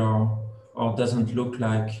similar or doesn't look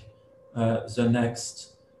like the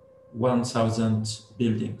next 1,000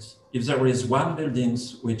 buildings. If there is one building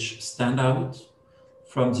which stand out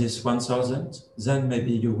from this 1,000, then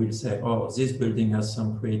maybe you will say, oh, this building has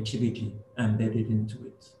some creativity embedded into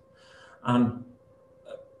it. And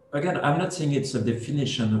again, I'm not saying it's a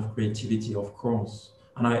definition of creativity, of course,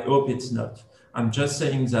 and I hope it's not. I'm just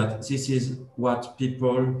saying that this is what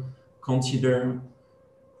people consider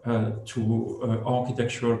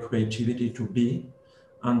architectural creativity to be,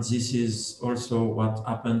 and this is also what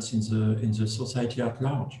happens in the society at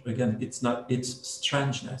large. Again, it's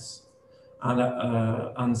strangeness,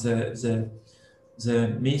 and the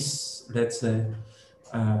myth, let's say,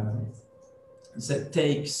 they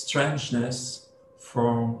take strangeness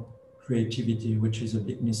for creativity, which is a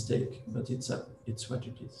big mistake, but it's what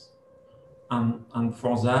it is. And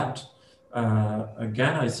for that,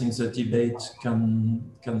 again, I think the debate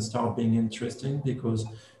can start being interesting, because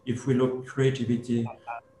if we look creativity,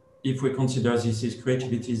 if we consider this is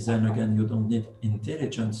creativity, then again, you don't need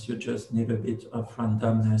intelligence, you just need a bit of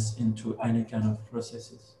randomness into any kind of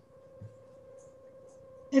processes.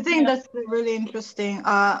 I think that's really interesting.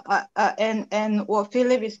 And what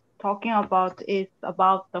Philip is talking about is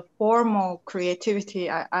about the formal creativity.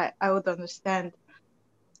 I would understand.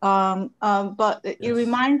 But yes, it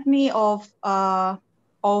reminds me of a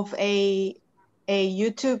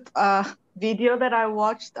YouTube video that I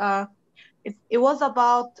watched. It was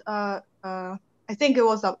about I think it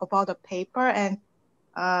was about a paper, and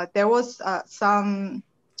there was some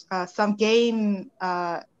game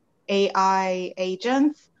AI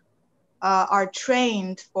agents are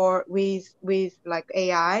trained with like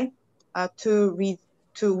AI to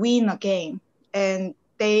win a game, and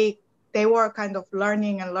they were kind of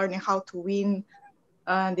learning how to win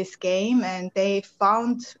this game, and they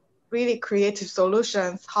found really creative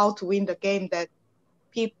solutions how to win the game that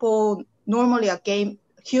people normally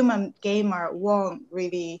human gamer won't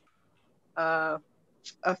really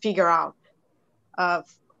figure out.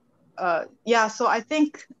 Yeah, so I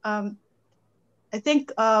think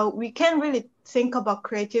we can really think about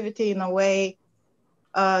creativity in a way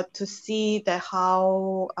to see that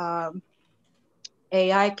how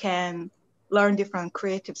AI can learn different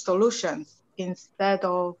creative solutions instead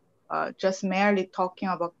of just merely talking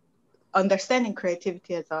about understanding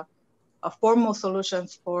creativity as a formal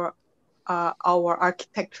solutions for our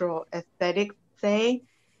architectural aesthetic, say.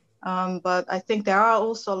 But I think there are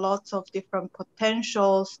also lots of different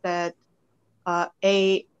potentials that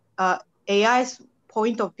AI's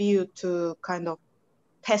point of view to kind of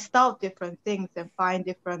test out different things and find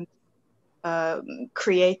different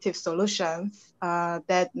creative solutions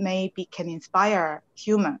that maybe can inspire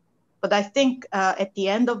human. But I think at the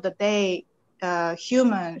end of the day,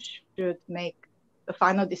 humans should make the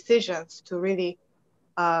final decisions to really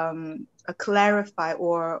clarify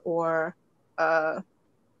or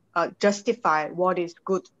justify what is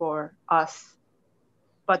good for us.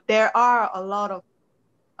 But there are a lot of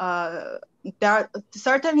there are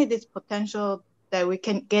certainly this potential that we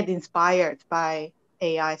can get inspired by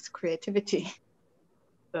AI's creativity.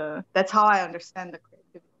 That's how I understand the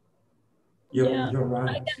creativity. You're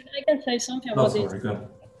right. I can say something about this.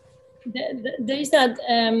 There is that,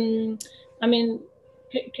 I mean,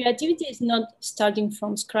 creativity is not starting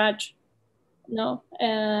from scratch. No,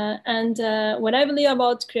 and what I believe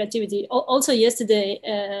about creativity, also yesterday,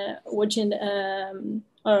 watching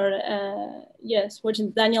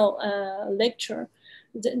watching Daniel lecture,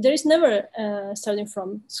 there is never starting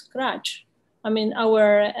from scratch. I mean,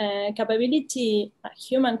 our capability,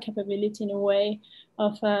 human capability in a way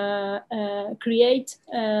of create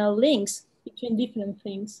links between different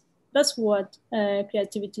things. That's what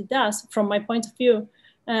creativity does from my point of view.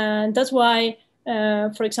 And that's why,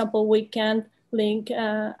 for example, we can link,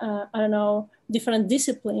 I don't know, different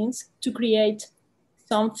disciplines to create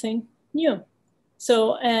something new.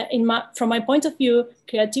 So from my point of view,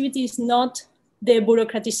 creativity is not the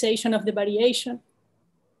bureaucratization of the variation.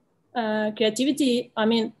 Creativity, I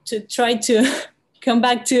mean, to try to come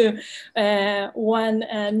back to one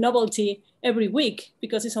novelty every week,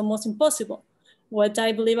 because it's almost impossible. What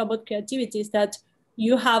I believe about creativity is that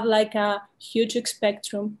you have like a huge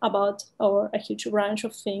spectrum about, or a huge range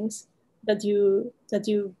of things that you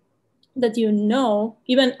know,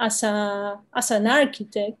 even as an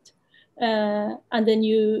architect, and then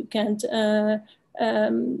you can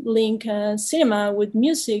link cinema with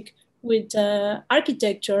music, with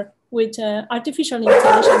architecture, with artificial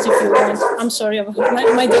intelligence, if you want. I'm sorry,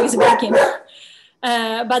 my dog is barking.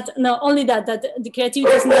 But not only that the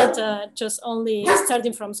creativity is not just only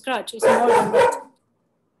starting from scratch, it's more than that.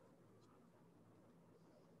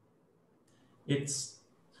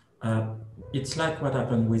 It's like what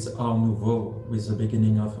happened with Art Nouveau, with the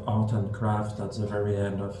beginning of art and craft at the very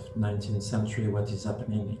end of 19th century, what is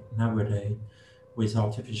happening nowadays. with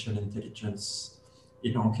artificial intelligence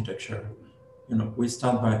in architecture. You know, we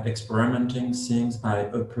start by experimenting things, by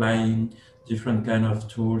applying different kind of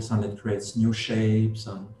tools, and it creates new shapes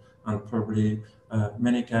and probably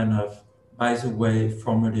many kind of, by the way,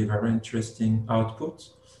 formally very interesting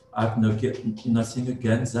outputs. I have nothing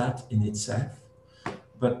against that in itself,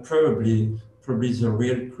 but probably the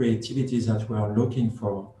real creativity that we are looking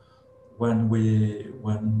for when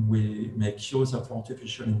we make use of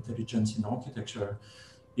artificial intelligence in architecture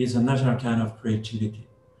is another kind of creativity.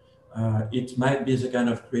 It might be the kind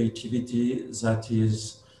of creativity that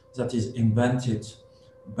is invented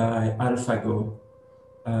by AlphaGo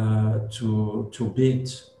to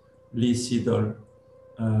beat Lee Sedol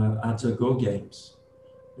at the Go games.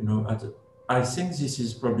 You know, I think this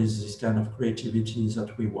is probably this kind of creativity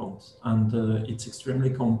that we want, and it's extremely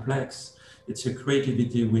complex. It's a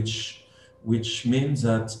creativity which means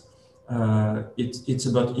that it's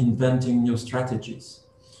about inventing new strategies.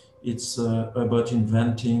 It's about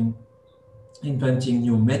inventing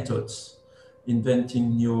new methods,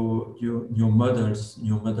 inventing new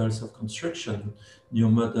models of construction, new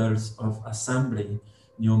models of assembly,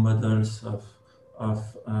 new models of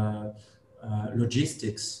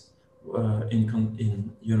logistics in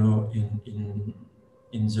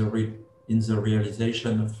the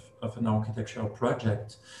realization of an architectural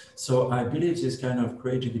project. So I believe this kind of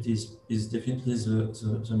creativity is definitely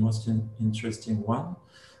the most interesting one.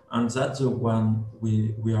 And that's the one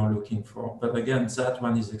we are looking for. But again, that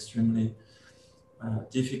one is extremely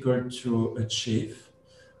difficult to achieve.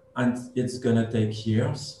 And it's gonna take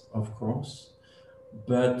years, of course.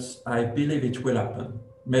 But I believe it will happen.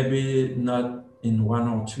 Maybe not in 1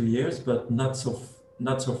 or 2 years, but not so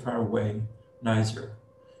far away neither.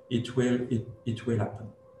 It will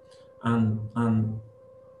happen. And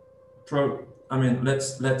I mean,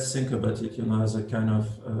 let's think about it, you know, as a kind of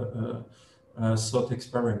thought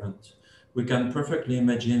experiment. We can perfectly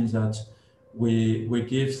imagine that we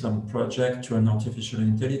give some project to an artificial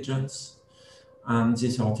intelligence, and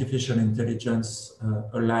this artificial intelligence,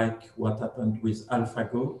 like what happened with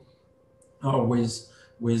AlphaGo, or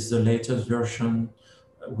with the latest version,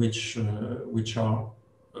 which are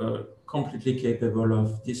completely capable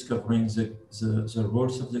of discovering the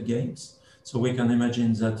rules of the games. So we can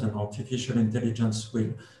imagine that an artificial intelligence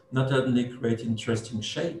will not only create interesting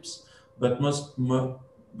shapes, but most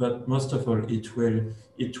of all, it will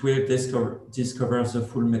discover the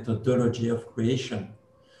full methodology of creation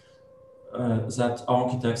that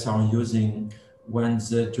architects are using when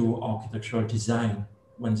they do architectural design,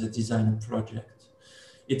 when they design a project.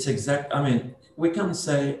 It's exact. I mean, we can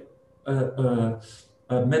say a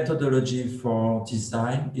methodology for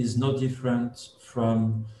design is no different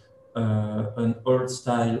from an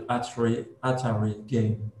old-style Atari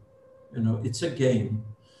game. You know, it's a game.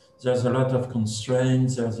 There's a lot of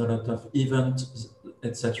constraints, there's a lot of events,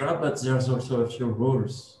 etc. But there's also a few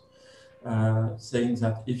rules saying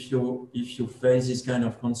that if you face this kind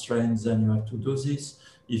of constraints, then you have to do this.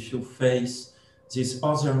 If you face this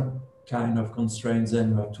other kind of constraints,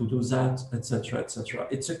 then you have to do that, etc., etc.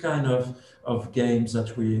 It's a kind of games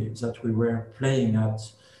that we were playing at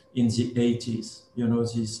in the 80s. You know,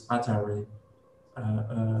 these Atari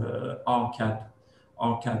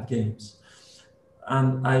arcade games.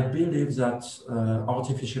 And I believe that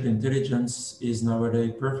artificial intelligence is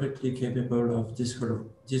nowadays perfectly capable of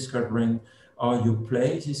discovering how you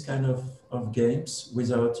play this kind of games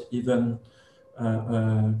without even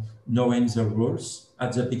knowing the rules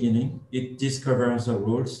at the beginning. It discovers the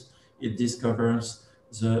rules, it discovers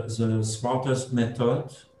the smartest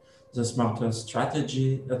method, the smartest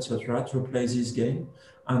strategy, etc. to play this game.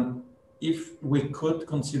 And if we could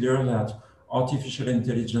consider that artificial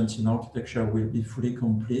intelligence in architecture will be fully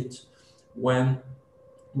complete when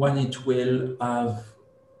it will have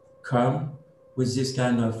come with this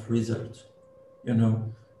kind of result. You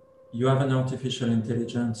know, you have an artificial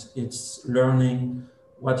intelligence, it's learning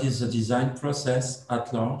what is the design process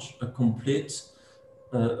at large, a complete,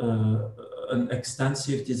 an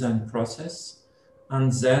extensive design process.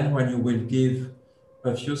 And then when you will give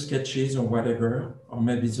a few sketches or whatever, or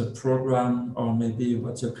maybe the program, or maybe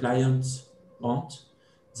what the client want,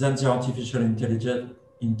 then the artificial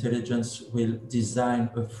intelligence will design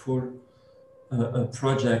a full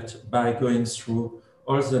project by going through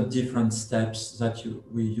all the different steps that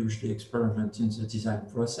we usually experiment in the design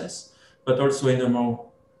process, but also in a more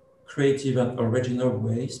creative and original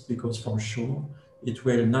ways, because for sure, it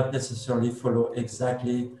will not necessarily follow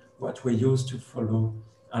exactly what we used to follow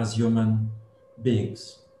as human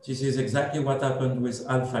beings. This is exactly what happened with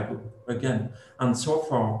AlphaGo again. And so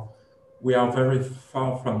far, We are very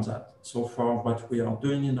far from that. So far, what we are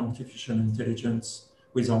doing in artificial intelligence,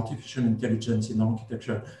 with artificial intelligence in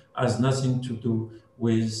architecture, has nothing to do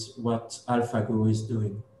with what AlphaGo is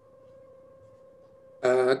doing.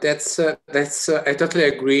 I totally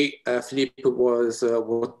agree, Philippe, was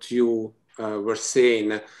what you were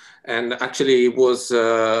saying. And actually it was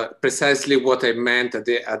precisely what I meant at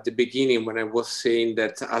the beginning when I was saying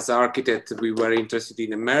that as architects, we were interested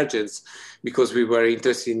in emergence because we were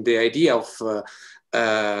interested in the idea of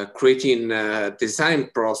creating a design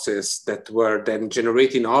process that were then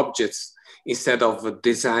generating objects instead of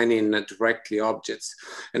designing directly objects.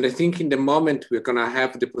 And I think in the moment we're gonna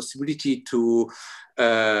have the possibility to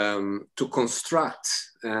construct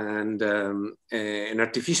and an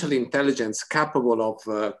artificial intelligence capable of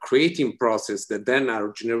creating processes that then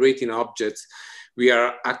are generating objects, we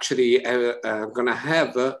are actually gonna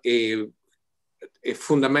have a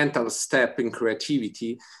fundamental step in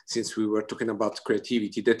creativity, since we were talking about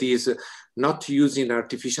creativity, that is not using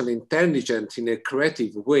artificial intelligence in a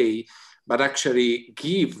creative way, but actually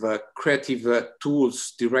give creative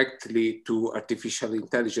tools directly to artificial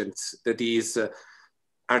intelligence, that is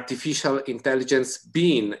artificial intelligence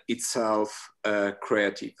being itself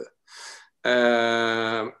creative.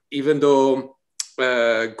 Even though,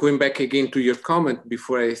 going back again to your comment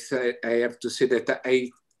before I have to say that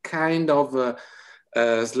I kind of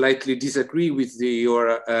slightly disagree with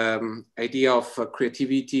your idea of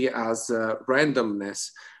creativity as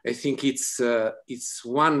randomness. I think it's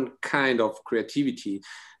one kind of creativity.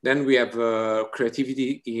 Then we have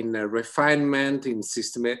creativity in refinement, in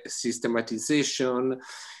systematization.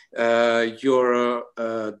 Your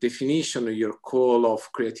definition, your call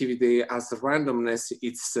of creativity as randomness,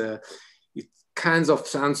 it kind of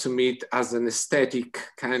sounds to me as an aesthetic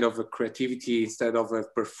kind of a creativity instead of a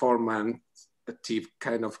performative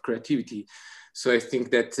kind of creativity. So I think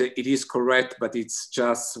that it is correct, but it's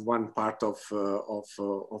just one part of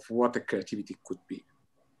what a creativity could be.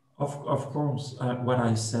 Of course, what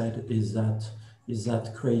I said is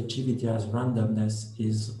that creativity as randomness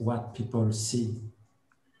is what people see,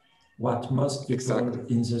 what most people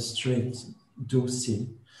in the street do see.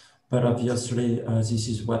 But obviously,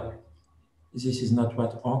 this is not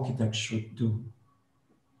what architects should do.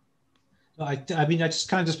 I mean, I just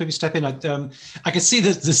kind of just maybe step in. I can see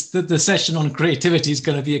that the session on creativity is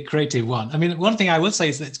going to be a creative one. I mean, one thing I will say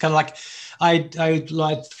is that it's kind of like I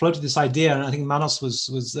floated this idea, and I think Manos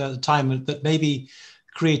was at the time, that maybe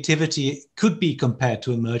creativity could be compared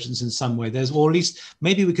to emergence in some way. Or at least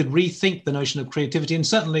maybe we could rethink the notion of creativity. And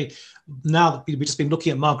certainly now that we've just been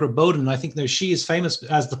looking at Margaret Bowden, I think she is famous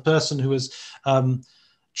as the person who has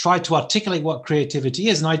tried to articulate what creativity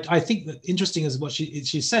is. And I think that interesting is what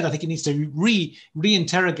she said. I think it needs to be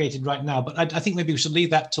re-interrogated right now, but I think maybe we should leave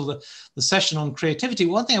that till the session on creativity.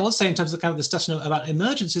 One thing I will say in terms of kind of discussion about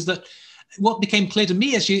emergence is that what became clear to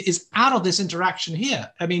me is out of this interaction here.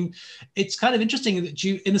 I mean, it's kind of interesting that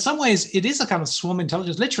in some ways, it is a kind of swarm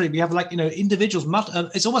intelligence. Literally, we have individuals.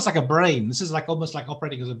 It's almost like a brain. This is almost like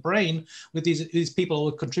operating as a brain with these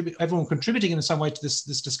people everyone contributing in some way to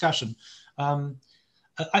this discussion.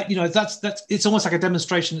 It's almost like a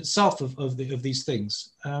demonstration itself of these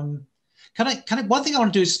things. One thing I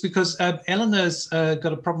want to do is because Eleanor's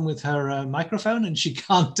got a problem with her microphone and she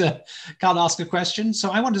can't ask a question.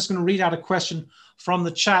 So I'm just going to read out a question from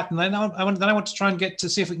the chat, and then I want to try and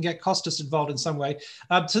see if we can get Costas involved in some way.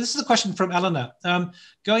 So this is a question from Eleanor.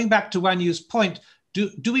 Going back to Wan Yu's point,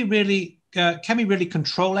 can we really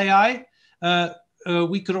control AI?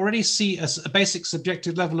 We could already see a basic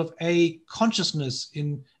subjective level of consciousness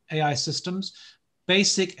in AI systems,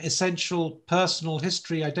 basic, essential, personal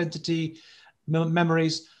history, identity,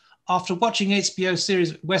 memories. After watching HBO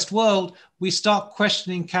series Westworld, we start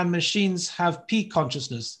questioning, can machines have peak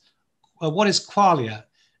consciousness? What is qualia?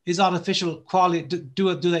 Is artificial qualia,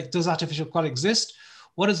 does artificial qualia exist?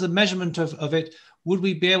 What is the measurement of it? Would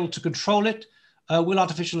we be able to control it? Will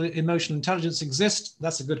artificial emotional intelligence exist?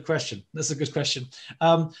 That's a good question.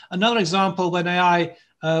 Another example, when AI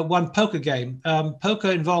won poker game.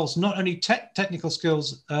 Poker involves not only technical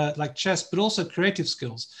skills like chess, but also creative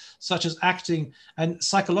skills, such as acting and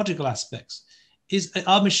psychological aspects.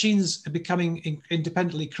 Are machines becoming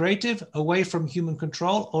independently creative, away from human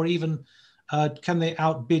control, or even can they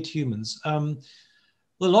outbid humans? Well,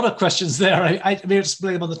 a lot of questions there. I may just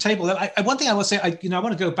lay them on the table. One thing I will say, I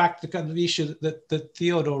want to go back to the kind of issue that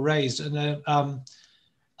Theodore raised, and the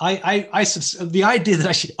idea that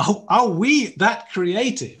actually, are we that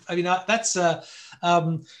creative? I mean, that's a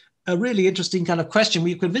really interesting kind of question.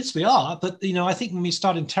 We're convinced we are, but I think when we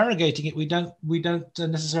start interrogating it, we don't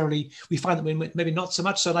necessarily, we find that we maybe not so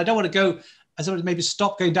much so. And I don't want to go I sort of maybe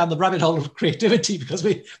stop going down the rabbit hole of creativity because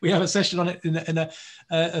we have a session on it in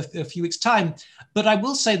a few weeks' time. But I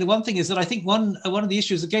will say the one thing is that I think one of the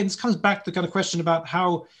issues, again, this comes back to the kind of question about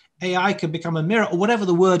how AI can become a mirror, or whatever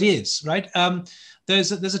the word is, right?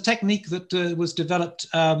 There's a technique that was developed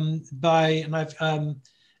by, and I've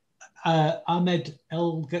Ahmed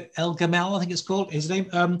El Gamal, I think it's called, his name,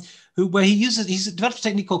 where he's developed a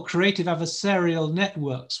technique called creative adversarial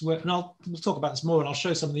networks, we'll talk about this more, and I'll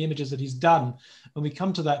show some of the images that he's done when we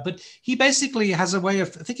come to that. But he basically has a way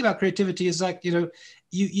of thinking about creativity is like,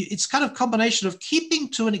 it's kind of combination of keeping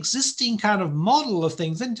to an existing kind of model of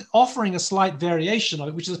things and offering a slight variation of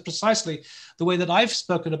it, which is precisely the way that I've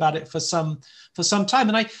spoken about it for some time.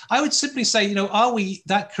 And I would simply say, are we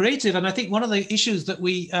that creative? And I think one of the issues that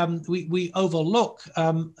we overlook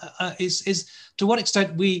is to what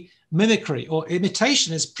extent mimicry or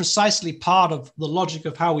imitation is precisely part of the logic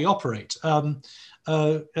of how we operate. In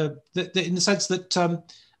the sense that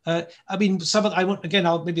I mean,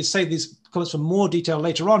 I'll maybe say these comments for more detail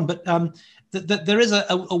later on, but that there is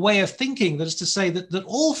a way of thinking, that is to say that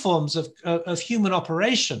all forms of human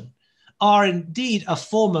operation are indeed a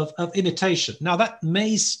form of imitation. Now, that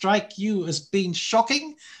may strike you as being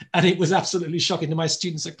shocking, and it was absolutely shocking to my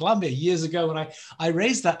students at Columbia years ago when I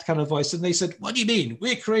raised that kind of voice, and they said, "What do you mean?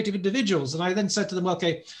 We're creative individuals." And I then said to them,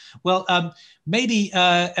 "Okay, well, maybe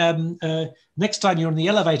next time you're in the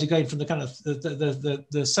elevator going from the kind of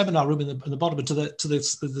the seminar room in the bottom to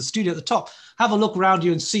the studio at the top, have a look around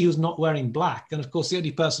you and see who's not wearing black." And of course, the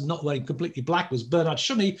only person not wearing completely black was Bernard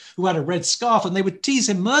Shumney, who had a red scarf, and they would tease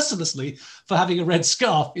him mercilessly for having a red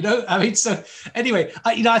scarf. I mean, so anyway,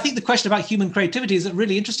 I think the question about human creativity is a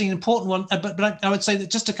really interesting and important one. But I would say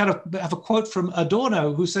that just to kind of have a quote from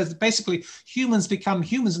Adorno, who says that basically humans become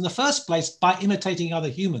humans in the first place by imitating other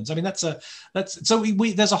humans. I mean,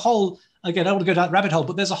 there's a whole, again, I don't want to go down that rabbit hole,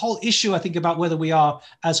 but there's a whole issue, I think, about whether we are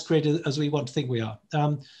as creative as we want to think we are.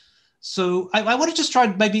 So I want to just try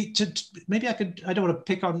maybe I don't want to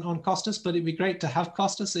pick on Costas, but it'd be great to have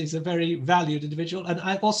Costas. He's a very valued individual. And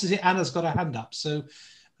I also see Anna's got a hand up. So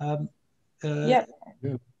yeah.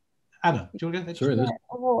 Anna, do you want to go? Sorry, I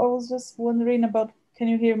was just wondering about, can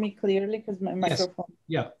you hear me clearly? Because my microphone.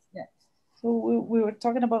 Yeah. So we were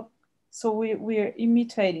talking about, so we are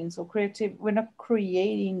imitating, so creative, we're not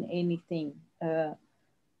creating anything.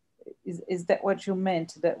 Is that what you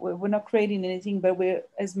meant? That we're not creating anything, but we're,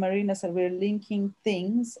 as Marina said, we're linking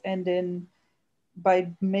things, and then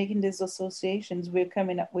by making these associations, we're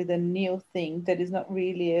coming up with a new thing that is not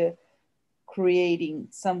really creating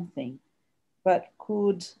something. But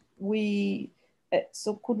could we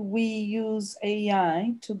use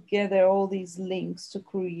AI to gather all these links to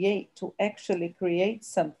actually create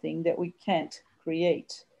something that we can't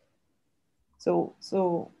create? So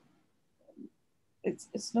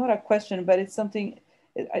it's not a question, but it's something.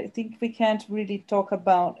 I think we can't really talk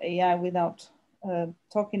about AI without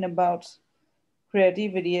talking about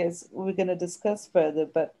creativity, as we're going to discuss further.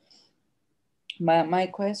 But my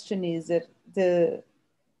question is that the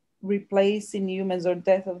replacing humans or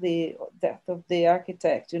death of the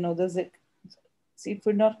architect, does it, see, if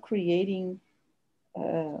we're not creating,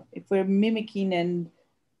 if we're mimicking and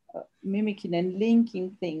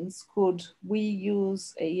linking things, could we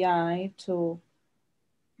use AI to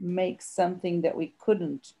make something that we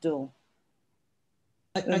couldn't do?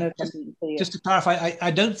 Just to clarify,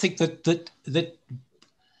 I don't think that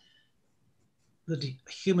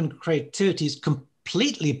human creativity is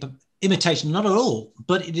completely imitation, not at all,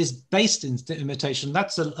 but it is based in imitation.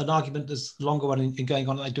 That's an argument that's a longer one in going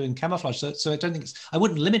on like doing camouflage. So I don't think I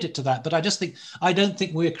wouldn't limit it to that, but I don't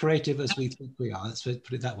think we're creative as we think we are. Let's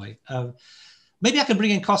put it that way. Maybe I can bring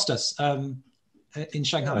in Costas in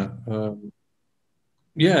Shanghai.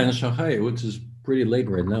 Yeah, in Shanghai, which is pretty late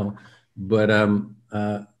right now, but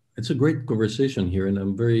it's a great conversation here, and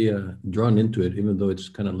I'm very drawn into it, even though it's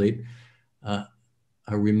kind of late. I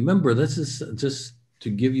remember, this is just to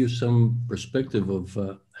give you some perspective of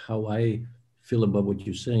how I feel about what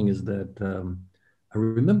you're saying, is that I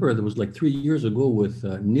remember there was like 3 years ago with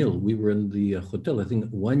Neil, we were in the hotel. I think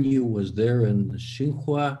Wan Yu was there in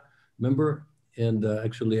Xinhua, remember? And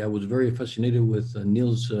actually I was very fascinated with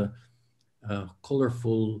Neil's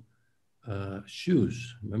colorful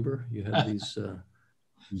shoes. Remember, you had these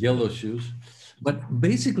yellow shoes. But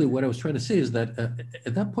basically what I was trying to say is that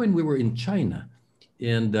at that point we were in China,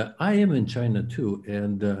 and I am in China too.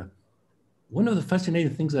 And one of the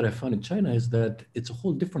fascinating things that I found in China is that it's a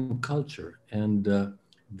whole different culture, and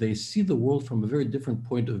they see the world from a very different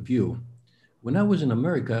point of view. When I was in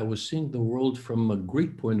America, I was seeing the world from a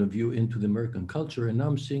Greek point of view into the American culture, and now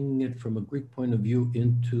I'm seeing it from a Greek point of view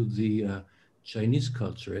into the Chinese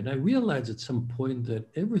culture. And I realized at some point that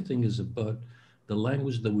everything is about the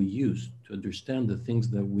language that we use to understand the things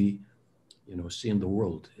that we, see in the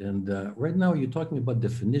world. And right now you're talking about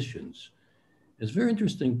definitions. It's very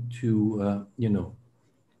interesting to,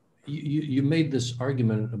 you made this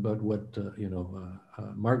argument about what,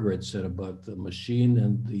 Margaret said about the machine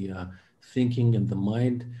and the thinking and the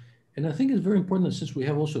mind. And I think it's very important that since we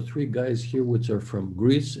have also three guys here, which are from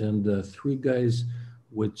Greece, and three guys,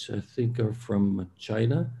 which I think are from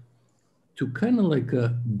China, to kind of like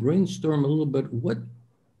brainstorm a little bit what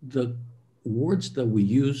the words that we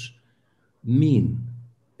use mean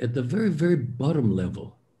at the very, very bottom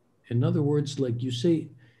level. In other words, like you say,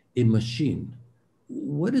 a machine.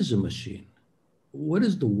 What is a machine? What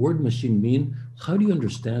does the word machine mean? How do you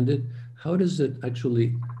understand it? How does it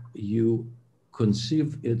actually, you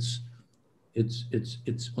conceive its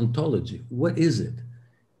ontology? What is it?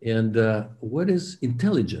 And what is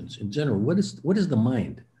intelligence in general? What is the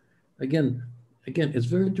mind? Again, it's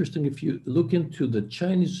very interesting if you look into the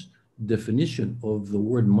Chinese definition of the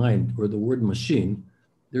word mind or the word machine.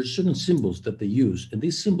 There's certain symbols that they use, and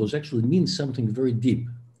these symbols actually mean something very deep.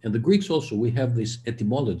 And the Greeks also, we have this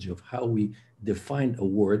etymology of how we define a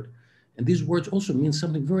word. And these words also mean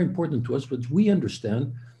something very important to us, which we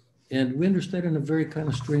understand, and we understand in a very kind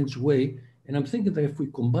of strange way. And I'm thinking that if we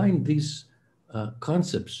combine these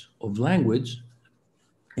concepts of language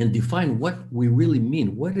and define what we really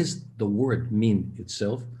mean, what does the word mean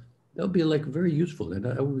itself, that would be like very useful. And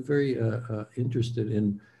I would be very interested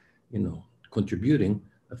in, contributing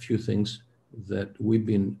a few things that we've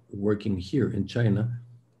been working here in China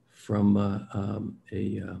from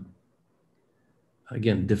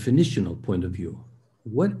again, definitional point of view.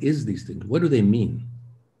 What is these things? What do they mean?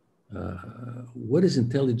 What is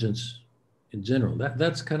intelligence in general?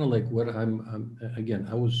 That's kind of like what I'm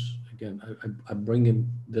bringing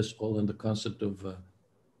this all in the concept of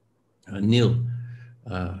Neil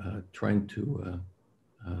trying to,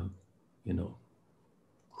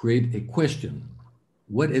 create a question.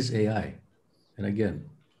 What is AI? And again,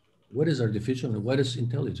 what is artificial and what is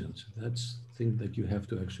intelligence? That's the thing that you have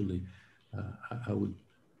to actually, I would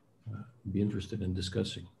be interested in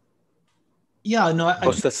discussing. Yeah, no,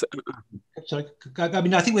 sorry. I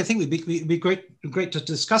mean, I think it'd be great to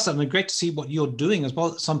discuss that, and great to see what you're doing as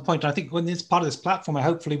well at some point. I think when it's part of this platform,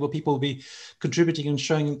 hopefully, people will be contributing and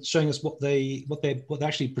showing us what they're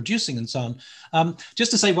actually producing and so on.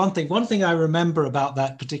 Just to say one thing I remember about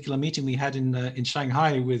that particular meeting we had in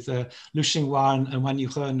Shanghai with Lu Xinghua and Wan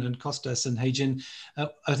Yuhen and Costas and Heijin.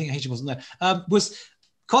 I think Heijin wasn't there. Was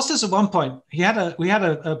Costas at one point, we had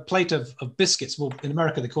a plate of biscuits. Well, in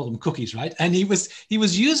America they call them cookies, right? And he was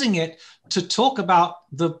using it to talk about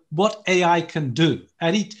what AI can do.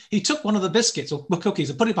 And he took one of the biscuits or cookies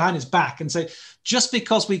and put it behind his back and said, just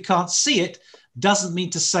because we can't see it doesn't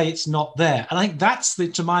mean to say it's not there. And I think that's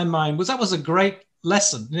to my mind that was a great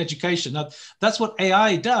lesson in education. Now, that's what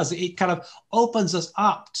AI does. It kind of opens us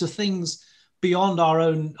up to things beyond our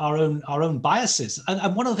own biases.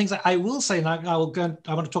 And one of the things that I will say, and I want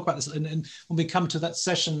to talk about this and when we come to that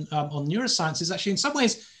session on neuroscience, is actually in some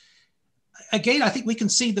ways, again, I think we can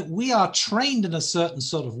see that we are trained in a certain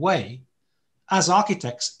sort of way as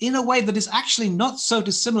architects in a way that is actually not so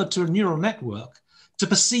dissimilar to a neural network to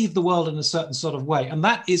perceive the world in a certain sort of way. And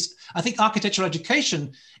that is, I think architectural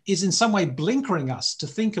education is in some way blinkering us to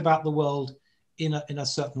think about the world in a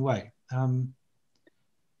certain way.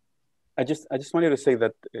 I just wanted to say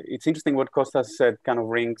that it's interesting what Costas said kind of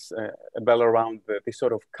rings a bell around the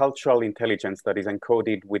sort of cultural intelligence that is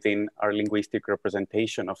encoded within our linguistic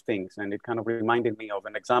representation of things. And it kind of reminded me of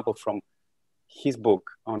an example from his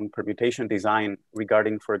book on permutation design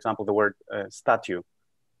regarding, for example, the word statue,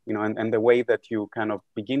 and the way that you kind of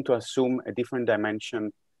begin to assume a different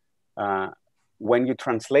dimension when you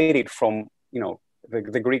translate it from,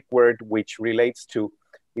 the Greek word which relates to,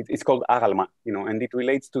 it's called agalma, and it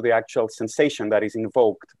relates to the actual sensation that is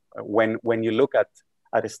invoked when you look at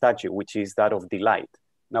a statue, which is that of delight.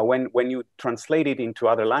 Now, when you translate it into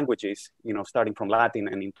other languages, starting from Latin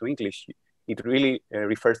and into English, it really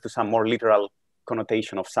refers to some more literal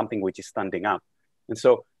connotation of something which is standing up. And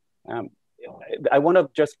so I want to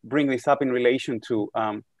just bring this up in relation to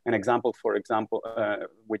an example, for example,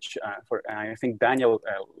 which I think Daniel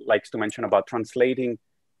likes to mention about translating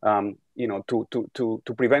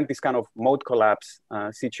to prevent this kind of mode collapse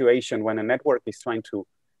situation when a network is trying to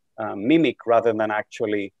mimic rather than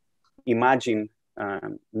actually imagine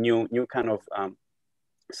new kind of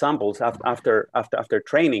samples after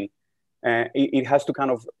training. It has to kind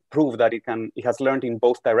of prove that it has learned in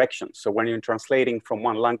both directions. So when you're translating from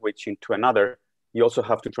one language into another, you also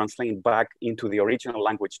have to translate back into the original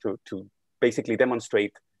language to basically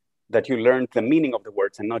demonstrate that you learned the meaning of the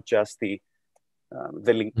words and not just the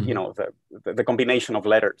combination of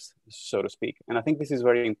letters, so to speak. And I think this is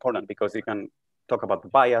very important because you can talk about the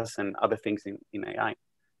bias and other things in AI.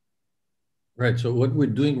 Right. So what we're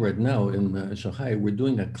doing right now in Shanghai, we're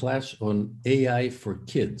doing a class on AI for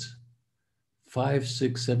kids, 5,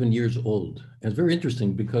 6, 7 years old. And it's very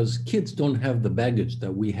interesting because kids don't have the baggage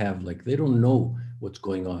that we have. Like, they don't know what's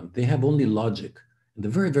going on. They have only logic. And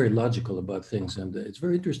they're very, very logical about things. And it's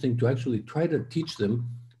very interesting to actually try to teach them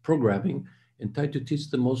programming and try to teach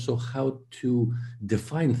them also how to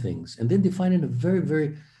define things. And then define in a very,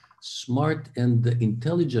 very smart and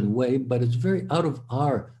intelligent way, but it's very out of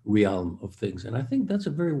our realm of things. And I think that's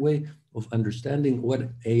a very way of understanding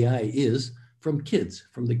what AI is from kids,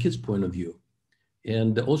 from the kids' point of view.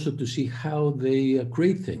 And also to see how they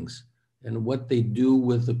create things and what they do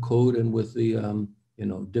with the code and with the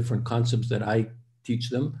different concepts that I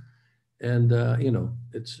teach them. And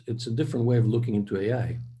it's a different way of looking into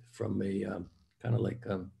AI from a kind of like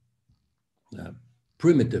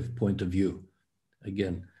primitive point of view.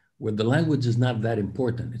 Again, where the language is not that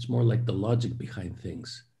important. It's more like the logic behind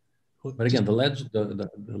things. But again,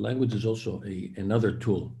 the language is also another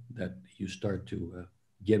tool that you start to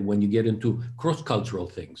get when you get into cross-cultural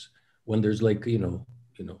things. When there's like,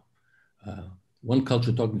 one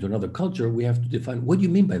culture talking to another culture, we have to define, what do you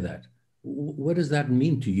mean by that? What does that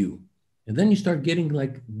mean to you? And then you start getting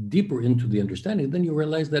like deeper into the understanding. Then you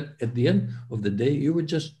realize that at the end of the day, you were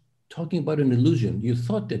just talking about an illusion. You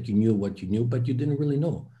thought that you knew what you knew, but you didn't really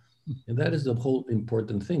know. And that is the whole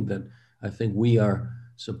important thing that I think we are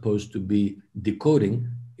supposed to be decoding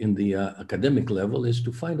in the academic level, is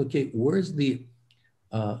to find, okay, where's the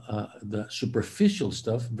superficial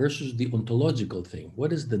stuff versus the ontological thing?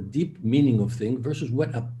 What is the deep meaning of thing versus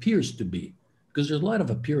what appears to be? Because there's a lot of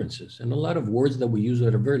appearances and a lot of words that we use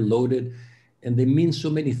that are very loaded, and they mean so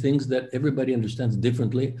many things that everybody understands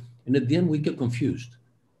differently. And at the end, we get confused.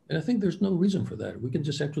 And I think there's no reason for that. We can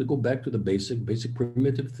just actually go back to the basic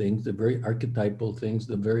primitive things, the very archetypal things,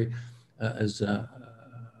 the very, as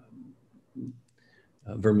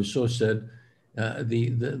Vermisseau said,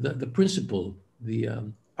 the principle, the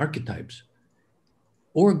archetypes.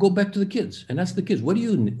 Or go back to the kids and ask the kids, what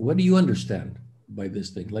do you understand by this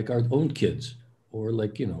thing? Like our own kids, or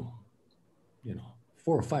like 4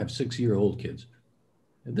 or 5, 6-year-old kids.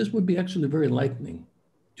 And this would be actually very enlightening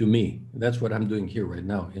to me. That's what I'm doing here right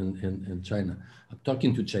now in China. I'm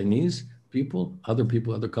talking to Chinese people, other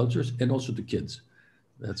cultures, and also to kids.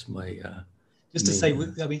 That's my just to say,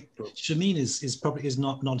 I mean, Shamin is probably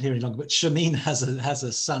not here any longer, but Shamin has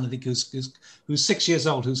a son, I think, who's 6 years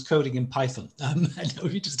old, who's coding in Python.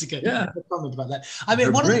 Just to get a comment about that. I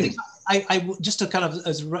mean, one of the things I just to kind of,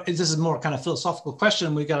 this is more kind of philosophical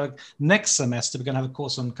question. We got next semester we're going to have a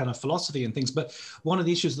course on kind of philosophy and things. But one of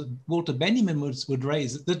the issues that Walter Benjamin would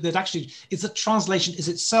raise that actually is that translation is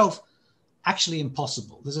itself actually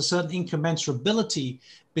impossible. There's a certain incommensurability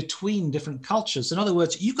between different cultures. In other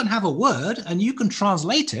words, you can have a word and you can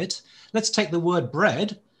translate it. Let's take the word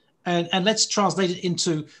bread and let's translate it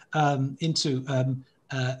into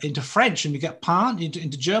French, and you get pain.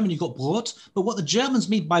 Into German, you got Brot. But what the Germans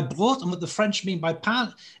mean by Brot and what the French mean by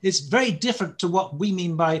pain is very different to what we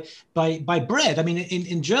mean by bread. I mean,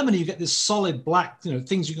 in Germany, you get this solid black,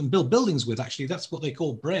 things you can build buildings with. Actually, that's what they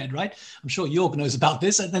call bread, right? I'm sure Jorg knows about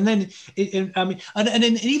this. And then,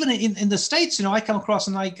 even in the States, I come across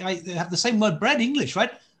and I have the same word bread, English,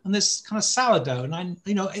 right? And this kind of sourdough, and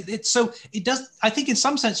it does. I think in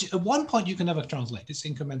some sense, at one point you can never translate. It's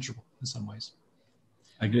incommensurable in some ways.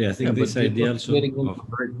 I agree. I think this idea also getting into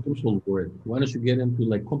a very simple word. Why don't you get into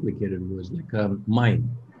like complicated words like mind?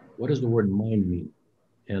 What does the word mind mean?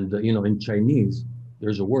 And in Chinese,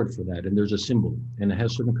 there's a word for that, and there's a symbol, and it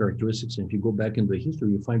has certain characteristics. And if you go back into the history,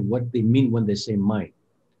 you find what they mean when they say mind.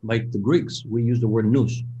 Like the Greeks, we use the word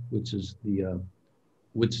nous, which is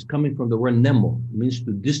coming from the word nemo, means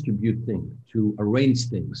to distribute things, to arrange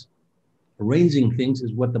things. Arranging things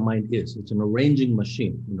is what the mind is. It's an arranging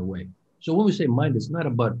machine in a way. So when we say mind, it's not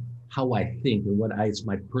about how I think and it's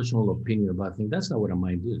my personal opinion about things. That's not what a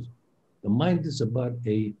mind is. The mind is about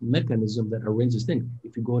a mechanism that arranges things.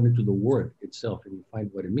 If you go into the word itself and you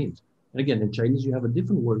find what it means. And again, in Chinese, you have a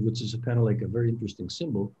different word, which is kind of like a very interesting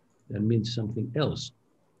symbol that means something else.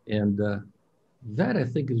 And that I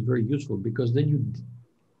think is very useful, because then you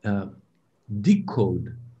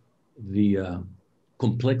decode the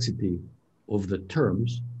complexity of the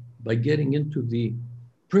terms by getting into the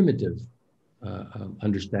primitive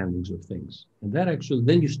understandings of things. And that actually,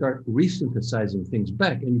 then you start resynthesizing things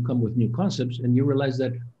back and you come with new concepts, and you realize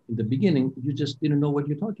that in the beginning, you just didn't know what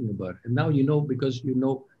you're talking about. And now you know, because you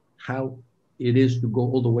know how it is to go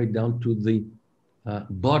all the way down to the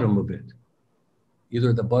bottom of it.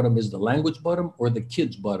 Either the bottom is the language bottom or the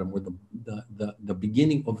kid's bottom, or the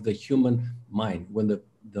beginning of the human mind, when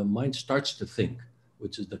the mind starts to think,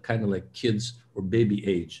 which is the kind of like kids or baby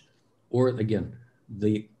age. Or again,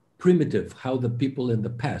 the primitive, how the people in the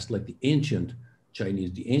past, like the ancient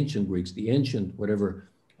Chinese, the ancient Greeks, the ancient whatever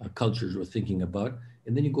cultures were thinking about.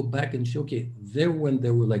 And then you go back and say, okay, when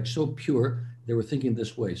they were like so pure, they were thinking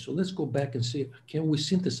this way. So let's go back and see, can we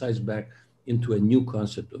synthesize back into a new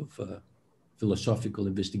concept of philosophical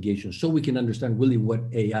investigation so we can understand really what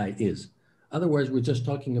AI is. Otherwise, we're just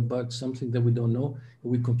talking about something that we don't know,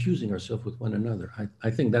 and we're confusing ourselves with one another.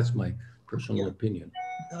 I think that's my personal opinion.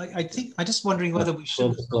 I think I'm just wondering whether we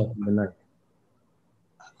should.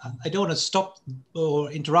 I don't want to stop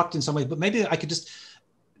or interrupt in some way, but maybe I could just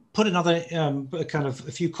put another kind of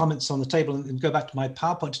a few comments on the table and go back to my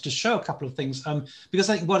PowerPoint to show a couple of things. Because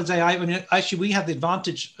I think what is AI? I mean, actually, we have the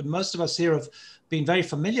advantage, most of us here, of being very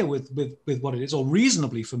familiar with what it is, or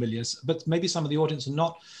reasonably familiar, but maybe some of the audience are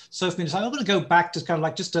not so familiar. So I'm going to go back to kind of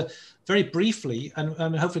like just to very briefly,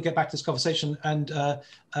 and hopefully get back to this conversation, and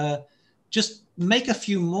just make a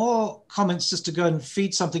few more comments just to go and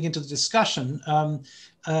feed something into the discussion. And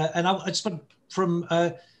I just want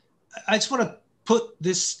to put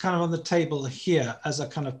this kind of on the table here as a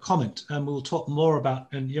kind of comment, and we'll talk more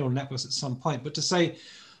about neural networks at some point, but to say,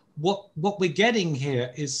 what we're getting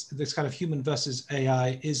here is this kind of human versus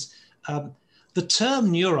AI is the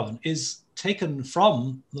term neuron is taken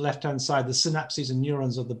from the left-hand side, the synapses and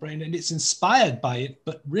neurons of the brain, and it's inspired by it,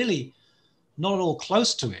 but really not at all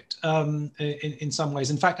close to it in some ways.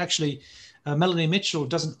 In fact, actually, Melanie Mitchell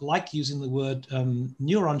doesn't like using the word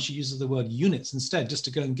neuron. She uses the word units instead, just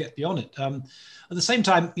to go and get beyond it. At the same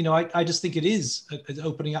time, I just think it is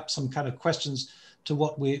opening up some kind of questions to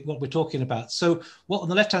what we're talking about. So what on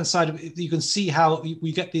the left-hand side, you can see how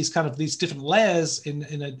we get these different layers in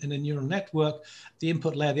a neural network, the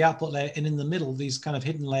input layer, the output layer, and in the middle, these kind of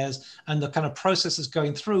hidden layers and the kind of processes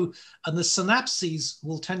going through. And the synapses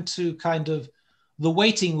will tend to the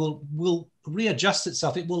weighting will readjust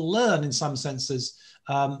itself. It will learn in some senses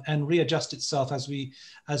and readjust itself as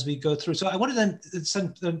we go through. So I wanted to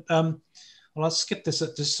send, well, I'll skip this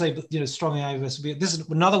to say, strong AI versus, this is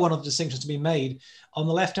another one of the distinctions to be made. On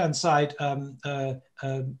the left-hand side,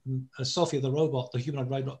 Sophia, the robot, the humanoid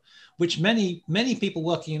robot, which many people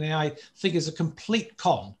working in AI think is a complete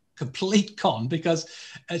con, because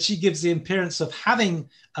she gives the appearance of having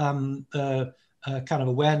kind of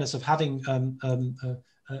awareness, of having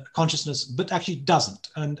consciousness, but actually doesn't.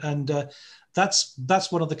 And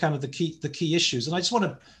that's one of the kind of the key issues. And I just want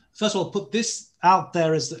to first of all put this out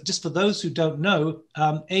there, is that just for those who don't know,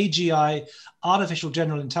 AGI, artificial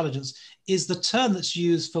general intelligence, is the term that's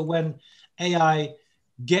used for when AI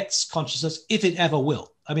gets consciousness, if it ever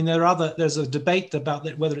will. I mean, there's a debate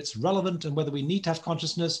about whether it's relevant and whether we need to have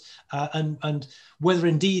consciousness, and whether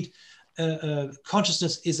indeed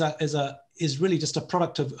consciousness is really just a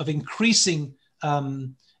product of increasing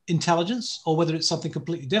intelligence, or whether it's something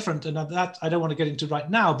completely different. And that I don't want to get into right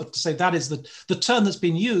now, but to say that is the term that's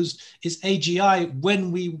been used is AGI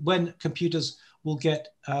when computers will get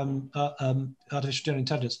artificial general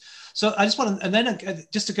intelligence. So I just want to, and then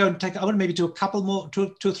just to go and I want to maybe do a couple more,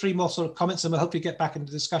 two or three more sort of comments, and we'll hopefully get back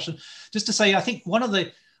into discussion. Just to say, I think one of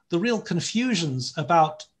the real confusions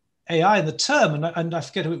about AI and the term, and I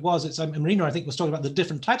forget who it was, it's Marina, I think, was talking about the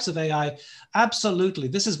different types of AI. Absolutely.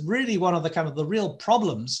 This is really one of the kind of the real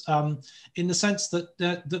problems, in the sense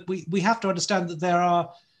that we have to understand that there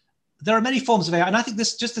are many forms of AI. And I think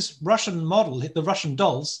this Russian model, the Russian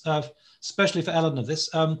dolls, especially for Eleanor, this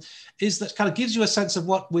is that kind of gives you a sense of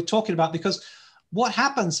what we're talking about, because what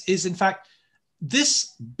happens is, in fact,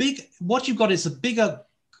 what you've got is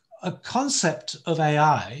a concept of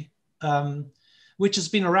AI, which has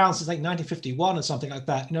been around since like 1951 or something like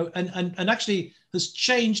that, and actually has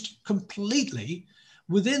changed completely.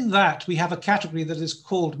 Within that, we have a category that is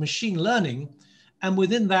called machine learning, and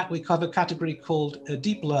within that, we have a category called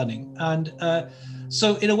deep learning. And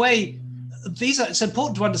so, in a way, it's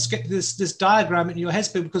important to understand this diagram in your heads,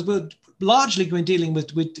 because we're largely going dealing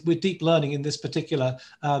with deep learning in this particular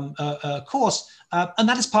course, and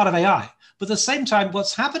that is part of AI. But at the same time,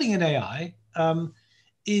 what's happening in AI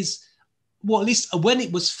is, well, at least when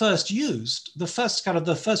it was first used, the first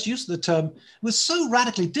use of the term was so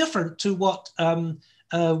radically different to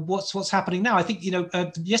what's happening now. I think,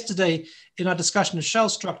 yesterday in our discussion of shell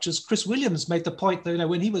structures, Chris Williams made the point that,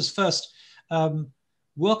 when he was first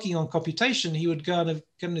working on computation, he would go and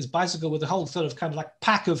get on his bicycle with a whole sort of kind of like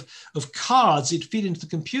pack of cards he'd feed into the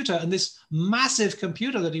computer. And this massive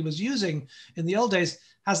computer that he was using in the old days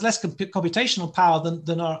has less computational power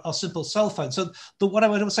than our simple cell phone. So what I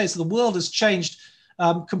would say is the world has changed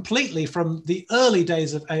completely from the early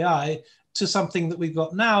days of AI to something that we've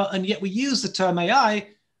got now. And yet we use the term AI,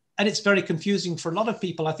 and it's very confusing for a lot of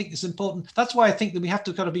people. I think it's important. That's why I think that we have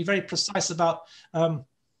to kind of be very precise about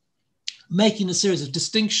making a series of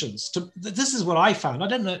distinctions. This is what I found. I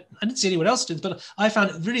don't know, I didn't see anyone else did, but I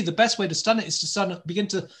found really the best way to study it is to begin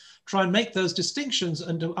to try and make those distinctions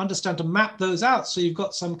and to understand, to map those out so you've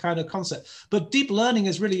got some kind of concept. But deep learning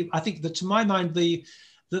is really, I think that to my mind, the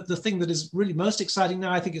thing that is really most exciting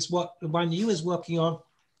now, I think it's what Wan Yu is working on,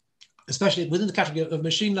 especially within the category of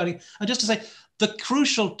machine learning. And just to say, the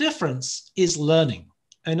crucial difference is learning.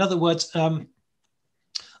 In other words,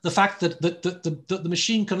 the fact that the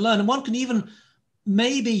machine can learn, and one can even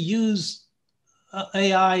maybe use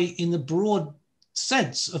AI in the broad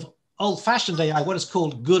sense of old-fashioned AI, what is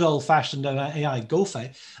called good old-fashioned AI,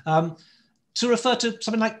 GOFAE, to refer to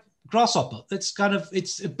something like Grasshopper. It's kind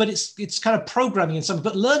of programming in something,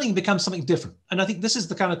 but learning becomes something different. And I think this is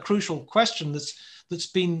the kind of crucial question that's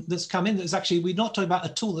come in. That's actually, we're not talking about a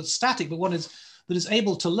tool that's static, but one that is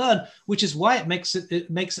able to learn, which is why it makes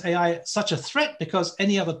AI such a threat, because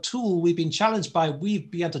any other tool we've been challenged by, we've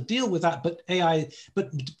begun to deal with that, but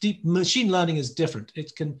deep machine learning is different.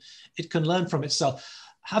 It can learn from itself.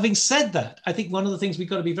 Having said that, I think one of the things we've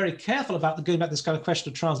got to be very careful about, going back to this kind of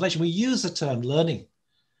question of translation, we use the term learning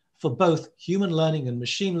for both human learning and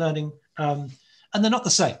machine learning, and they're not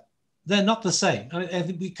the same. They're not the same. I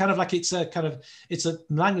think we kind of like it's a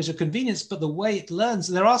language of convenience, but the way it learns,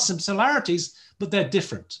 there are some similarities, but they're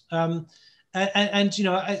different. And you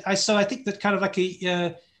know, so I think that kind of like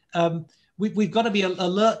we've got to be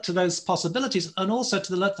alert to those possibilities, and also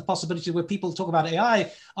to alert the possibility where people talk about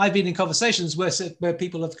AI. I've been in conversations where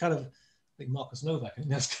people have kind of, I think Marcus Novak, I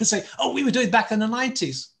was going to say, oh, we were doing back in the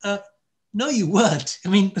 90s. No, you weren't. I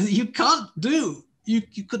mean, you can't do,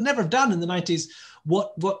 you could never have done in the 90s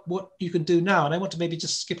what you can do now. And I want to maybe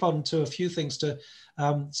just skip on to a few things to,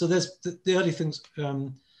 so there's the early things.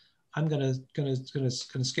 I'm gonna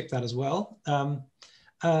skip that as well. And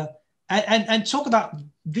talk about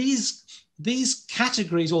these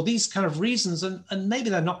categories or these kind of reasons, and maybe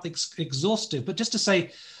they're not exhaustive, but just to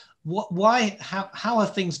say, how are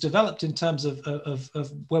things developed in terms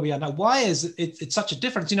of where we are now? Why is it's such a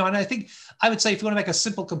difference? You know, and I think I would say, if you want to make a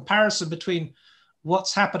simple comparison between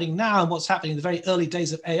what's happening now and what's happening in the very early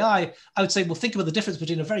days of AI, I would say, well, think about the difference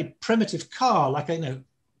between a very primitive car, like a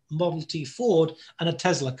Model T Ford, and a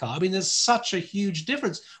Tesla car. I mean, there's such a huge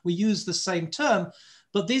difference. We use the same term,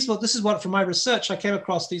 but this is what, from my research, I came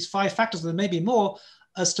across these 5 factors, there may be more,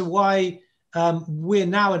 as to why we're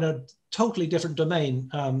now in a totally different domain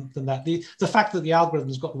than that. The fact that the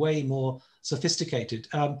algorithms got way more sophisticated.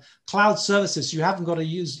 Cloud services, you haven't got to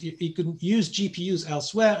use, you can use GPUs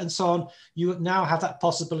elsewhere and so on. You now have that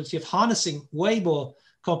possibility of harnessing way more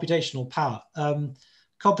computational power.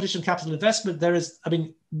 Competition capital investment, there is, I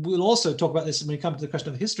mean, we'll also talk about this when we come to the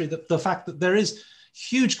question of history, the fact that there is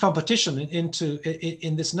huge competition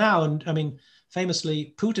in this now. And I mean,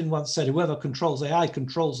 famously, Putin once said, whoever controls AI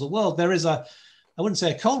controls the world. There is I wouldn't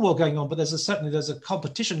say a Cold War going on, but certainly there's a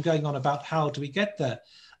competition going on about how do we get there.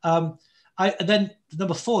 Then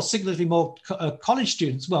number 4, significantly more college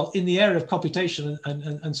students. Well, in the area of computation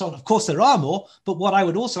and so on, of course there are more, but what I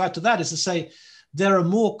would also add to that is to say there are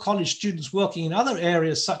more college students working in other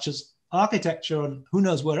areas such as architecture and who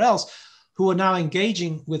knows where else, who are now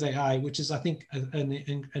engaging with AI, which is, I think,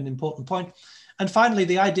 an important point. And finally,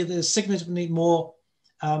 the idea that there's significantly more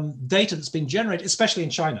data that's been generated, especially in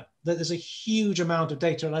China. There's a huge amount of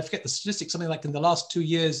data, and I forget the statistics, something like in the last 2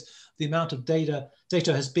 years, the amount of data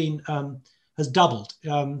has been has doubled.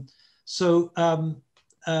 And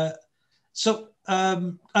I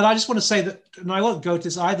just want to say that, and I won't go to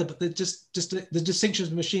this either, but just the distinctions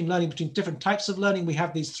of machine learning between different types of learning. We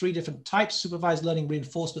have these 3 different types: supervised learning,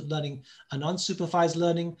 reinforcement learning, and unsupervised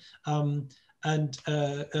learning.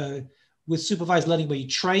 With supervised learning, where you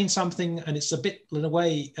train something, and it's a bit, in a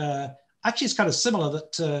way, actually it's kind of similar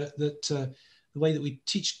that the way that we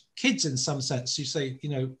teach kids in some sense. You say,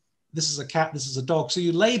 this is a cat, this is a dog. So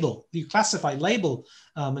you classify, label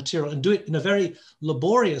material, and do it in a very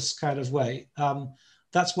laborious kind of way.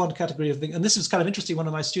 That's one category of thing. And this is kind of interesting. One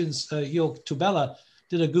of my students, Jörg Tubella,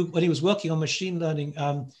 did a Google, when he was working on machine learning,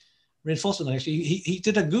 reinforcement learning, actually, he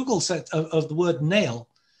did a Google set of the word nail.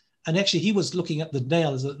 and actually he was looking at the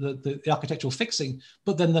nail as the architectural fixing,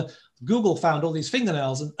 but then Google found all these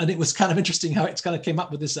fingernails, and it was kind of interesting how it's kind of came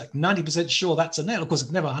up with this like 90% sure that's a nail. Of course,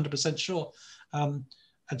 it's never 100% sure, and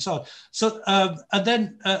so on. So and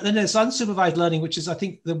then there's unsupervised learning, which is I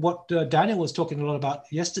think what Daniel was talking a lot about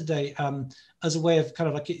yesterday, as a way of kind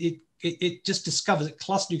of like it just discovers it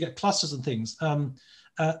you get clusters and things.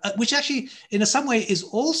 Which actually, in some way, is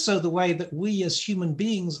also the way that we as human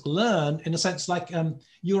beings learn, in a sense, like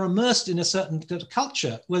you're immersed in a certain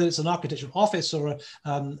culture, whether it's an architectural office or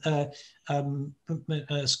a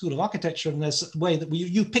school of architecture, and there's a way that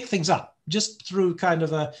you pick things up just through kind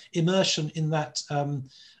of a immersion in that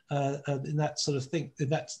sort of thing, in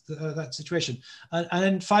that situation. And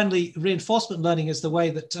then finally, reinforcement learning is the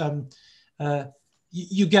way that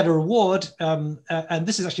you get a reward, and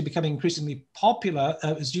this is actually becoming increasingly popular.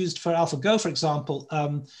 It's used for AlphaGo, for example.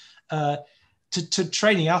 To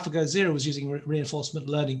training, AlphaGo 0 was using reinforcement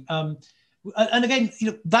learning. And again,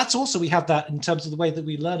 that's also, we have that in terms of the way that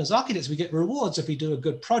we learn as architects. We get rewards if we do a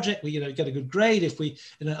good project. We get a good grade. If we,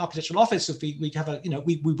 in an architectural office, if we have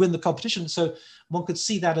we win the competition. So one could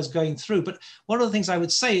see that as going through. But one of the things I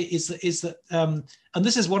would say is that and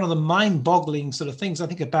this is one of the mind-boggling sort of things I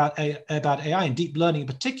think about AI and deep learning in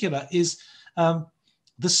particular, is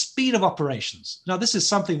the speed of operations. Now, this is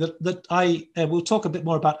something that I will talk a bit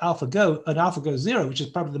more about AlphaGo and AlphaGo 0, which is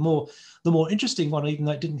probably the more interesting one, even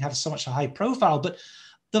though it didn't have so much a high profile. But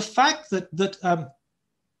the fact that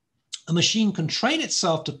a machine can train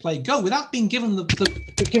itself to play Go without being given the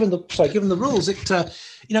rules,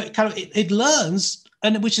 it learns,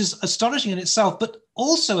 and which is astonishing in itself. But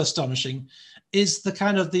also astonishing is the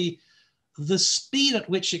kind of the speed at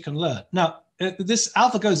which it can learn. Now, this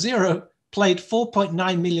AlphaGo 0 played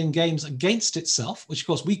 4.9 million games against itself, which of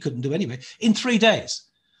course we couldn't do anyway, in 3 days.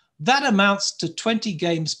 That amounts to 20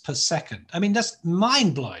 games per second. I mean, that's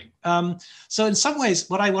mind-blowing. So in some ways,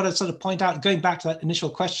 what I want to sort of point out, going back to that initial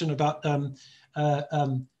question about from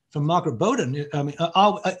Margaret Bowden,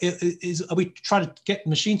 are we trying to get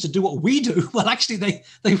machines to do what we do? Well, actually,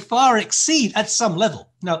 they far exceed at some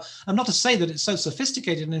level. Now, I'm not to say that it's so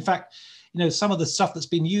sophisticated. And in fact, some of the stuff that's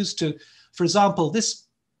been used to, for example, this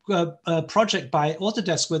project by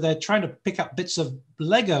Autodesk, where they're trying to pick up bits of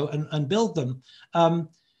Lego and build them.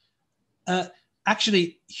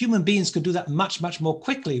 Actually, human beings can do that much, much more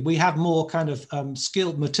quickly. We have more kind of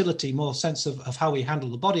skill, motility, more sense of how we handle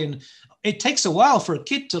the body. And it takes a while for a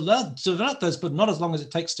kid to learn to develop those, but not as long as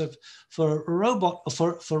it takes for a robot or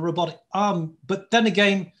for a robotic arm. But then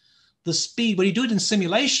again, the speed, when you do it in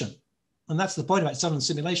simulation, and that's the point about it, in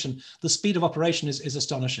simulation, the speed of operation is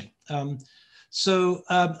astonishing. And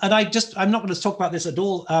I'm not going to talk about this at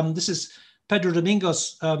all. This is Pedro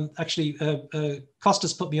Domingos, actually,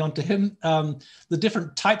 Costas put me onto him. The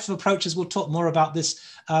different types of approaches, we'll talk more about this.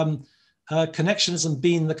 Connectionism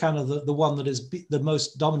being the kind of the one that is the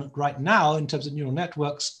most dominant right now in terms of neural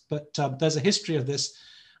networks, but there's a history of this.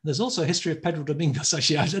 There's also a history of Pedro Domingos,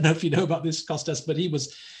 actually. I don't know if you know about this, Costas, but he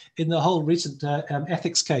was in the whole recent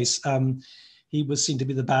ethics case. He was seen to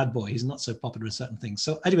be the bad boy. He's not so popular in certain things.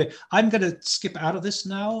 So anyway, I'm going to skip out of this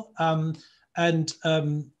now and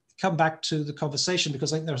come back to the conversation,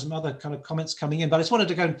 because I think there are some other kind of comments coming in, but I just wanted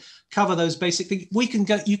to go and cover those basic things.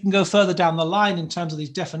 You can go further down the line in terms of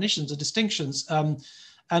these definitions and distinctions. And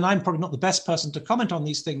I'm probably not the best person to comment on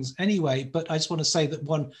these things anyway, but I just want to say that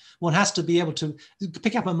one has to be able to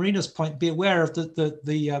pick up on Marina's point, be aware of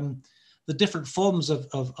the different forms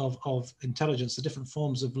of intelligence, the different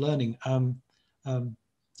forms of learning. I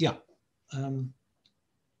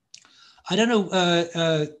don't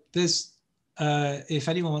know. There's if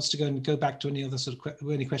anyone wants to go back to any other sort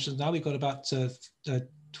of any questions now. We've got about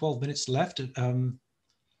 12 minutes left. Do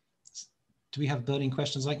we have burning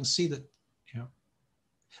questions? I can see that. Yeah.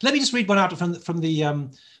 Let me just read one out from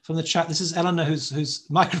the chat. This is Eleanor, whose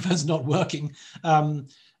microphone's not working. In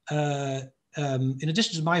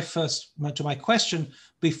addition to my question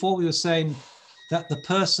before, we were saying that the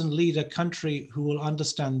person, leader, country who will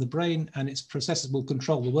understand the brain and its processes will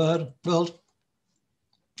control the world.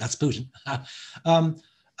 That's Putin.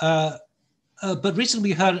 But recently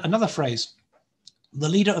we heard another phrase: the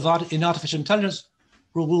leader in artificial intelligence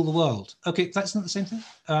will rule the world. Okay, that's not the same thing.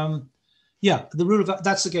 Yeah, the rule of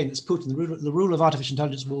that's again, it's Putin. The rule of artificial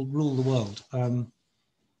intelligence will rule the world.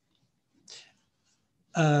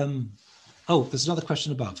 Oh, there's another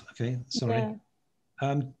question above. Okay, sorry.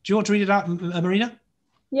 Yeah. Do you want to read it out, Marina?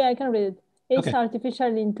 Yeah, I can read it. Is Okay.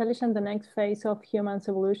 artificial intelligence the next phase of human's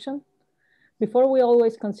evolution? Before, we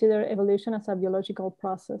always consider evolution as a biological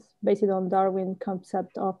process based on Darwin's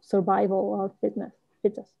concept of survival or fitness.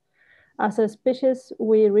 As a species,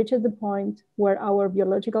 we reached the point where our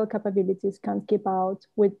biological capabilities can keep out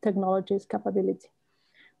with technology's capability.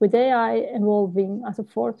 With AI evolving as a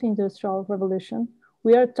fourth industrial revolution,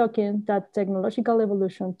 we are talking that technological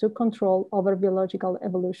evolution took control over biological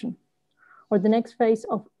evolution. Or the next phase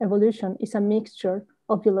of evolution is a mixture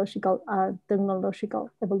of biological and technological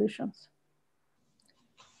evolutions.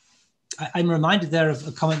 I'm reminded there of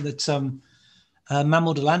a comment that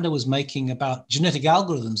Manuel de Landa was making about genetic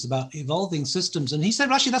algorithms, about evolving systems. And he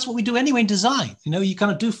said, actually, that's what we do anyway in design. You know, you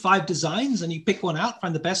kind of do 5 designs and you pick one out,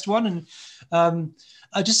 find the best one. And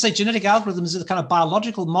I just say genetic algorithms is a kind of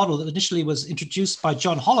biological model that initially was introduced by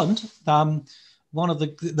John Holland, one of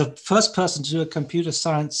the first person to do a computer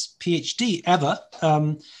science PhD ever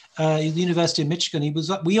at the University of Michigan.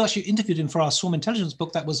 We actually interviewed him for our Swarm Intelligence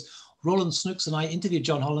book. That was Roland Snooks and I interviewed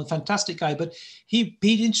John Holland, fantastic guy, but he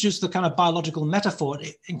introduced the kind of biological metaphor.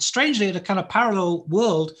 And strangely, in a kind of parallel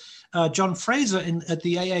world, John Fraser at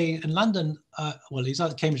the AA in London, well, he's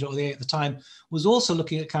at Cambridge or the AA at the time, was also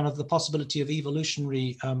looking at kind of the possibility of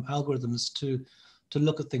evolutionary algorithms to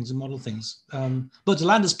look at things and model things. But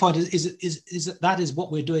Delanda's point is that is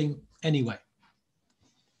what we're doing anyway.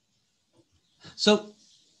 So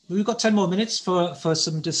we've got 10 more minutes for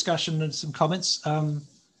some discussion and some comments.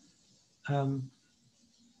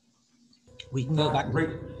 We can go back.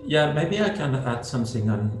 Yeah, maybe I can add something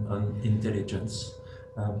on intelligence.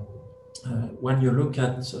 When you look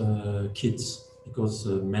at kids, because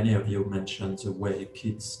many of you mentioned the way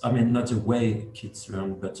kids, I mean, not the way kids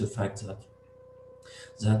learn, but the fact that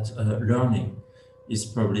learning is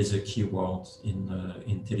probably the key word in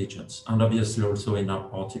intelligence, and obviously also in our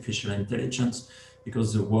artificial intelligence,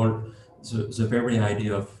 because the very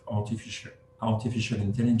idea of artificial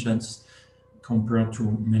intelligence compared to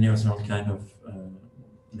many other kind of,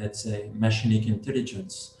 let's say, machinic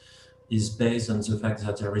intelligence is based on the fact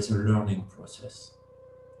that there is a learning process.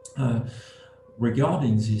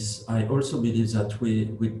 Regarding this, I also believe that we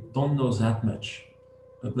don't know that much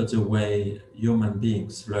about the way human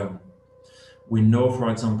beings learn. We know,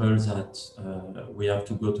 for example, that we have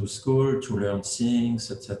to go to school to learn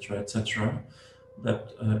things, etc., etc.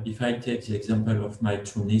 But if I take the example of my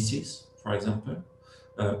 2 nieces, for example,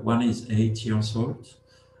 one is 8 years old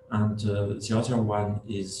and the other one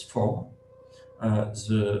is 4.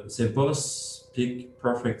 They both speak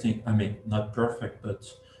perfect, I mean, not perfect, but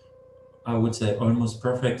I would say almost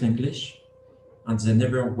perfect English. And they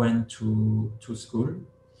never went to school.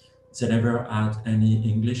 They never had any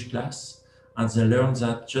English class. And they learned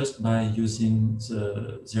that just by using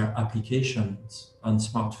their applications on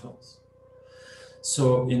smartphones.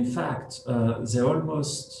 So in fact, they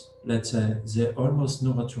almost, let's say, they almost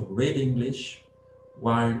know how to read English,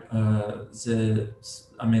 while the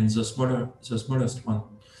smallest one,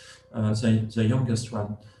 the youngest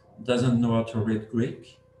one, doesn't know how to read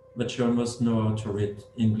Greek, but she almost knows how to read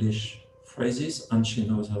English phrases, and she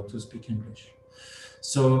knows how to speak English.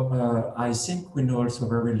 So I think we know also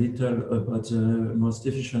very little about the most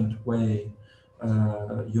efficient way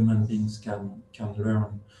human beings can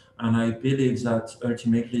learn. And I believe that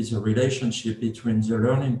ultimately the relationship between the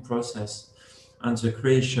learning process and the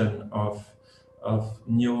creation of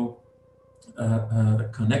new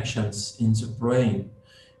connections in the brain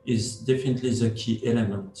is definitely the key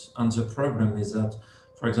element. And the problem is that,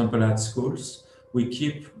 for example, at schools, we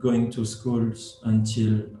keep going to schools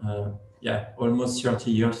until almost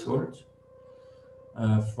 30 years old.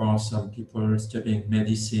 For some people studying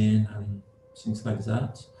medicine and things like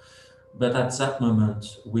that. But at that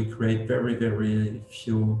moment, we create very, very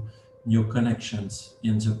few new connections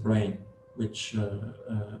in the brain, which,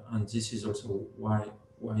 and this is also why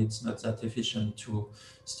it's not that efficient to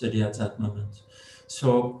study at that moment.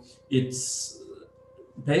 So it's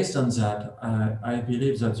based on that, I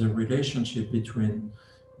believe that the relationship between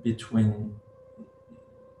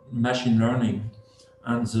machine learning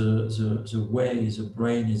and the way the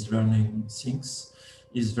brain is learning things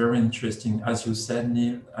is very interesting. As you said,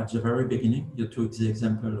 Neil, at the very beginning, you took the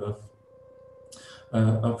example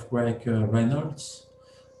of Greg Reynolds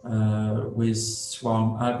with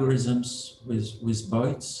swarm algorithms, with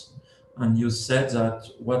Boyds, and you said that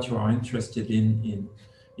what you are interested in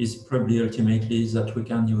is probably ultimately that we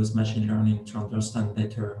can use machine learning to understand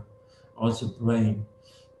better how the brain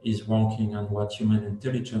is working and what human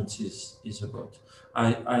intelligence is about.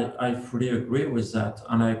 I fully agree with that,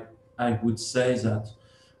 and I would say that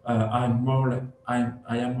I am more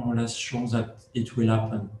or less sure that it will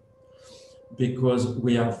happen, because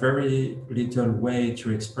we have very little way to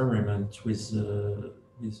experiment with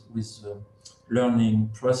learning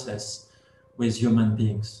process with human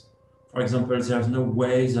beings. For example, there's no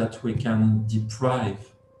way that we can deprive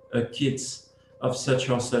kids of such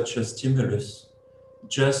or such a stimulus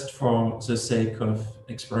just for the sake of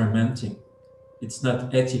experimenting. It's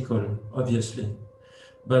not ethical, obviously,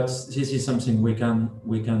 but this is something we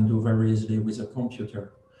can do very easily with a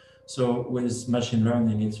computer. So with machine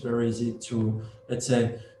learning, it's very easy to, let's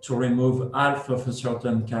say, to remove half of a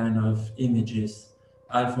certain kind of images,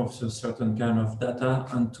 half of a certain kind of data,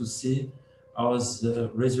 and to see how the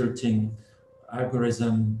resulting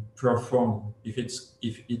algorithm perform, if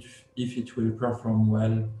it will perform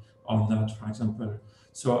well or not, for example.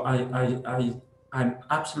 So I'm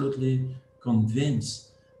absolutely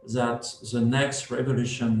convinced that the next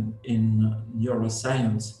revolution in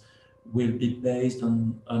neuroscience will be based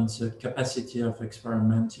on the capacity of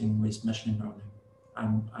experimenting with machine learning.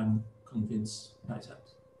 I'm convinced by that.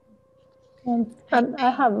 And I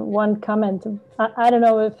have one comment. I don't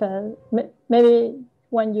know if maybe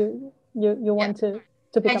when you want to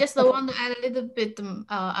pick up. I just want to add a little bit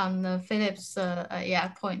on Philip's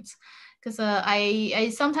points, because I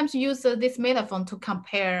sometimes use this metaphor to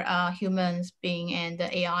compare humans being and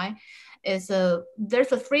AI. There's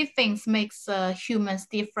three things makes humans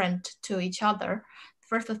different to each other.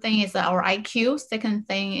 First thing is our IQ. Second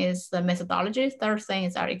thing is the methodology. Third thing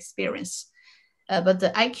is our experience. But the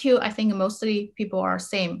IQ, I think mostly people are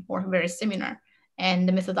same or very similar. And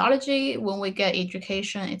the methodology, when we get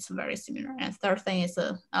education, it's very similar. And third thing is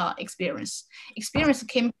experience. Experience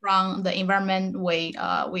came from the environment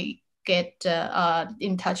we get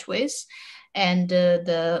in touch with, and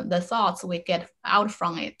the thoughts we get out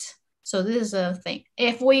from it. So this is a thing.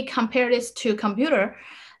 If we compare this to computer,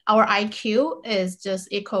 our IQ is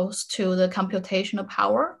just equals to the computational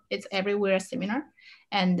power. It's everywhere similar.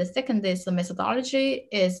 And the second is the methodology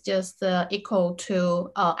is just equal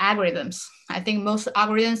to algorithms. I think most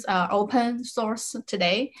algorithms are open source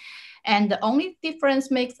today. And the only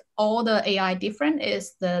difference makes all the AI different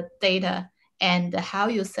is the data and how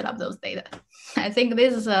you set up those data. I think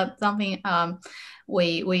this is something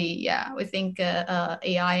we think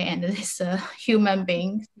AI and this human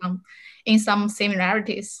being in some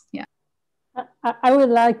similarities. Yeah. I would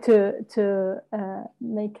like to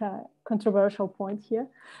make a controversial point here,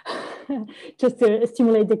 just to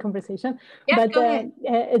stimulate the conversation. Yeah, but go ahead.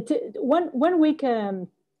 1 week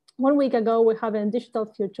 1 week ago, we have a Digital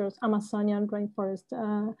Futures Amazonian Rainforest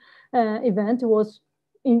event. It was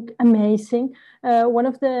amazing. One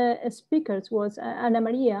of the speakers was Ana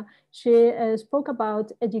Maria. She spoke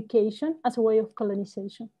about education as a way of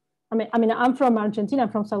colonization. I mean, I'm from Argentina,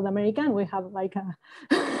 I'm from South America, and we have like a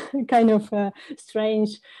kind of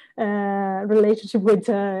strange relationship with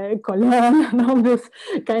Colón and all these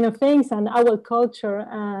kind of things, and our culture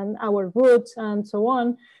and our roots and so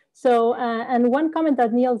on. So, and one comment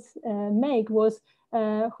that Niels made was,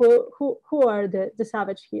 who are the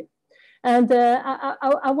savage here? And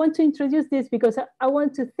I want to introduce this because I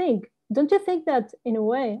want to think, don't you think that in a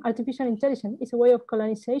way, artificial intelligence is a way of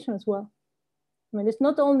colonization as well? I mean, it's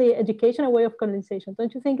not only education, a way of colonization.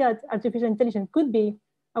 Don't you think that artificial intelligence could be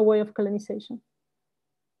a way of colonization?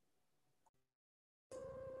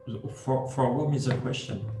 For whom is a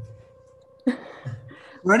question?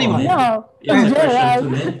 For anyone. No,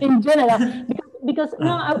 in general. Because no,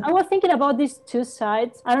 I was thinking about these two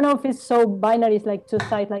sides. I don't know if it's so binary, it's like two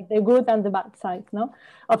sides, like the good and the bad sides, no,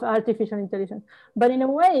 of artificial intelligence. But in a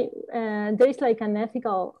way, there is like an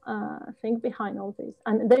ethical thing behind all this.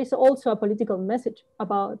 And there is also a political message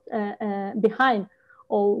about behind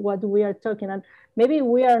all what we are talking. And maybe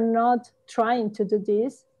we are not trying to do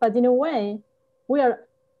this, but in a way, we are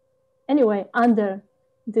anyway under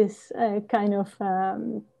this kind of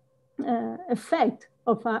effect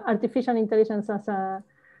of artificial intelligence as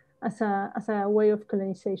a way of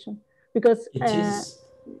colonization, because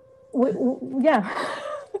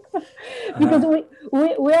because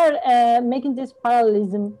we are making this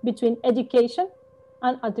parallelism between education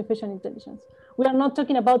and artificial intelligence. We are not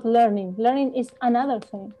talking about learning. Learning is another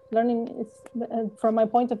thing. Learning is, from my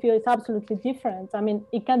point of view, is absolutely different. I mean,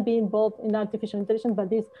 it can be involved in artificial intelligence, but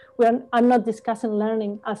I'm not discussing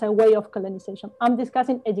learning as a way of colonization. I'm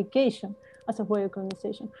discussing education as a way of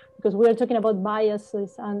colonization, because we are talking about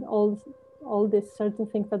biases and all these certain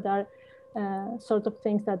things that are sort of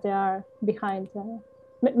things that they are behind.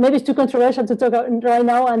 Maybe it's too controversial to talk right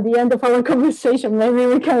now at the end of our conversation. Maybe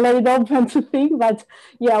we can let it open to think, but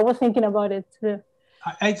yeah, I was thinking about it too.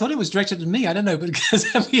 I thought it was directed at me. I don't know, because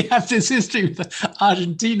we have this history with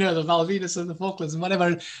Argentina, the Malvinas and the Falklands and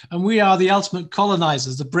whatever, and we are the ultimate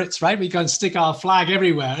colonizers, the Brits, right? We go and stick our flag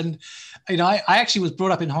everywhere. And I actually was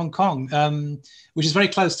brought up in Hong Kong, which is very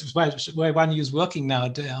close to where Wan Yu's working now,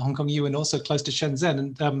 at Hong Kong U, and also close to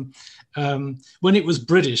Shenzhen. And when it was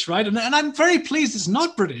British, right? And I'm very pleased it's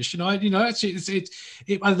not British. Actually,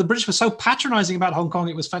 the British were so patronizing about Hong Kong.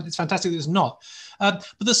 It's fantastic that it's not. But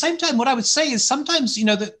at the same time, what I would say is sometimes,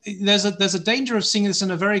 that there's a danger of seeing this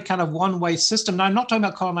in a very kind of one-way system. Now, I'm not talking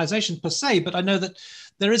about colonization per se, but I know that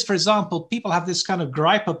there is, for example, people have this kind of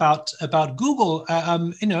gripe about Google,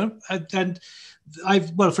 and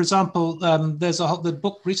for example, there's the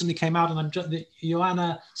book recently came out, and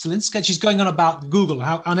Joanna Selinska, she's going on about Google,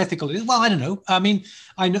 how unethical it is. Well, I don't know. I mean,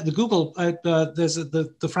 I know the Google, there's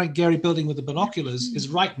the Frank Gehry building with the binoculars is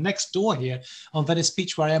right next door here on Venice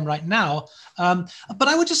Beach, where I am right now. But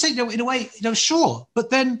I would just say, in a way, sure.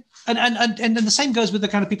 But then, and the same goes with the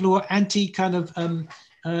kind of people who are anti capitalism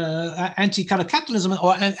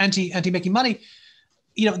or anti making money.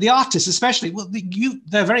 The artists especially, well,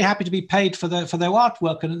 they're very happy to be paid for their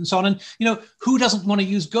artwork and so on. And, who doesn't want to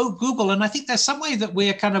use Google? And I think there's some way that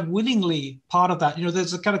we're kind of willingly part of that.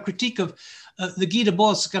 There's a kind of critique of the Guy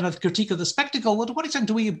Debord's kind of critique of the spectacle. Well, to what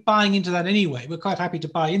extent are we buying into that anyway? We're quite happy to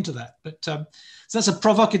buy into that. But so that's a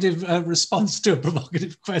provocative response to a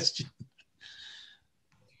provocative question.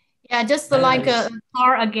 Yeah, just like a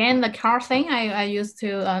car again, the car thing I used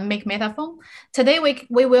to make metaphor. Today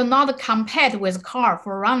we will not compete with car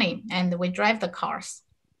for running, and we drive the cars.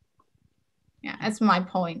 Yeah, that's my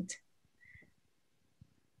point.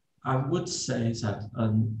 I would say that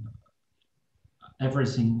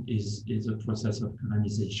everything is a process of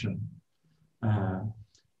colonization. I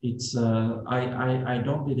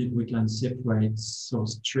don't believe we can separate so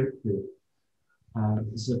strictly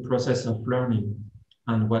the process of learning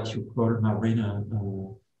and what you call, Marina,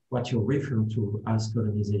 what you refer to as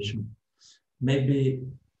colonization. Maybe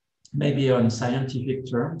on scientific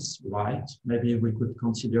terms, right? Maybe we could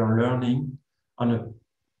consider learning on a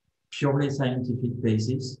purely scientific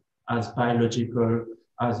basis as biological,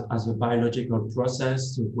 as a biological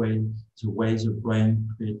process, the way the brain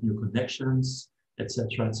creates new connections,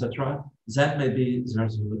 etc., etc. Then maybe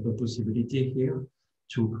there's a possibility here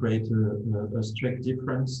to create a strict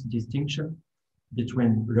distinction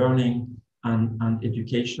between learning and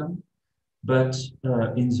education. But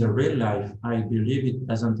in the real life, I believe it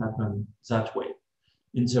doesn't happen that way.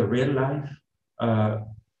 In the real life,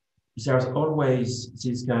 there's always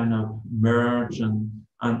this kind of merge and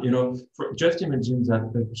just imagine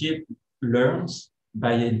that a kid learns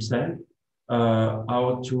by himself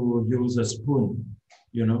how to use a spoon,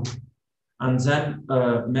 and then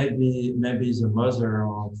maybe the mother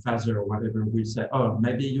or father or whatever will say, oh,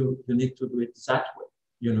 maybe you need to do it that way.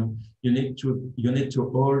 You need to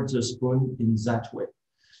hold the spoon in that way.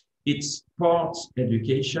 It's part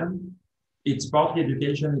education. It's partly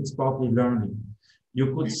education. It's partly learning.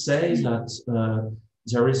 You could say that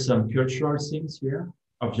there is some cultural things here.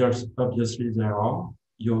 Obviously there are.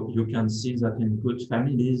 You can see that in good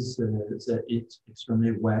families, they eat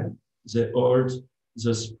extremely well. They hold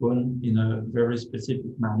the spoon in a very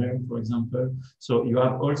specific manner, for example. So you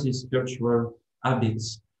have all these cultural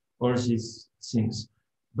habits, all these things.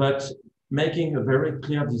 But making a very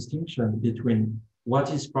clear distinction between what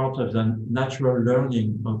is part of the natural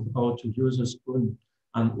learning of how to use a spoon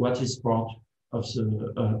and what is part of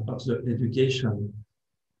the education.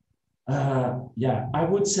 I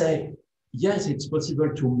would say, yes, it's possible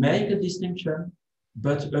to make a distinction,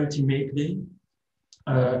 but ultimately,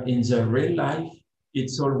 in the real life, it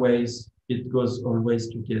goes always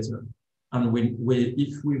together. And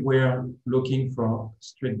if we were looking for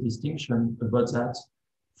strict distinction about that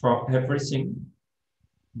for everything,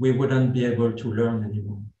 we wouldn't be able to learn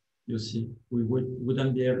anymore. You see, we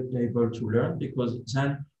wouldn't be able to learn, because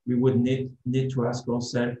then we would need to ask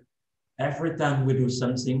ourselves, every time we do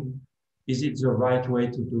something, is it the right way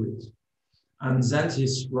to do it? And then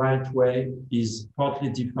this right way is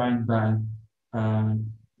partly defined by,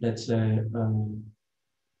 let's say,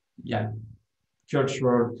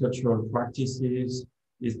 cultural practices.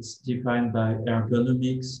 It's defined by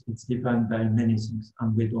ergonomics. It's defined by many things,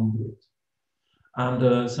 and we don't do it.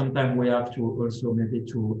 And sometimes we have to also maybe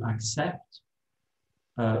to accept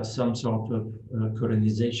some sort of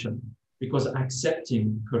colonization, because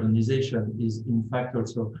accepting colonization is in fact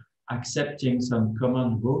also accepting some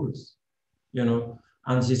common rules,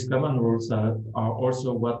 and these common rules are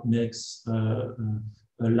also what makes a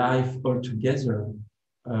life altogether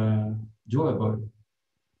doable.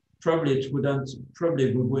 probably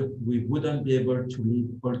we wouldn't be able to live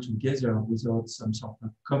all together without some sort of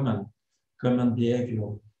common behavior.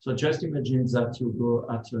 So just imagine that you go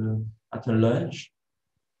at a lunch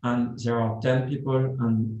and there are 10 people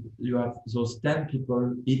and you have those 10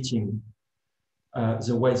 people eating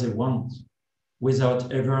the way they want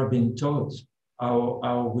without ever being taught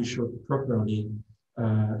how we should properly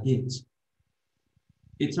eat.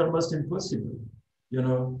 It's almost impossible, you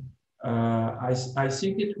know. I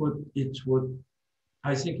think it would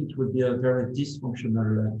be a very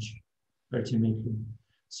dysfunctional lunch, ultimately.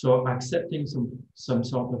 So accepting some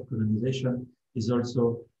sort of colonization is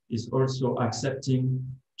also accepting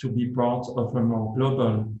to be part of a more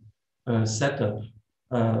global setup,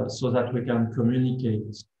 so that we can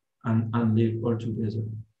communicate and live all together.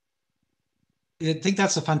 I think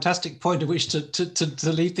that's a fantastic point at which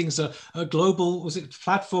to leave things a global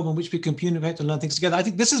platform on which we can communicate and learn things together. I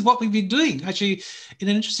think this is what we've been doing, actually, in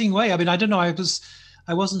an interesting way. I mean, I don't know, I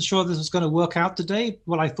wasn't sure this was going to work out today.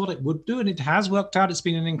 Well, I thought it would do, and it has worked out. It's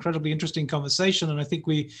been an incredibly interesting conversation, and I think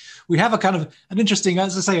we have a kind of an interesting,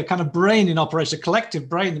 as I say, a kind of brain in operation, a collective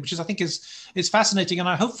brain, which I think is fascinating. And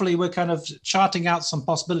hopefully we're kind of charting out some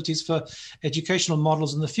possibilities for educational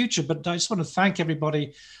models in the future. But I just want to thank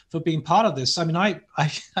everybody for being part of this. I mean, I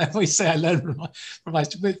always say I learn from my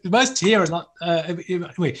most here.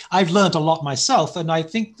 I've learned a lot myself, and I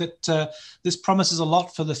think that this promises a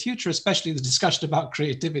lot for the future, especially the discussion about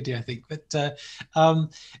creativity, I think. But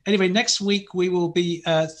anyway, next week we will be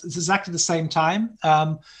exactly the same time.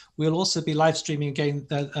 We'll also be live streaming again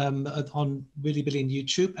on Really Billy and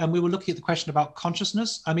YouTube, and we will look at the question about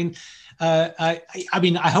consciousness. I mean,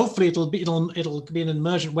 hopefully it'll be in an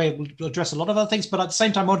emergent way. We'll address a lot of other things, but at the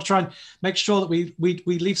same time, I want to try and make sure that we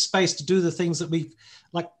leave space to do the things that we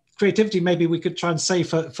like. Creativity, maybe we could try and say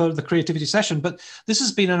for the creativity session, but this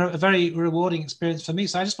has been a very rewarding experience for me.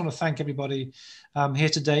 So I just want to thank everybody here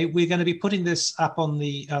today. We're going to be putting this up on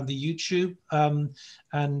the YouTube,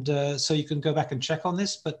 and so you can go back and check on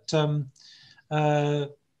this. But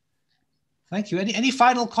thank you. Any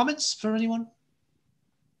final comments for anyone?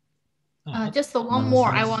 Just one more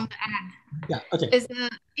I want to add. Yeah, okay. Is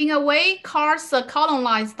in a way, cars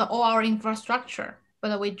colonize all our infrastructure,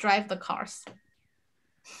 but we drive the cars.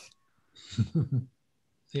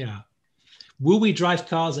 Yeah. Will we drive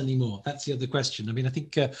cars anymore? That's the other question. I mean, I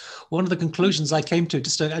think one of the conclusions I came to, and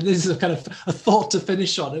this is a kind of a thought to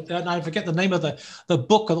finish on, and I forget the name of the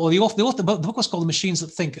book, or the author. The book was called The Machines That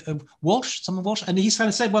Think, Walsh, and he's kind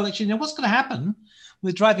of said, well, actually, you know, what's going to happen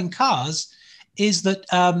with driving cars is that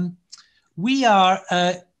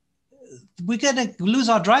we're going to lose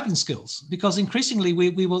our driving skills, because increasingly we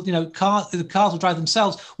will, you know, the cars will drive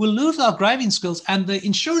themselves. We'll lose our driving skills, and the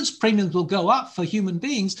insurance premiums will go up for human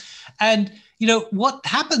beings. And, you know, what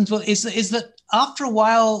happens is that after a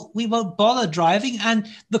while we won't bother driving.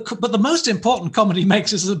 But the most important comment he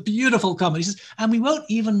makes is a beautiful comment. He says, and we won't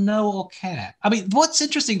even know or care. I mean, what's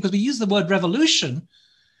interesting, because we use the word revolution.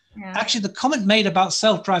 Yeah. Actually, the comment made about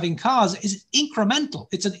self-driving cars is incremental.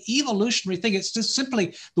 It's an evolutionary thing. It's just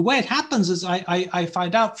simply the way it happens, as I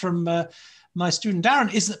find out from my student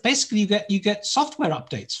Darren, is that basically you get software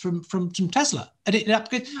updates from Tesla, and it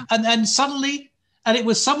upgrades, and suddenly, and it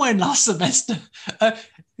was somewhere in last semester,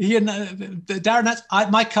 Darren,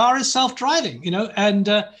 my car is self-driving, you know, and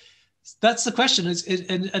that's the question.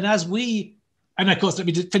 And as we. And of course, let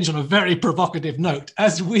me finish on a very provocative note.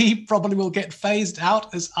 As we probably will get phased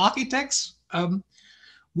out as architects,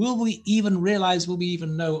 will we even realize, will we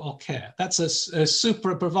even know or care? That's a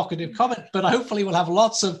super provocative comment, but hopefully we'll have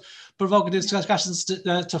lots of provocative discussions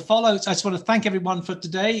to follow. So I just want to thank everyone for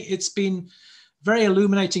today. It's been very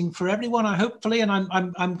illuminating for everyone, hopefully, and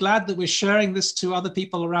I'm glad that we're sharing this to other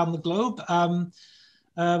people around the globe.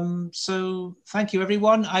 So thank you,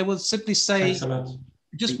 everyone. I will simply say, thanks a lot.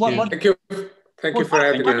 Just Thank you. Thank you for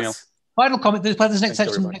having us. Final comment. There's next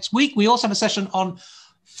session next week. We also have a session on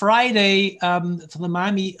Friday for the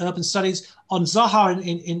Miami Urban Studies on Zaha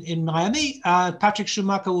in Miami. Patrick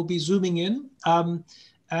Schumacher will be zooming in, and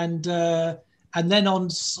then on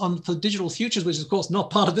for Digital Futures, which is of course not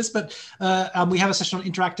part of this, but we have a session on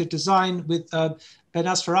interactive design with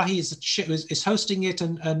Benaz Farahi is hosting it,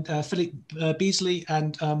 and Philip Beasley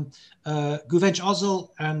and Guvench Ozil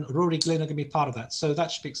and Rory Glynn are going to be part of that. So that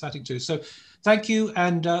should be exciting too. So thank you,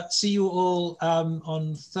 and see you all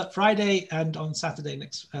on Friday and on Saturday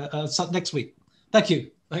next week. Thank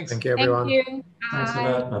you. Thanks. Thank you, everyone. Thank you. Thanks a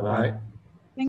lot. Bye-bye. Bye.